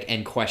topic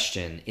and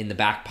question in the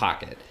back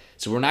pocket?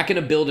 So we're not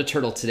going to build a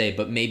turtle today,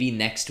 but maybe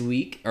next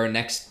week or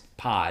next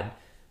pod,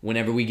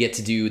 whenever we get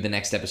to do the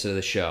next episode of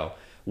the show,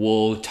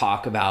 we'll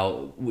talk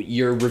about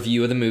your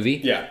review of the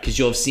movie. Yeah, because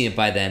you'll have seen it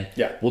by then.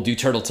 Yeah, we'll do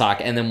turtle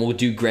talk, and then we'll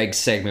do Greg's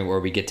segment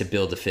where we get to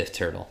build a 5th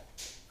turtle.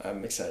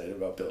 I'm excited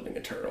about building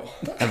a turtle.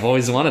 I've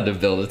always wanted to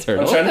build a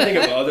turtle. I'm trying to think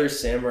of other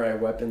samurai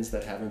weapons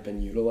that haven't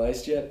been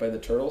utilized yet by the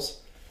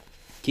turtles.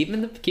 Keep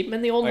them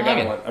in the old noggin.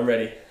 I got one. I'm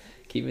ready.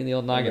 Keep them in the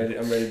old noggin.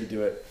 I'm ready to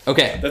do it.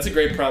 Okay. That's a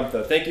great prompt,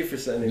 though. Thank you for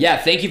sending it. Yeah,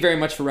 thank you very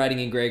much for writing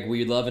in, Greg.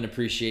 We love and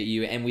appreciate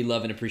you, and we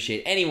love and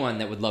appreciate anyone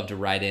that would love to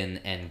write in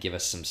and give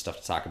us some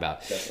stuff to talk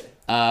about. Definitely.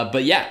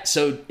 But yeah,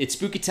 so it's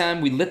spooky time.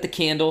 We lit the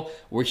candle.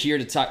 We're here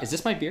to talk. Is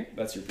this my beer?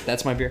 That's your beer.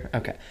 That's my beer?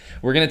 Okay.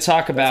 We're going to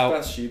talk about...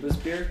 That's Bathsheba's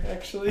beer,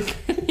 actually.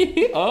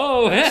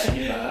 Oh,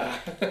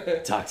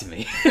 Bathsheba. Talk to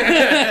me.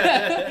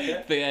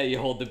 But yeah, you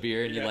hold the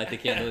beer and you light the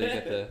candle. You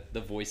get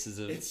the voices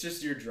of... It's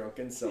just your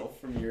drunken self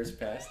from years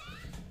past.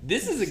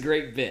 This is a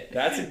great bit.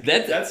 That's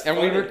and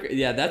funny. we were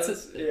yeah. That's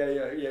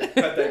yeah.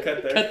 Cut that.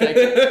 Cut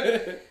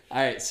that. All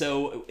right,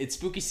 so it's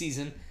spooky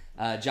season.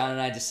 John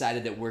and I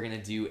decided that we're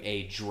gonna do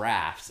a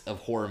draft of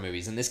horror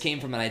movies, and this came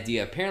from an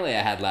idea apparently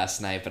I had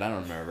last night, but I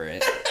don't remember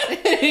it.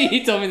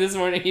 He told me this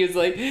morning. He was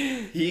like,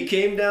 he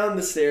came down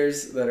the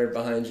stairs that are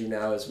behind you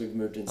now as we've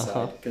moved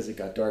inside because it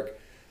got dark,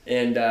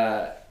 and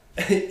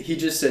he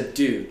just said,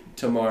 "Dude,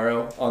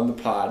 tomorrow on the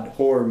pod,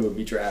 horror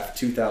movie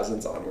draft,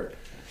 2000s onward."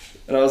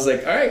 And I was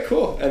like, all right,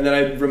 cool. And then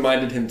I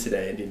reminded him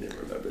today, and he didn't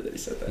remember that he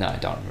said that. No, I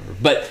don't remember.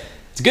 But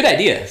it's a good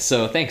idea,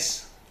 so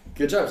thanks.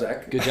 Good job,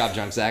 Zach. Good job,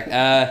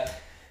 Zach.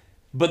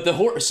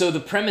 But so the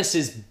premise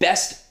is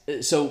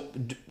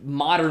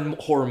modern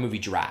horror movie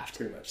draft.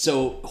 Pretty much.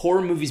 So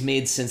horror movies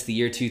made since the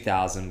year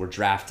 2000, we're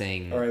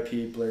drafting...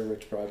 R.I.P. Blair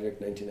Witch Project,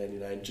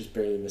 1999, just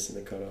barely missing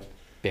the cutoff.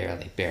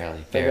 Barely.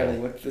 I gotta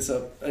look this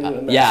up. I'm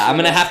going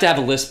to have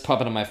a list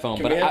popping on my phone.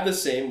 Can we have the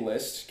same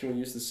list? Can we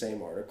use the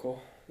same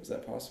article? Is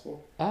that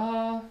possible?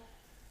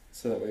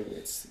 So that way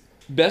it's...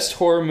 Best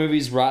horror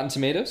movies, Rotten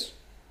Tomatoes?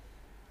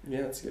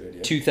 Yeah, that's a good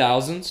idea.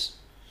 2000s.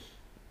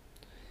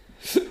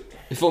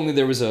 If only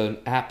there was an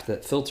app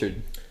that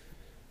filtered.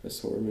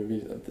 Best horror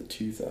movies of the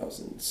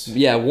 2000s.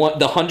 Yeah,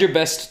 the 100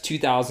 best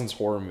 2000s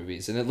horror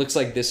movies. And it looks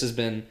like this has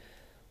been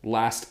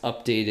last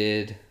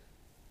updated...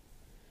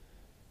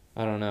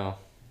 I don't know.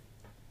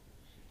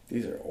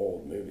 These are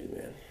old movies,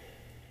 man.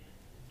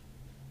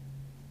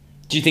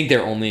 Do you think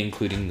they're only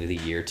including the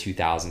year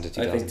 2000 to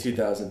 2000? I think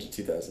 2000 to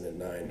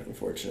 2009,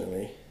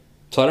 unfortunately.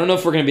 So I don't know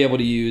if we're going to be able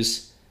to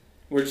use...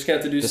 We're just going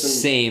to have to do the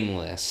same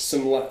list.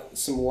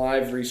 Some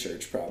live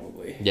research,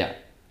 probably. Yeah.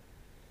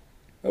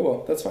 Oh,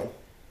 well, that's fine.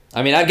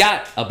 I mean, I've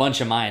got a bunch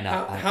of mine.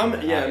 How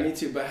many? Yeah, me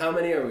too. But how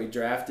many are we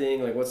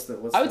drafting? Like, what's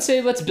I would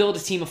say let's build a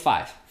team of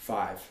 5.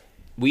 5.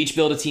 We each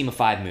build a team of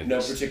 5 movies. No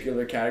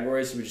particular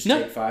categories. So we just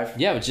take 5.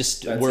 Yeah,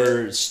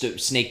 we're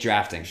snake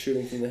drafting.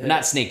 Shooting from the hip.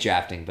 Not snake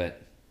drafting,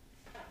 but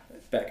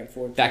back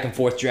and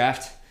forth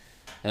draft,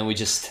 and we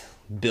just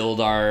build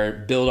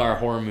our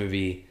horror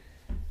movie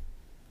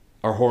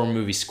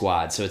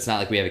squad. So it's not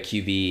like we have a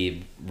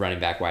QB, running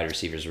back, wide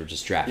receivers. We're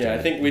just drafting. Yeah, I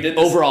think we did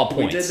this, overall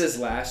points. We did this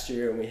last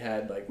year, and we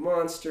had like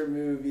monster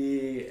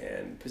movie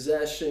and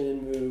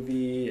possession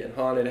movie and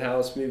haunted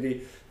house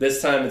movie.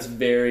 This time it's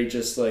very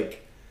just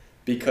like,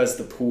 because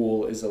the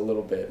pool is a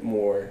little bit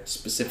more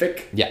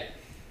specific. Yeah.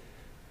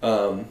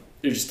 You're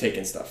just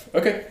taking stuff.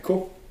 Okay,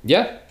 cool.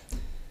 Yeah.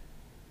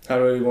 How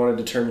do we want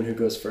to determine who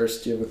goes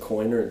first? Do you have a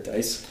coin or a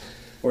dice?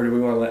 Or do we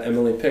want to let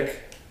Emily pick?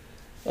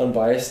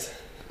 Unbiased?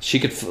 She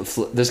could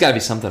flip. There's got to be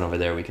something over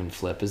there we can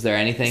flip. Is there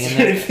anything in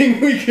there? Anything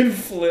we can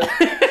flip?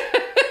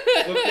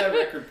 Flip that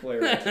record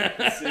player.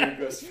 Let's see who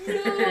goes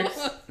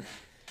first.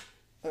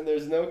 And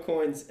there's no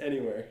coins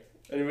anywhere.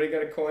 Anybody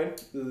got a coin?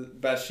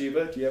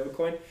 Bathsheba, do you have a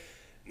coin?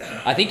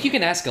 No. I think you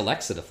can ask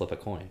Alexa to flip a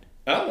coin.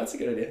 Oh, that's a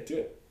good idea. Do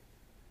it.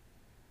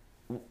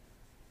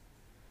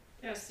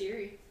 Yeah,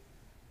 Siri.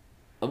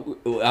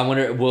 I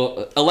wonder,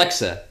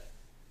 Alexa,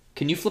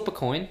 can you flip a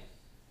coin?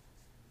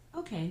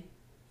 Okay,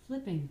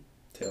 flipping.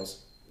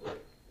 Tails.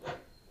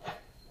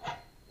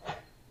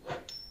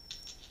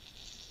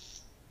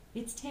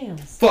 It's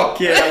Tails.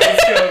 Fuck yeah,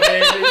 let's go,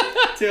 baby.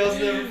 Tails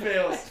never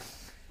fails.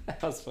 That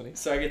was funny.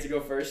 So I get to go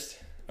first?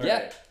 All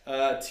yeah.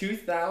 Right.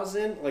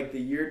 2000, like the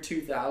year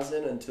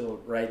 2000 until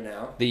right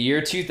now. The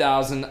year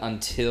 2000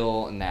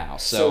 until now.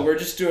 So we're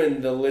just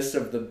doing the list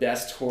of the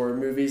best horror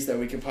movies that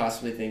we could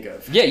possibly think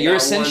of. Yeah, you're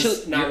essentially...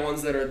 Not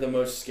ones that are the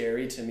most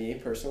scary to me,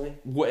 personally.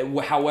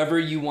 However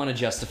you want to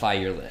justify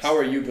your list. How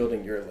are you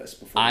building your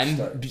list before we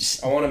start?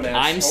 I want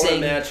to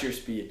match your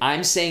speed.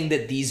 I'm saying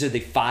that these are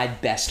the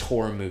 5 best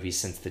horror movies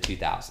since the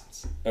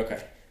 2000s.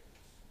 Okay.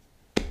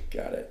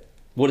 Got it.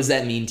 What does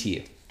that mean to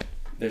you?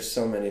 There's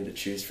so many to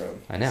choose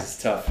from. I know.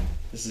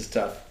 This is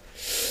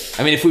tough.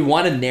 I mean, if we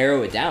want to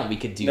narrow it down, we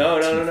could do no.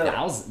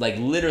 Like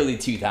literally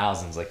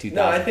 2000s, like 2000.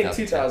 No, I think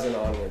 2000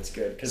 onwards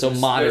good. So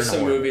there's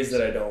some movies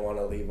that I don't want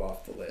to leave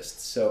off the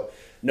list. So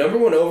number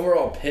 1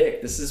 overall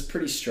pick. This is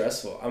pretty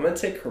stressful. I'm gonna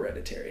take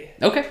Hereditary.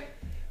 Okay.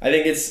 I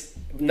think it's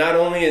not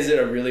only is it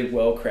a really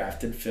well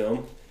crafted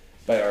film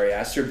by Ari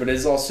Aster, but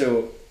it's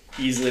also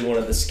easily one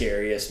of the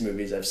scariest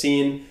movies I've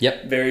seen.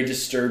 Yep. Very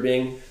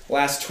disturbing.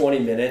 Last 20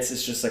 minutes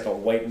is just like a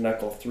white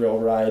knuckle thrill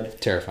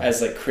ride. Terrifying.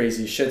 As like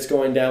crazy shit's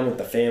going down with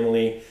the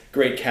family.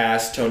 Great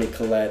cast. Toni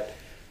Collette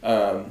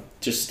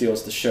just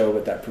steals the show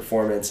with that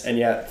performance. And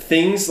yeah,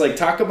 things like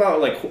talk about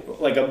like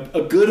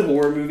a good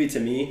horror movie to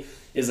me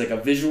is like a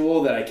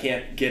visual that I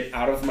can't get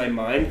out of my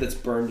mind that's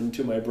burned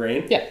into my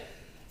brain. Yeah.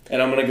 And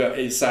I'm gonna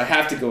go. So I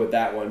have to go with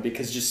that one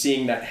because just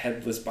seeing that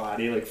headless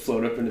body like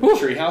float up into the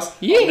treehouse,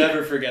 I'll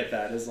never forget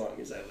that as long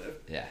as I live.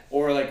 Yeah.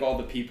 Or like all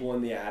the people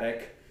in the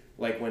attic,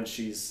 like when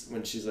she's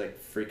like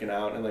freaking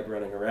out and like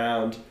running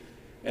around,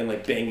 and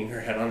like banging her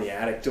head on the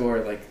attic door.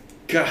 Like,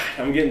 God,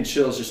 I'm getting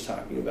chills just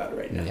talking about it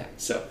right now. Yeah.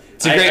 So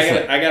it's a great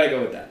flick. I gotta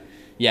go with that.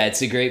 Yeah,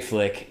 it's a great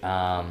flick.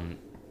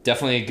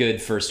 Definitely a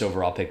good first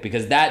overall pick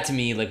because that to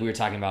me, like we were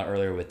talking about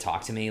earlier with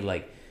Talk to Me,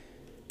 like.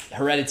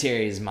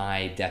 Hereditary is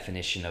my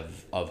definition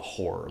of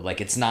horror.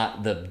 Like it's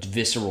not the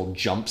visceral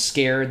jump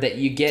scare that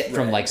you get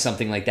from like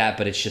something like that,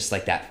 but it's just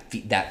like that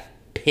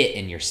pit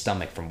in your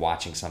stomach from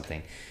watching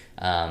something.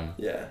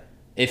 Yeah.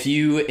 If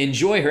you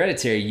enjoy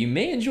Hereditary, you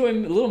may enjoy a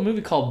little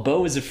movie called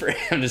Beau is Afraid.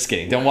 I'm just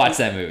kidding. Don't watch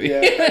that movie.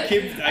 Yeah,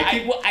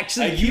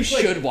 you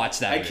should watch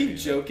that movie. I keep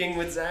joking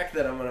with Zach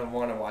that I'm going to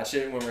want to watch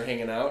it when we're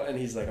hanging out, and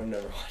he's like, I'm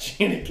never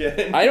watching it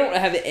again. I don't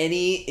have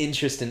any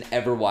interest in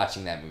ever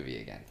watching that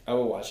movie again. I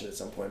will watch it at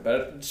some point,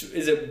 but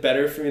is it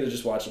better for me to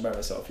just watch it by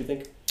myself, you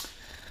think?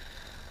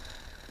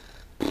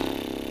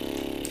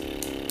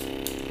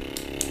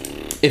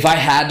 If I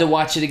had to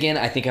watch it again,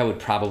 I think I would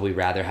probably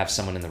rather have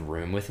someone in the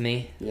room with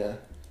me. Yeah.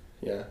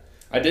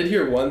 I did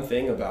hear one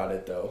thing about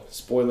it, though.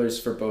 Spoilers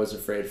for Beau is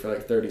Afraid for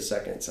like 30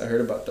 seconds. I heard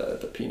about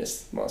the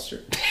penis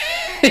monster.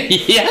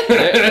 Yeah,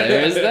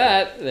 there's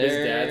that. His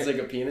dad's like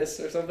a penis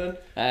or something.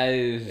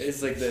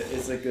 It's like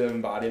the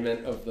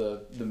embodiment of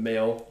the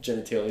male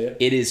genitalia.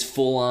 It is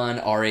full on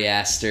Ari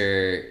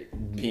Aster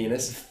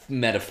penis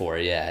metaphor.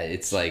 Yeah,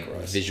 it's like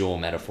visual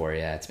metaphor.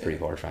 Yeah, it's pretty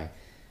horrifying.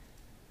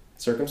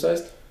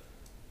 Circumcised?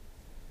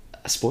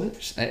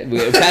 Spoilers.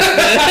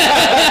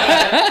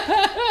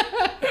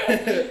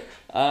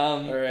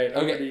 All right.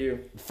 Over okay. to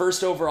you.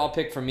 First overall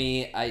pick for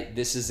me.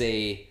 This is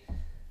a,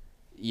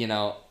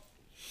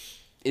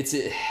 it's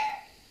a.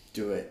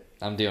 Do it.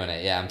 I'm doing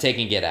it. Yeah, I'm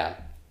taking Get Out.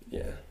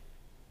 Yeah.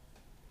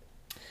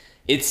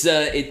 It's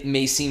it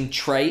may seem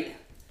trite.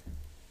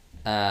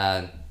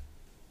 It's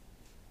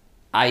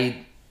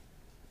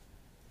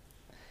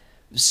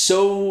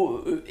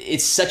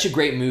such a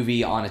great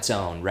movie on its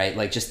own, right?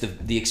 Like just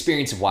the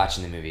experience of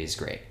watching the movie is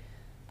great.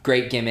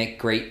 Great gimmick,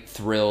 great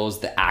thrills.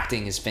 The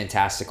acting is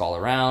fantastic all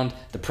around.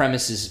 The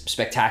premise is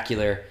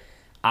spectacular.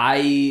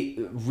 I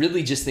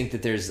really just think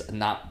that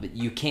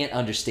you can't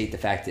understate the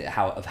fact that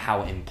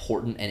how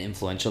important and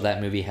influential that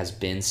movie has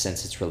been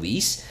since its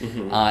release.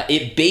 Mm-hmm.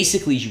 It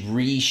basically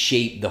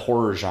reshaped the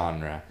horror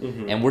genre,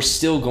 and we're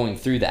still going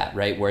through that,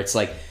 right? Where it's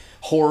like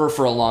horror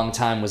for a long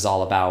time was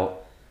all about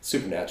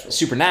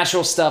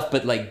supernatural stuff,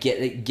 but like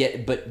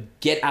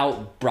Get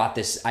Out brought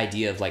this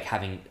idea of like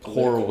having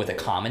horror with a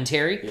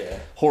commentary,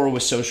 horror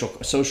with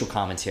social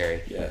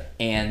commentary,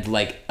 and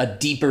like a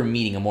deeper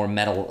meaning, a more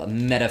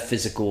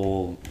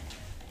metaphysical,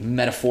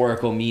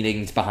 metaphorical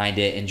meanings behind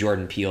it. And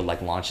Jordan Peele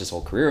like launched his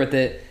whole career with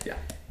it. Yeah,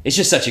 it's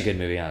just such a good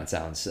movie on its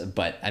own.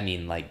 But I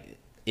mean, like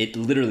it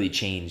literally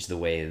changed the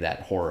way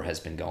that horror has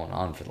been going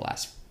on for the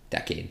last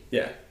decade.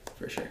 Yeah,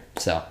 for sure.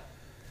 So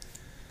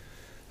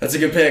that's a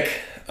good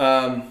pick.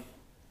 I'm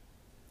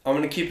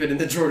gonna keep it in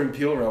the Jordan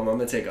Peele realm. I'm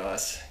gonna take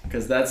Us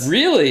because that's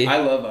really I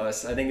love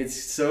Us. I think it's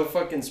so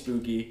fucking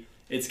spooky.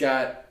 It's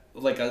got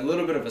like a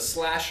little bit of a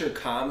slasher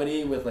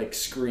comedy with like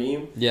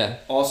Scream. Yeah.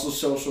 Also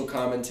social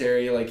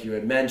commentary, like you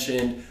had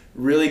mentioned.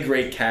 Really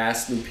great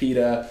cast,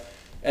 Lupita,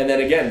 and then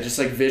again, just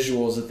like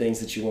visuals of things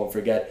that you won't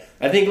forget.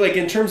 I think like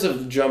in terms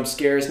of jump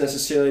scares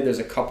necessarily, there's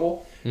a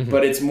couple,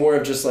 but it's more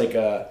of just like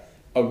a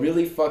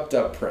really fucked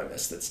up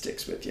premise that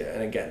sticks with you.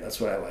 And again, that's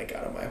what I like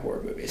out of my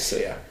horror movies. So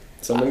yeah,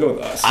 so I'm gonna go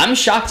with Us. I'm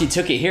shocked you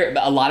took it here.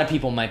 A lot of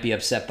people might be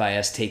upset by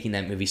us taking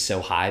that movie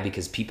so high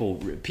because people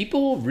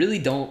really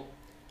don't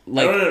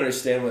I don't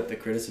understand what the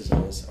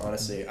criticism is,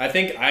 honestly. I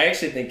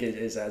actually think it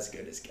is as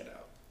good as Get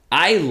Out.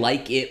 I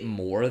like it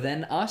more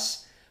than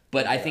Us,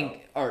 but I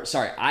think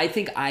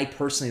I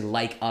personally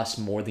like Us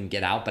more than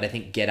Get Out, but I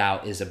think Get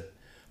Out is a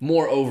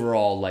more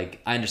overall,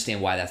 like, I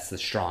understand why that's the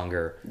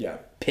stronger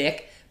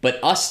pick,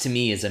 but Us to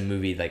me is a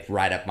movie like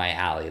right up my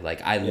alley.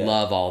 Like, I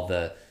love all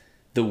the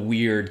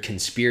weird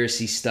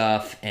conspiracy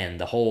stuff, and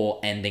the whole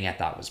ending I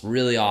thought was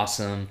really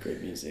awesome.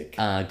 Great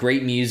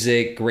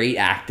music, great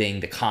acting.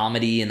 The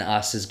comedy in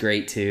Us is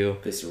great too.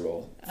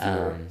 Visceral,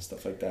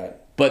 stuff like that.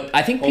 But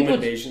I think home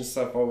invasion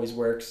stuff always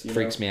works.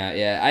 Freaks me out.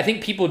 Yeah, I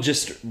think people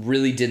just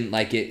really didn't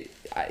like it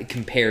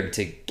compared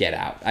to Get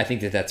Out. I think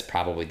that's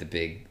probably the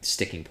big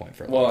sticking point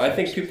for a lot of folks.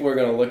 think people are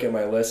gonna look at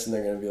my list and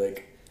they're gonna be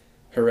like,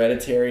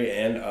 Hereditary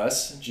and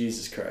Us.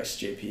 Jesus Christ,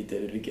 JP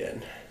did it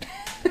again.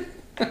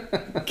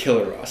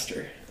 Killer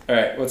roster. All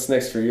right, what's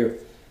next for you?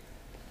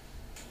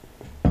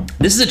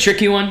 This is a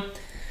tricky one.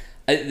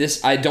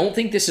 I don't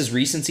think this is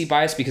recency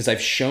bias because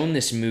I've shown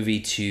this movie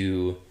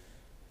to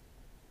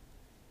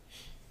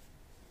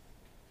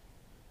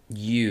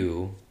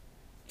you.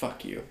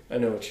 Fuck you. I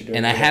know what you're doing.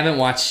 And I haven't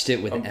watched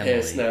it with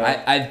Emily.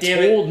 I've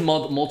told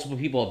multiple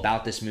people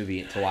about this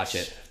movie to watch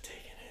it.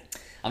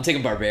 I'm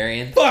taking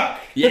Barbarian. Fuck!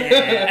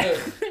 Yeah!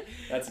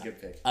 That's a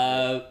good pick.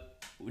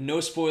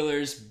 No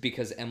spoilers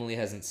because Emily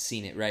hasn't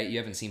seen it, right? You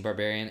haven't seen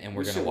Barbarian, and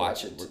we're going to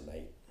watch it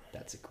tonight.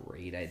 That's a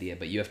great idea,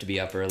 but you have to be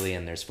up early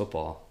and there's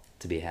football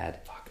to be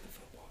had. Fuck the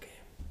football game.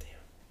 Damn.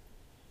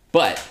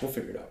 But we'll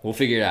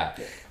figure it out.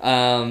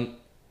 Yeah.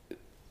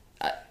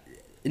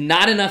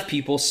 Not enough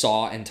people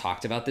saw and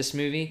talked about this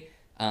movie.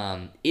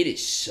 It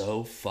is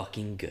so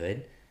fucking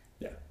good.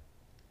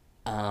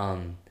 Yeah.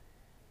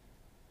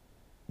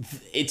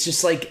 It's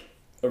just like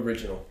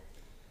original.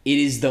 It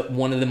is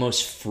one of the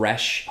most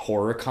fresh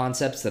horror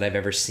concepts that I've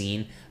ever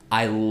seen.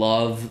 I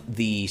love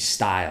the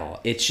style.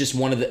 It's just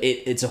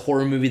it's a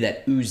horror movie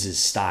that oozes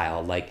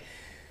style. Like,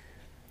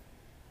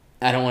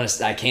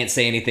 I can't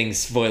say anything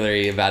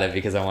spoilery about it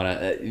because I want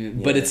to,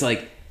 but it's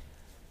like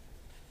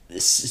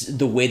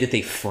the way that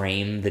they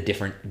frame the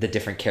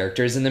different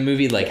characters in the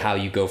movie, like how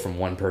you go from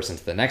one person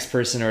to the next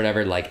person or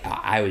whatever. Like,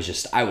 I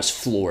was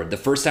floored. The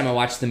first time I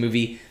watched the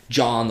movie,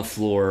 jaw on the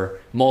floor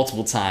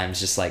multiple times,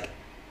 just like,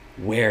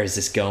 where is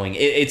this going?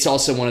 It's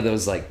also one of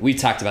those, like, we've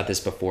talked about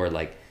this before,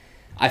 like,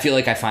 I feel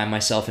like I find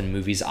myself in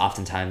movies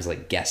oftentimes,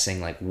 like,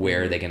 guessing, like,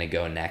 where are they going to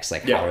go next?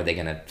 Like, how are they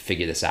going to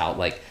figure this out?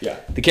 Like,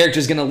 the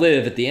character's going to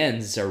live at the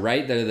end, so,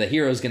 right? The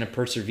hero's going to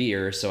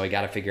persevere, so I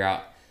got to figure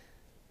out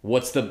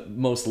what's the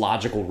most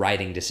logical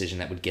writing decision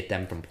that would get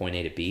them from point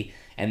A to B.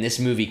 And this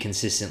movie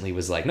consistently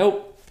was like,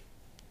 nope.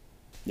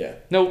 Yeah.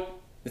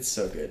 Nope. It's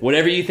so good.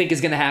 Whatever you think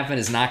is going to happen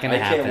is not going to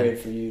happen. I can't wait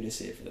for you to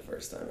see it for the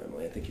first time,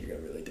 Emily. I think you're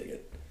going to really dig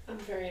it. I'm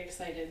very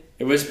excited.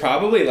 It was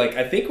probably, like,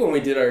 I think when we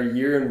did our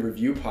year in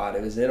review pod,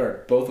 it was in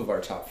both of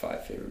our top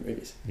 5 favorite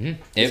movies. Mm-hmm.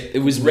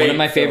 It was one of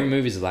my favorite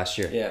movies of last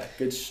year. Yeah,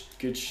 good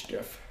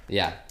stuff.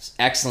 Yeah,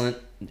 excellent.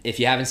 If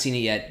you haven't seen it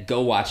yet,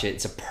 go watch it.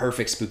 It's a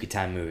perfect spooky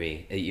time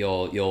movie.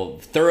 You'll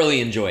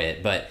thoroughly enjoy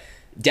it, but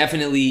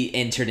definitely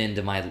entered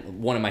into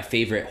one of my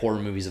favorite horror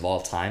movies of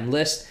all time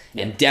list,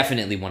 and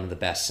definitely one of the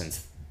best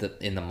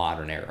in the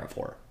modern era of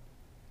horror.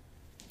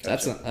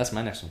 Gotcha. That's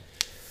my next one.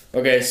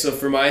 Okay, so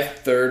for my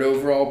third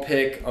overall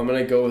pick, I'm going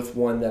to go with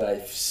one that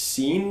I've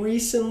seen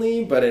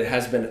recently, but it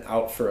has been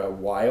out for a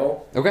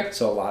while. Okay.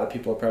 So a lot of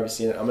people have probably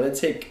seen it. I'm going to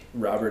take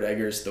Robert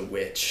Eggers' The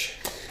Witch.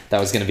 That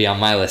was going to be on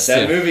my list,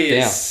 That movie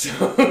is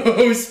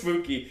so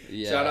spooky.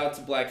 Yeah. Shout out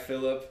to Black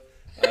Phillip.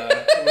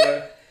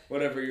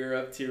 Whatever you're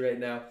up to right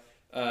now.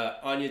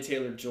 Anya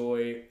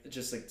Taylor-Joy,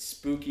 just like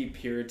spooky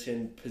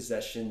Puritan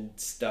possession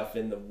stuff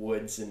in the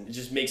woods, and it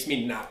just makes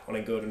me not want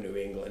to go to New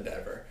England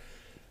ever.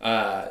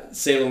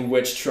 Salem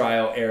witch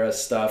trial era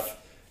stuff,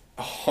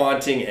 a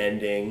haunting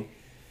ending,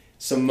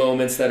 some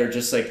moments that are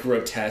just like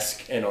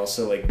grotesque and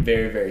also like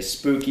very, very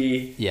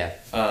spooky.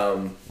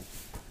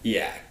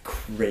 Yeah,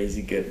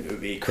 crazy good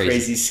movie.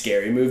 Crazy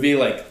scary movie,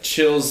 like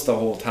chills the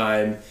whole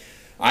time.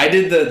 I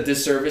did the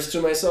disservice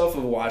to myself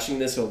of watching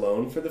this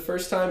alone for the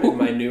first time in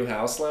my new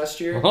house last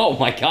year. Oh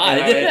my god.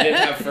 And I didn't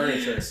have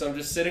furniture, so I'm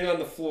just sitting on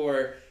the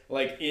floor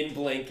like in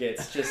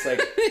blankets, just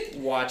like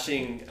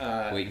watching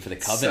waiting for the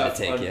coven to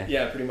take you.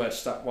 Yeah, pretty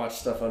much watch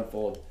stuff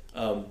unfold.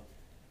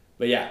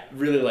 But yeah,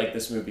 really like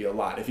this movie a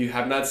lot. If you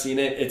have not seen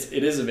it,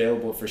 it is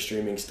available for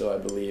streaming still, I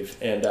believe.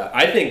 And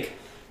I think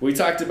we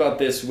talked about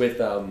this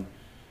with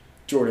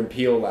Jordan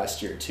Peele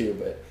last year too,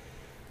 but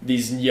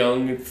these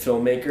young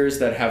filmmakers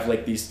that have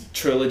like these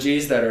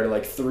trilogies that are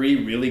like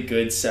 3 really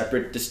good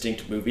separate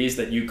distinct movies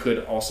that you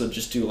could also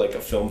just do like a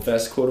film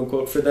fest quote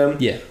unquote for them.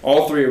 Yeah.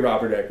 All 3 of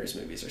Robert Eggers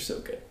movies are so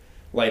good.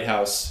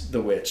 Lighthouse,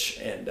 The Witch,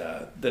 and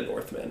The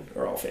Northman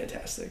are all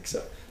fantastic.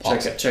 So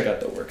awesome. check out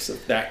the works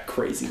of that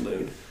crazy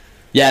loon.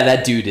 Yeah,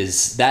 that dude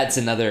that's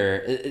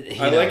another.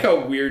 I like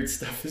how weird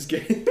stuff is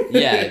getting.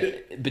 Yeah,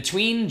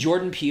 between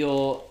Jordan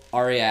Peele,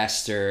 Ari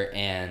Aster,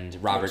 and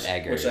Robert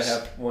Eggers. Which I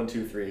have 1,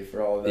 2, 3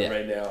 for all of them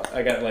right now.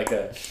 I got like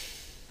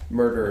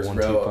Murderers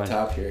Row up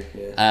top here.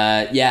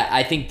 Yeah. Yeah,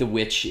 I think The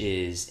Witch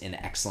is an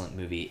excellent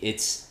movie.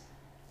 It's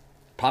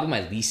probably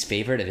my least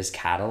favorite of his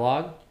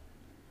catalog.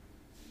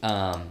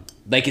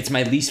 Like, it's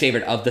my least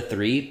favorite of the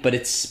three, but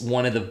it's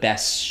one of the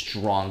best,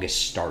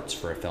 strongest starts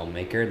for a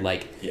filmmaker.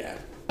 Like,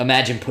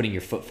 imagine putting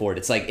your foot forward.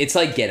 It's like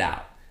Get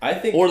Out. I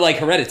think, or like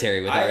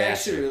Hereditary with Ari I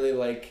Aster. actually really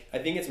like. I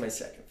think it's my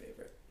second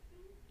favorite.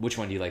 Which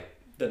one do you like?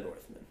 The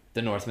Northman.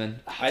 The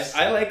Northman. Oh,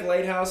 I like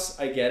Lighthouse.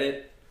 I get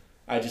it.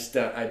 I just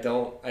I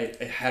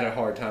had a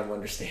hard time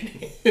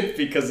understanding it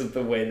because of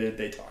the way that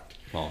they talked.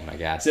 Oh my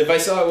god. So if I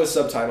saw it with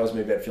subtitles,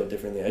 maybe I'd feel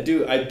differently.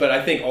 But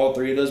I think all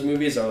three of those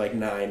movies are like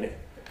 9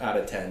 out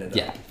of 10. And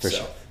for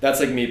sure. That's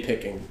like me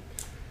picking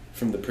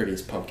from The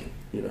Prettiest Pumpkin,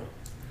 you know.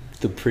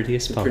 The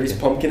Prettiest Pumpkin. Prettiest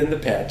Pumpkin in the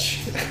Patch.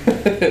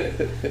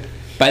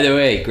 By the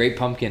way, Great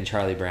Pumpkin,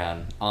 Charlie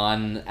Brown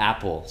on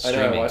Apple streaming.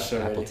 I know, I watched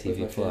it Apple with TV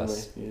my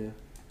Plus. family. Yeah,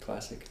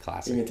 classic.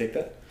 Classic. You gonna take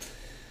that?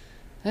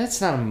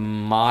 That's not a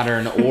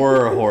modern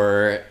or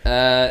horror.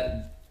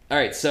 All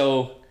right,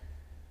 so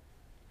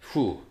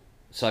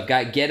I've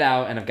got Get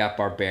Out and I've got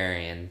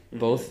Barbarian,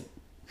 both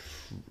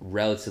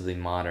relatively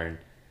modern.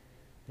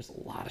 There's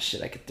a lot of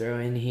shit I could throw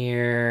in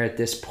here at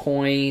this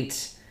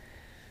point.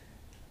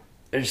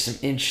 There's some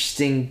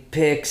interesting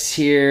picks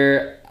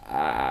here.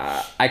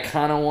 I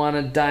kind of want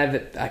to dive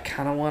it. I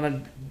kind of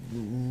want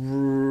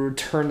to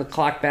turn the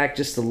clock back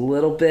just a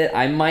little bit.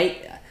 I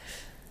might.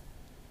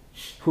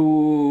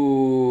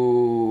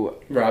 Rob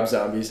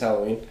Zombie's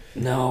Halloween.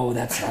 No,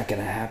 that's not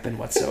gonna happen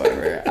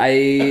whatsoever.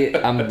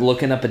 I'm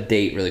looking up a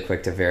date really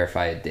quick to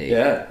verify a date.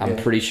 Yeah. I'm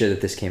pretty sure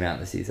that this came out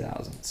in the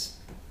 2000s.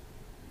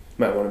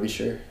 Might want to be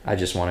sure. I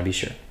just want to be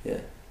sure. Yeah,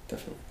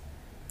 definitely.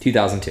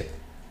 2002.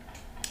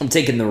 I'm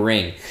taking The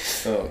Ring.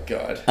 Oh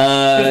God.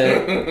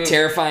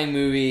 Terrifying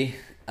movie.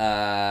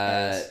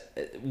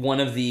 One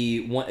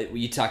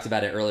you talked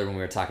about it earlier when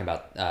we were talking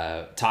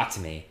about Talk to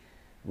Me,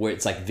 where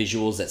it's like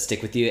visuals that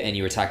stick with you, and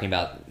you were talking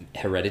about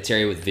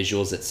Hereditary with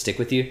visuals that stick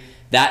with you.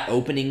 That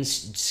opening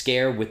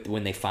scare with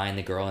when they find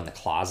the girl in the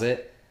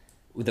closet.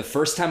 The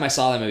first time I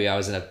saw that movie, I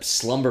was in a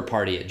slumber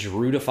party at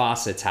Drew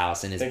DeFawcett's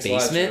house in his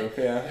basement.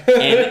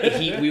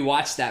 And we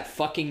watched that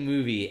fucking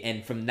movie,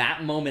 and from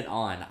that moment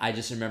on, I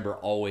just remember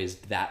always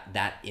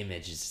that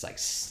image is just like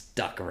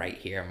stuck right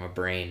here in my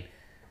brain.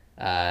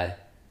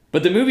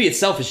 But the movie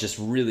itself is just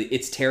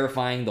it's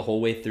terrifying the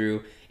whole way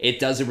through. It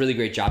does a really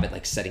great job at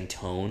like setting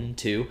tone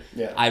too.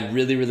 Yeah. I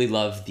really, really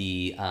love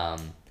the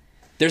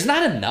there's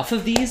not enough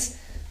of these.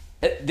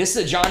 This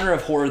is a genre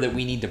of horror that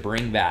we need to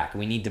bring back.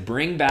 We need to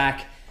bring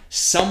back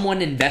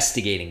someone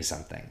investigating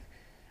something.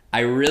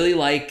 I really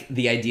like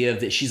the idea of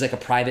that she's like a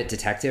private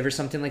detective or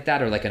something like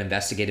that, or like an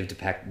investigative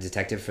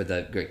detective for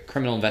the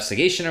criminal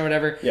investigation or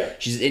whatever. Yeah.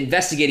 She's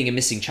investigating a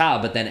missing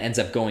child, but then ends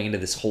up going into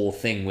this whole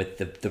thing with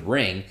the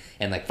ring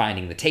and like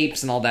finding the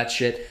tapes and all that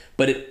shit.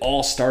 But it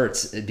all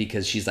starts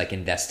because she's like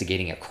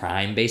investigating a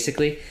crime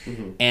basically.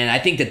 Mm-hmm. And I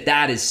think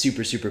that is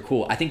super, super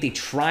cool. I think they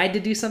tried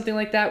to do something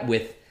like that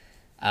with,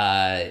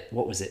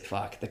 what was it?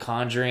 The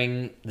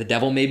Conjuring, The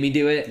Devil Made Me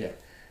Do It. Yeah.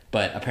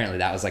 But apparently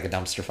that was like a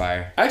dumpster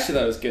fire. Actually,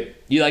 that was good.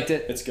 You liked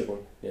it? It's a good one.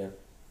 Yeah.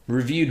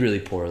 Reviewed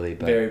really poorly,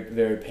 but very,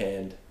 very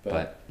panned.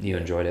 But you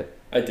enjoyed it.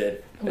 I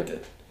did.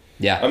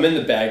 Yeah. I'm in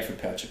the bag for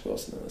Patrick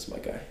Wilson. That's my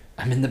guy.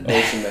 I'm in the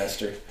bag. Ocean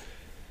Master.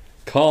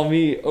 Call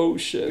me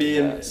Ocean. Me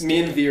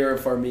and Vera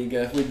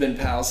Farmiga. We've been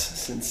pals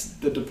since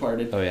The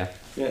Departed. Oh yeah.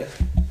 Yeah.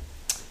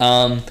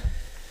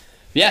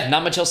 Yeah.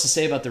 Not much else to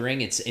say about The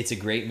Ring. It's a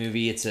great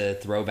movie. It's a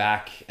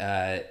throwback.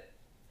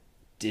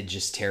 Did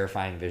just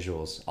terrifying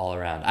visuals all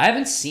around. I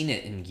haven't seen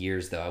it in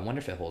years though. I wonder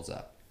if it holds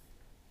up.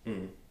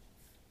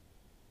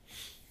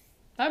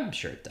 I'm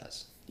sure it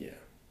does. Yeah.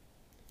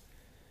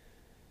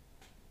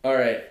 All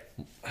right.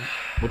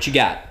 What you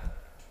got?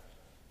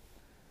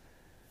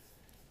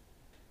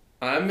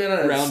 I'm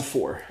gonna round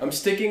 4. I'm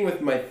sticking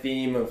with my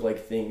theme of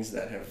like things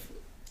that have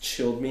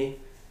chilled me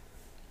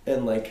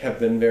and like have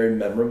been very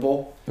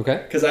memorable.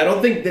 Okay. Because I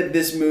don't think that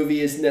this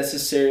movie is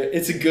necessarily.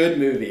 It's a good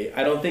movie.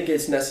 I don't think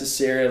it's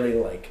necessarily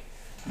like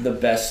the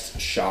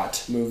best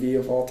shot movie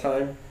of all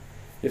time,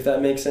 if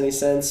that makes any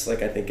sense.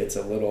 Like I think it's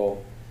a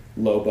little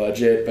low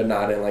budget, but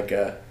not in like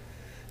a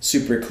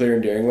super clear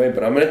and daring way.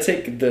 But I'm gonna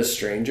take The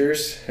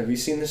Strangers. Have you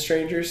seen The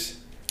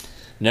Strangers?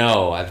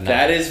 No, I've not.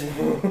 That is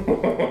one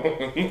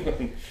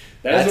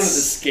of the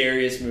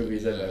scariest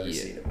movies I've ever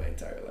seen in my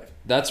entire life.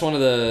 That's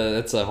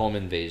that's a home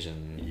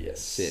invasion. Yes.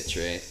 Sitch,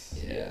 right?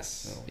 Yeah.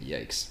 Yes. Oh,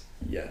 yikes.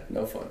 Yeah,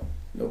 no fun.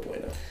 No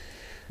bueno.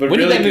 But when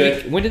really did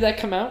that good. When did that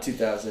come out?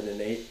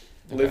 2008.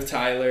 Okay. Liv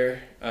Tyler,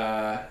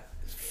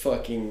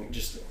 fucking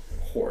just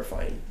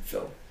horrifying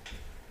film.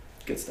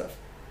 Good stuff.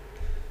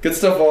 Good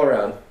stuff all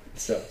around.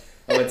 So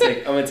I'm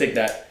gonna take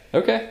that.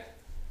 Okay.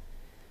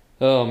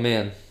 Oh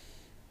man.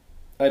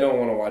 I don't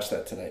want to watch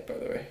that tonight, by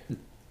the way.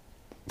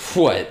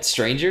 What?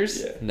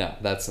 Strangers? Yeah. No,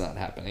 that's not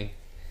happening.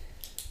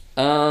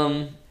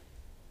 Oh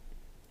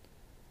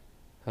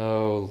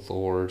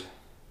Lord.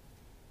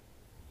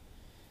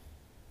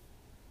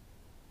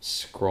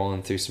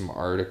 Scrolling through some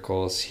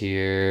articles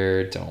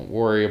here. Don't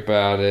worry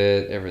about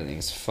it.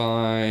 Everything's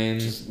fine.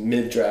 Just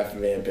mid-draft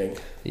vamping.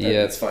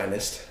 Yeah, its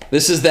finest.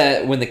 This is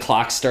that when the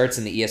clock starts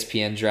in the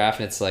ESPN draft,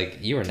 and it's like,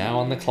 you are now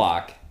on the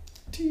clock.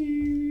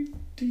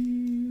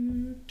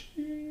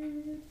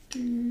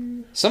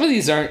 Some of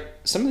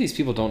these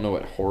people don't know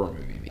what horror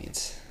movie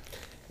means.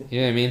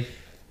 You know what I mean?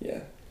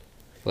 Yeah.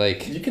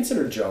 Like, do you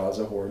consider Jaws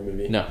a horror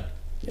movie? No.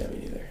 Yeah, me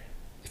neither.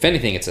 If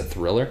anything, it's a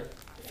thriller.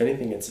 If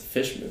anything, it's a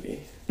fish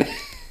movie.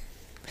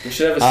 We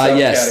should have a subcategory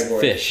yes, for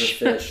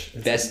fish.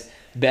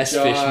 Best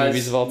Jaws, fish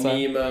movies of all time.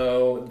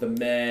 Nemo, The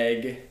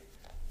Meg,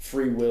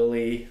 Free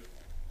Willy,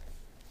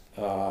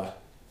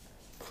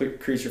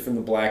 Creature from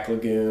the Black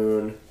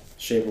Lagoon,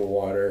 Shape of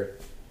Water,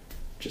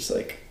 just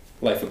like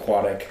Life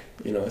Aquatic,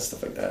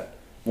 stuff like that.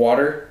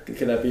 Water,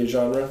 could that be a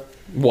genre?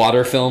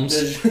 Water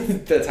films.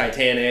 The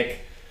Titanic,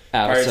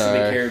 Avatar. Pirates of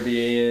the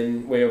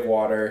Caribbean, Way of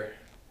Water.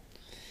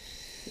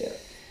 Yeah.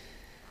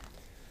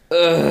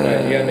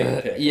 Right, you gotta make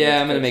a pick.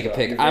 Yeah, I'm gonna make a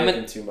pick.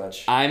 Too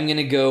much. I'm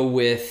gonna go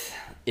with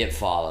It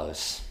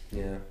Follows.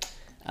 Yeah.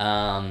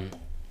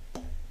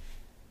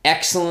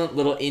 Excellent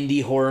little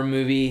indie horror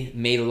movie.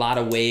 Made a lot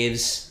of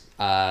waves.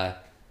 The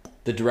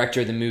director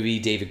of the movie,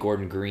 David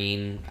Gordon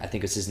Green, I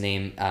think was his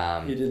name.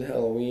 He did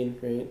Halloween,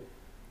 right?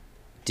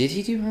 Did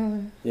he do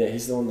Halloween? Yeah,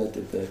 he's the one that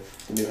did the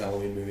new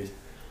Halloween movies.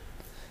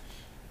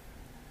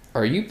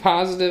 Are you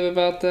positive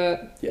about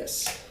that?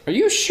 Yes. Are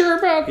you sure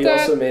about that? He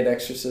also made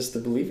Exorcist the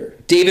Believer.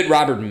 David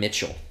Robert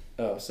Mitchell.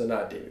 Oh, so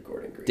not David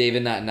Gordon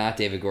Green. Not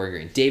David Gordon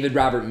Green. David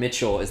Robert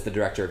Mitchell is the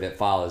director of It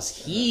Follows.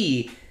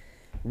 He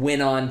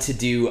went on to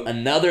do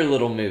another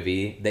little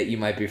movie that you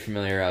might be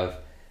familiar of.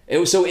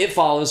 It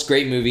Follows,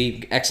 great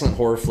movie, excellent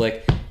horror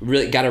flick.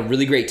 Really got a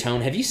really great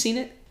tone. Have you seen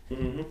it?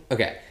 Mm-hmm.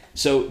 Okay,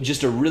 so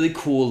just a really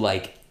cool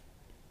like.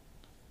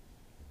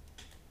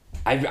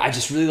 I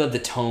just really love the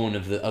tone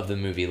of the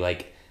movie.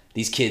 Like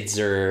these kids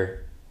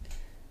are.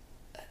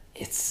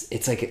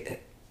 It's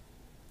like.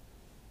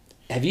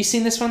 Have you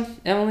seen this one,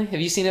 Emily?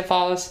 Have you seen It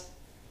Follows?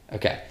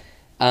 Okay.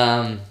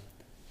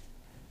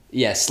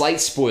 Yeah, slight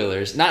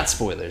spoilers. Not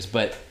spoilers,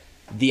 but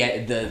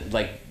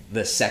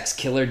the sex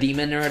killer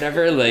demon or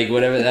whatever, like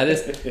whatever that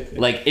is.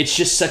 Like it's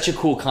just such a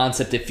cool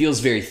concept. It feels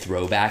very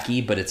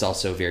throwbacky, but it's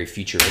also very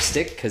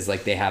futuristic because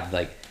like they have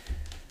like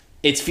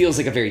it feels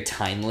like a very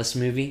timeless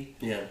movie.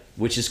 Yeah.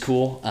 Which is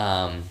cool.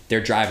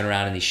 They're driving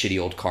around in these shitty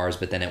old cars,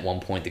 but then at one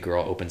point the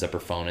girl opens up her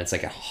phone. And it's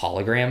like a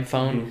hologram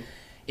phone. Mm-hmm.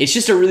 It's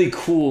just a really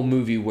cool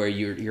movie where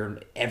you're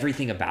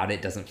everything about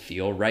it doesn't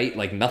feel right.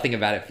 Like nothing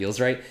about it feels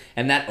right.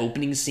 And that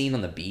opening scene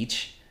on the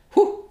beach,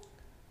 whew,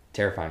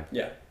 terrifying.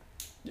 Yeah.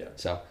 Yeah.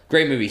 So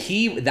great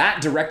movie. That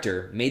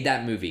director made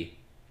that movie.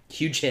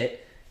 Huge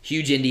hit,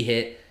 huge indie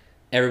hit.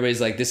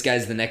 Everybody's like, this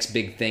guy's the next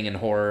big thing in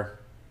horror.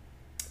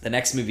 The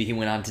next movie he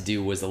went on to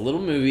do was a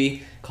little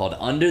movie called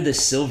Under the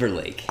Silver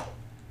Lake.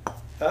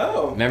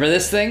 Oh. Remember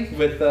this thing?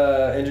 With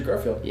Andrew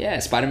Garfield. Yeah,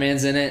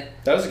 Spider-Man's in it.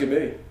 That was a good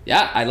movie.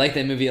 Yeah, I like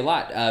that movie a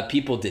lot.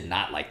 People did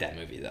not like that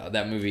movie, though.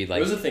 That movie, like...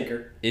 It was a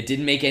thinker. It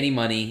didn't make any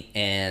money,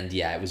 and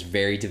yeah, it was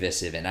very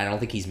divisive, and I don't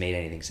think he's made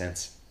anything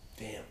since.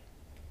 Damn.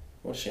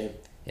 What a shame.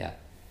 Yeah.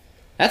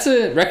 That's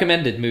a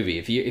recommended movie.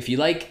 If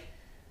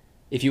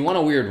you want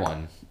a weird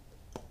one,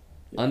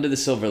 yeah. Under the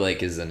Silver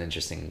Lake is an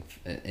interesting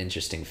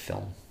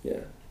film. Yeah.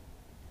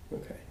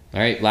 Okay. All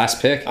right,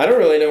 last pick. I don't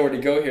really know where to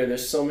go here.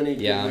 There's so many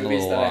good I'm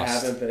movies that lost. I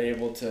haven't been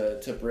able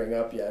to bring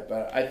up yet,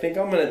 but I think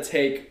I'm going to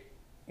take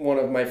one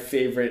of my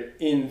favorite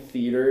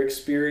in-theater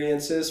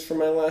experiences for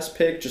my last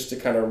pick, just to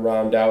kind of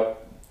round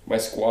out my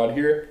squad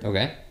here.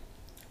 Okay.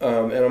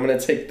 And I'm going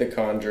to take The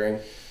Conjuring,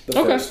 the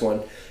first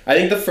one. I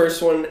think the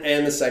first one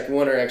and the second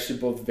one are actually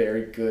both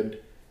very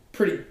good,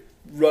 pretty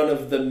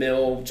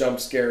run-of-the-mill jump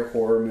scare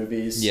horror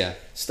movies. Yeah.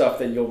 Stuff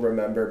that you'll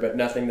remember, but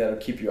nothing that'll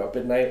keep you up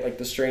at night, like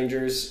The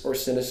Strangers or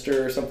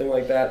Sinister or something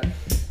like that.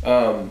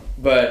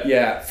 But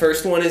yeah,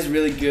 first one is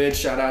really good.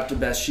 Shout out to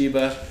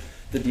Bathsheba,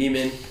 the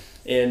demon.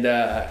 And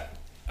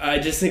I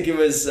just think it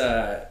was,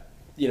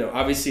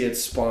 obviously it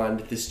spawned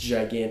this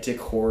gigantic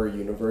horror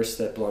universe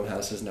that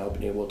Blumhouse has now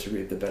been able to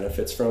reap the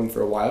benefits from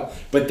for a while.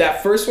 But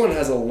that first one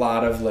has a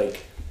lot of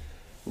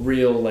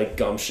real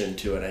gumption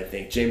to it. I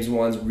think James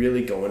Wan's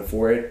really going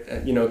for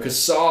it, because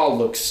Saw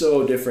looks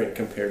so different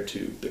compared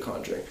to The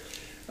Conjuring,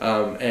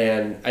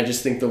 and I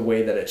just think the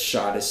way that it's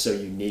shot is so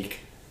unique,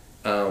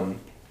 and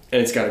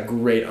it's got a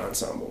great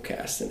ensemble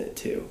cast in it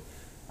too,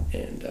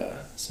 and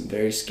some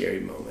very scary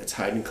moments.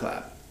 Hide and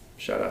clap.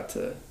 Shout out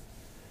to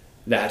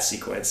that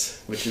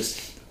sequence, which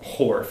is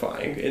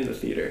horrifying in the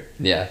theater.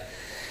 Yeah,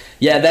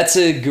 it's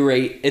a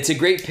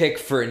great pick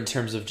for in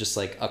terms of just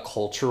like a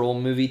cultural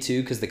movie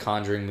too, because the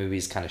Conjuring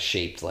movies kind of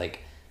shaped like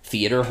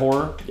theater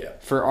horror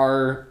for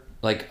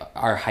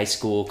our high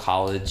school,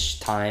 college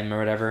time or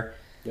whatever.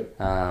 Yep.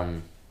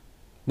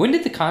 When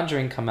did the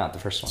Conjuring come out? The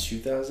first one?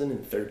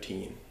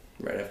 2013,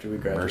 right after we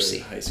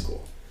graduated high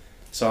school.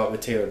 Saw it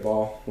with Taylor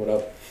Ball. What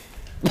up?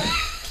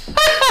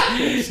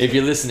 If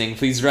you're listening,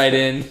 please write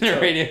in.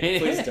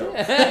 Please don't.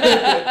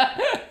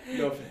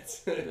 No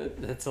offense.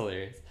 That's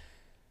hilarious.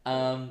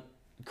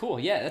 Cool.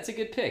 Yeah, that's a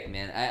good pick,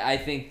 man. I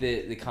think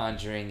that The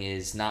Conjuring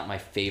is not my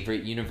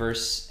favorite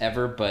universe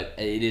ever, but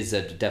it is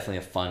definitely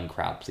a fun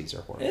crowd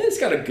pleaser horror. And it's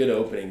got a good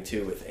opening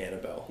too with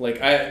Annabelle. Like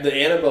the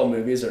Annabelle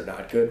movies are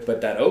not good,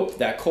 but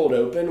that cold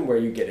open where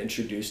you get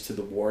introduced to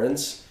the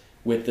Warrens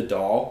with the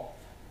doll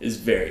is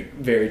very,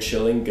 very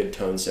chilling. Good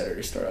tone setter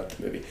to start out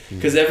the movie.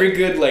 Because every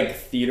good like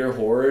theater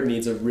horror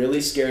needs a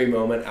really scary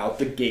moment out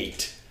the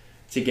gate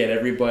to get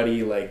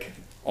everybody like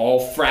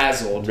all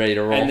frazzled, ready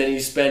to roll, and then you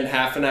spend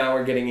half an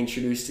hour getting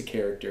introduced to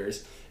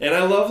characters. And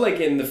I love like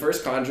in the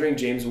first Conjuring,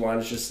 James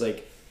Wan's just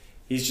like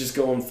he's just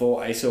going full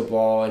iso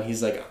ball, and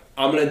he's like,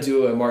 I'm gonna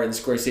do a Martin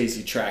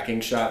Scorsese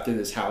tracking shot through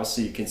this house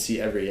so you can see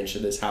every inch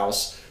of this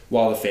house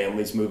while the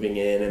family's moving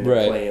in and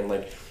they're playing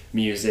like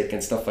music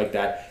and stuff like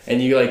that.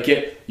 And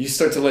you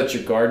start to let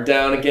your guard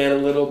down again a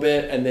little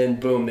bit, and then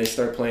boom, they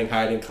start playing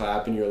hide and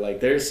clap, and you're like,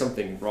 there's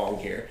something wrong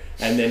here.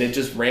 And then it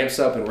just ramps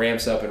up and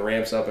ramps up and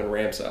ramps up and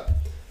ramps up.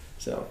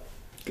 So,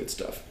 good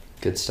stuff.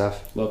 Good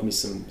stuff. Love me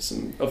some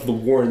of the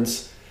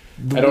Warrens.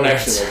 I don't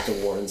actually like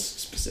the Warrens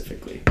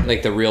specifically.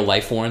 Like the real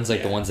life Warrens,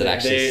 like the ones that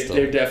actually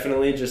they're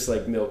definitely just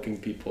like milking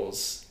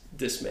people's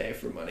dismay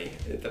for money.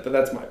 But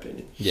that's my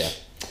opinion. Yeah.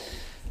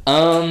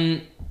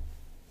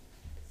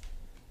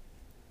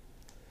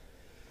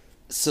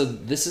 So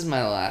this is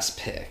my last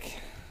pick.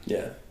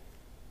 Yeah.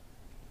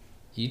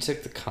 You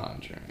took The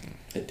Conjuring.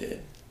 I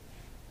did.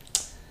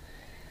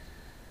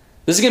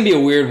 This is gonna be a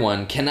weird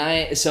one. Can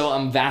I? So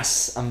I'm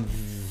vacillating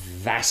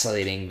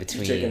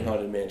between. You taking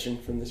Haunted Mansion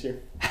from this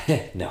year?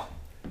 No.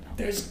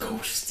 There's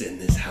ghosts in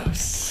this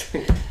house.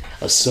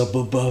 A sub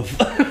above.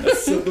 A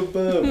sub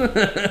above.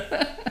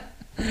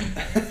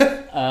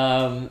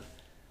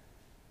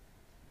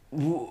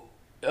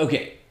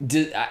 Okay.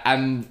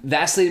 I'm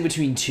vacillating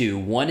between two.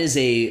 One is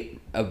a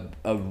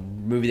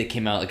movie that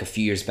came out like a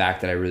few years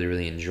back that I really,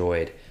 really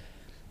enjoyed,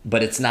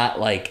 but it's not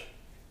like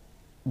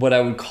what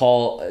I would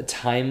call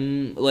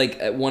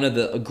one of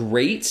the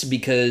greats,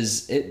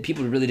 because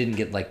people really didn't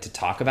get like to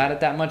talk about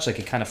it that much. Like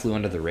it kind of flew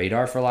under the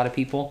radar for a lot of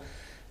people.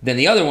 Then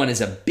the other one is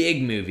a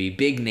big movie,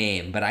 big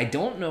name, but I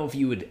don't know if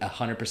you would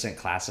 100%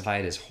 classify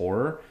it as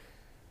horror.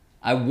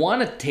 I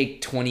want to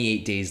take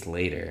 28 Days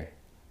Later,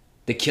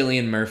 the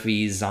Cillian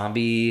Murphy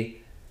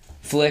zombie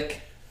flick.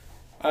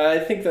 I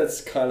think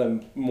that's kind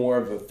of more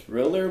of a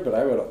thriller, but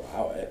I would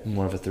allow it.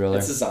 More of a thriller?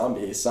 It's a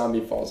zombie. Zombie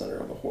falls under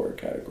the horror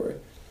category.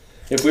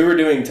 If we were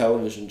doing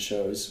television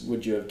shows,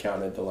 would you have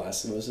counted The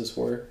Last of Us as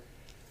horror?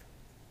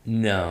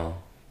 No.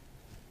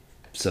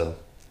 So,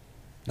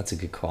 that's a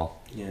good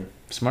call. Yeah.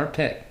 Smart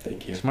pick.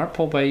 Thank you. Smart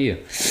pull by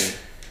you.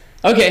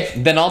 Yeah. Okay,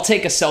 then I'll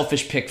take a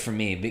selfish pick for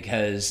me,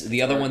 because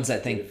the other ones I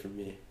think... Did it for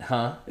me.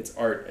 Huh? It's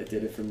art. I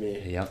did it for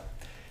me. Yep.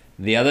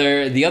 The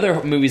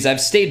other movies,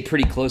 I've stayed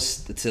pretty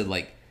close to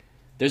like...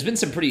 There's been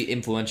some pretty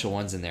influential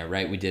ones in there,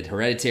 right? We did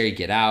Hereditary,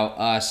 Get Out,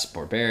 Us,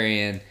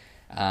 Barbarian...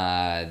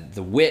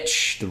 The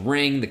Witch, The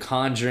Ring, The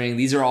Conjuring.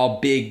 These are all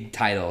big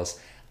titles.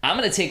 I'm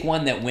going to take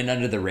one that went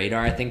under the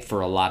radar, I think, for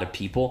a lot of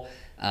people.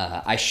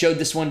 I showed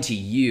this one to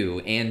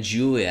you and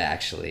Julia,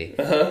 actually.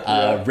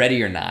 Yeah.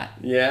 Ready or Not.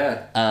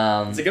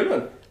 Yeah. It's a good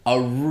one. A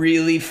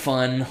really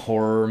fun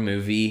horror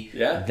movie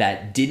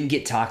that didn't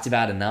get talked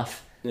about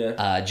enough.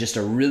 Yeah. Just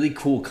a really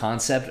cool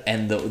concept,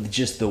 and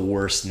just the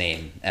worst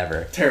name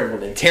ever. Terrible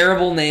name.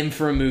 Terrible name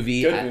for a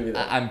movie. Good movie, though.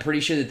 I'm pretty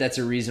sure that's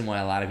a reason why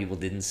a lot of people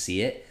didn't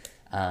see it.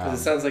 Because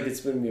it sounds like it's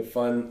going to be a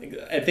fun...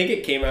 I think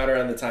it came out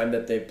around the time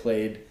that they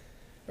played...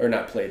 Or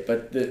not played,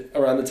 but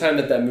around the time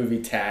that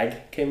movie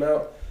Tag came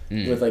out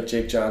with like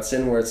Jake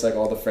Johnson, where it's like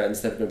all the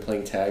friends that have been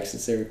playing tag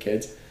since they were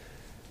kids.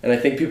 And I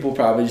think people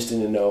probably just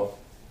didn't know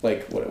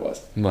like what it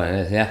was.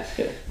 Well, yeah.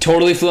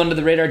 Totally flew under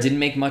the radar, didn't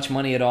make much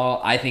money at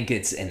all. I think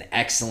it's an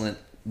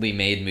excellently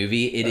made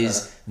movie. It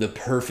is the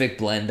perfect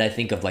blend, I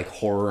think, of like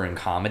horror and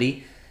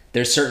comedy.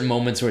 There's certain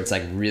moments where it's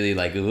like really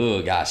like,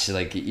 oh gosh,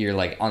 like you're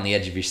like on the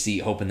edge of your seat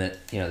hoping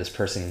that, this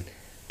person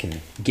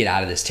can get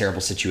out of this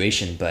terrible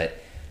situation, but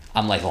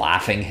I'm like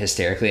laughing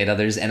hysterically at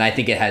others, and I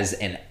think it has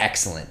an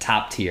excellent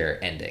top tier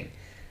ending.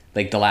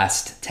 Like the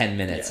last 10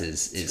 minutes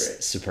is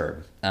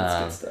superb.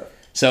 That's good stuff.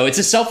 So it's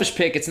a selfish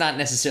pick. It's not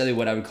necessarily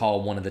what I would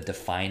call one of the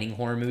defining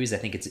horror movies. I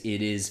think it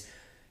is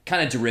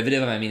kind of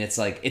derivative. I mean, it's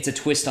like it's a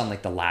twist on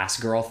like the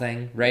Last Girl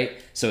thing, right?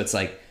 So it's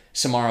like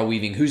Samara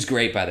Weaving, who's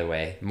great, by the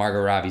way,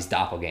 Margot Robbie's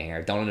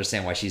doppelganger. Don't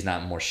understand why she's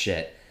not more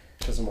shit.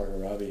 Because of Margot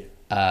Robbie.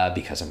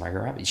 Because of Margot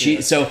Robbie.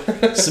 So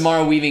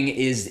Samara Weaving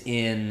is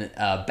in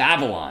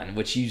Babylon,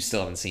 which you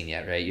still haven't seen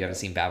yet, right? You haven't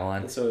seen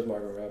Babylon? And so is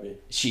Margot Robbie.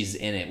 She's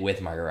in it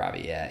with Margot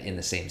Robbie, in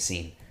the same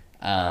scene.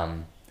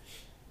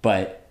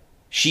 But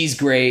she's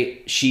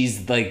great.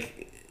 She's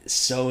like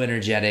so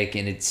energetic,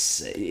 and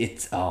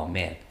it's oh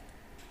man.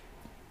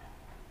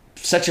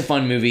 Such a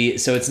fun movie.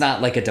 So it's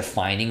not like a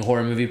defining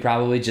horror movie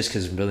probably, just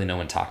because really no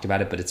one talked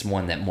about it, but it's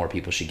one that more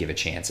people should give a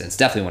chance. And it's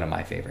definitely one of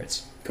my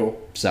favorites.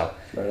 Cool. So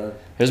right on.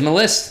 Here's my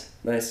list.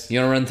 Nice. You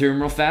want to run through them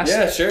real fast?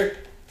 Yeah, sure.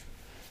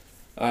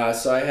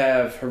 So I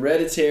have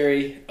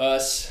Hereditary,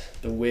 Us,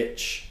 The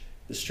Witch,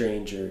 The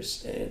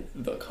Strangers, and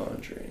The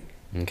Conjuring.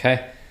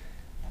 Okay.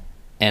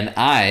 And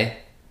I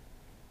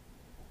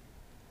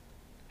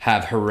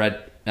have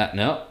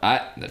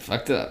I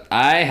fucked up.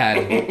 I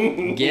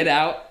had Get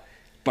Out,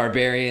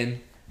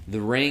 Barbarian,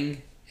 The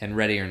Ring, and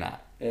Ready or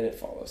Not. And It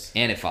Follows.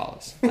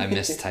 I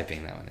missed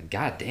typing that one. And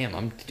God damn,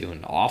 I'm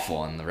doing awful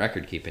on the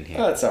record keeping here.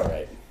 Oh, that's all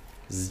right.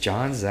 This is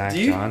John Zach.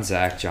 Do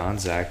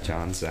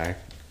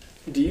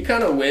you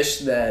kind of wish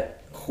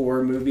that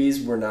horror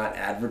movies were not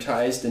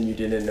advertised and you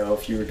didn't know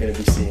if you were going to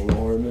be seeing a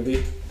horror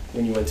movie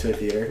when you went to a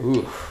theater?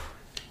 Ooh.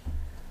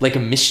 Like a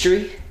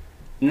mystery?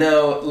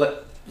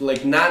 No,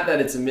 like not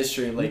that it's a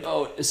mystery. Like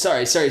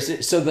sorry.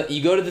 So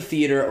you go to the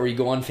theater or you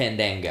go on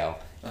Fandango,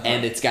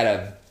 and it's got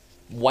a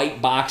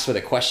white box with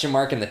a question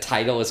mark, and the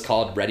title is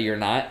called Ready or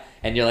Not,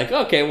 and you're like,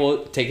 okay,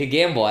 well, take a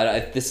gamble.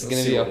 This is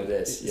going to be what it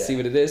is. Yeah. See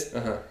what it is.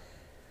 Uh-huh.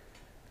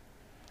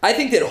 I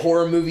think that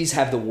horror movies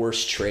have the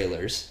worst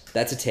trailers.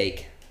 That's a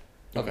take.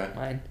 Okay.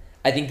 Mine.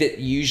 I think that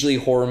usually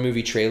horror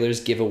movie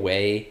trailers give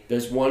away.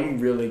 There's one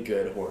really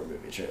good horror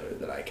movie trailer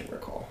that I can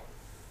recall,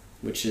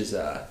 which is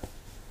the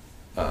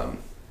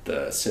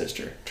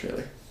Sinister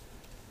trailer.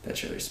 That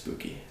trailer's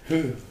spooky.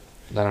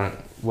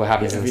 What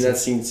happens? Have you not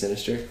seen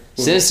Sinister?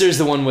 Sinister's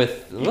the one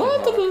with.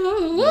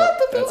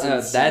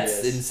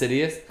 That's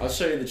Insidious. I'll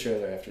show you the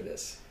trailer after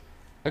this.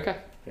 Okay.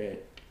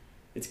 Right.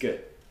 It's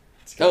good.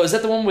 Oh, is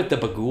that the one with the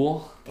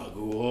Bagul?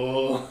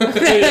 Bagul.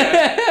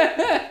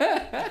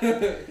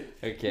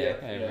 Okay,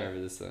 I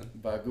remember this one.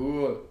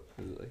 Bagul.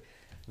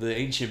 The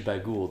ancient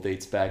Bagul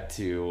dates back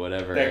to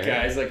whatever. That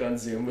guy's like on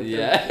Zoom with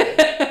them.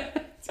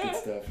 It's good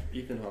stuff.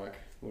 Ethan Hawke.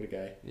 What a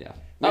guy. Yeah.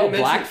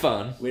 Black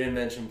Phone. We didn't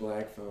mention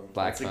Black Phone.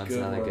 Black Phone's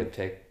not a good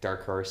pick.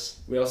 Dark Horse.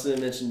 We also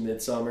didn't mention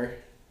Midsommar.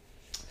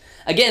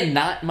 Again,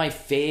 not my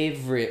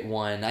favorite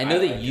one. I know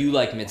that you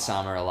like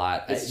Midsommar a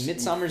lot.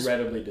 Midsommar's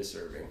incredibly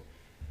deserving.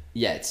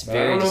 Yeah, it's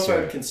very. I don't know deserving. if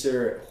I would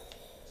consider it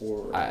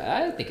horror.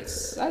 I think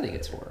it's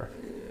horror.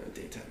 Yeah,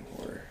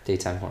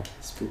 Daytime horror.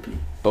 Spooky.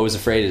 But Was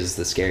Afraid is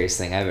the scariest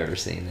thing I've ever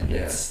seen. And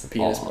it's the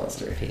penis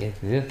monster. Yeah.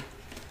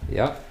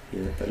 Yep.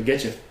 Yeah, that'll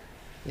get you.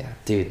 Yeah,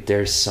 dude,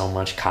 there's so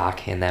much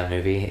cock in that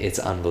movie. It's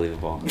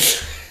unbelievable.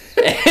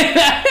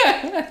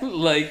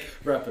 Like,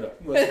 wrap it up.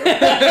 Let's go.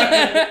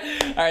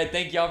 All right,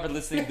 thank y'all for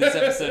listening to this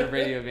episode of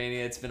Radio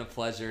Mania. It's been a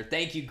pleasure.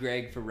 Thank you,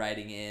 Greg, for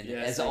writing in.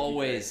 Yes, as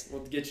always,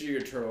 we'll get you your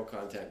turtle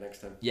content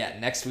next time. Yeah,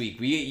 next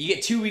week you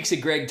get 2 weeks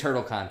of Greg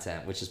Turtle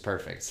content, which is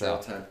perfect.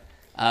 So time.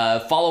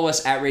 Follow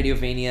us at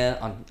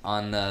Radiovania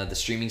on the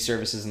streaming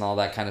services and all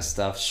that kind of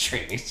stuff.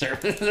 Streaming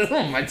services?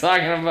 What am I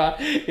talking about?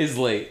 It's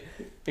late.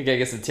 I think I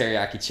get some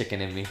teriyaki chicken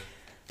in me.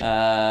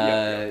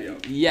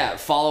 Yeah,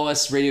 follow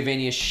us,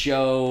 Radiovania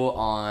Show,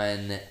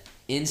 on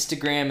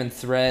Instagram and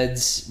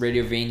Threads,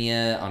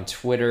 Radiovania on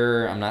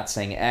Twitter. I'm not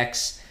saying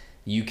X.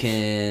 You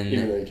can...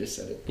 Even though you just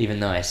said it. Even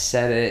though I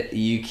said it.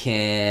 You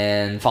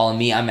can follow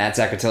me. I'm at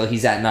Zacatella.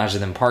 He's at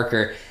Najathan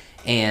Parker.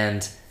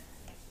 And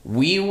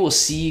we will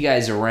see you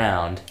guys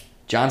around.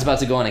 John's about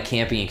to go on a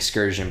camping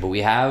excursion, but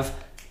we'll have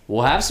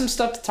some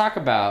stuff to talk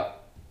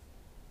about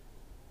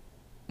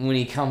when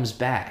he comes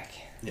back.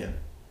 Yeah.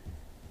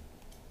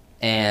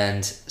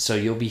 And so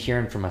you'll be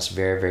hearing from us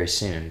very, very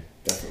soon.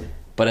 Definitely.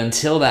 But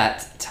until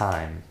that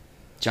time,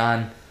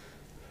 John,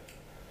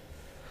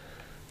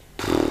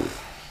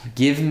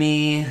 give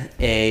me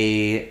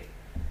I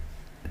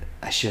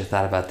should have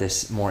thought about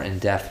this more in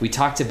depth. We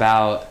talked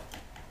about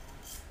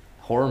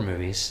horror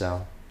movies,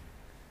 so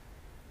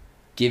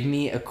give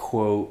me a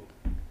quote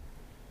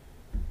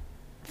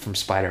from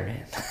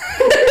Spider-Man.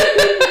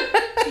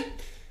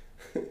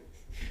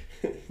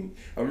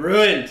 I'm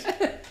ruined.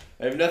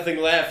 I have nothing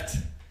left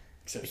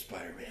except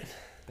Spider-Man.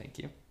 Thank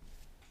you.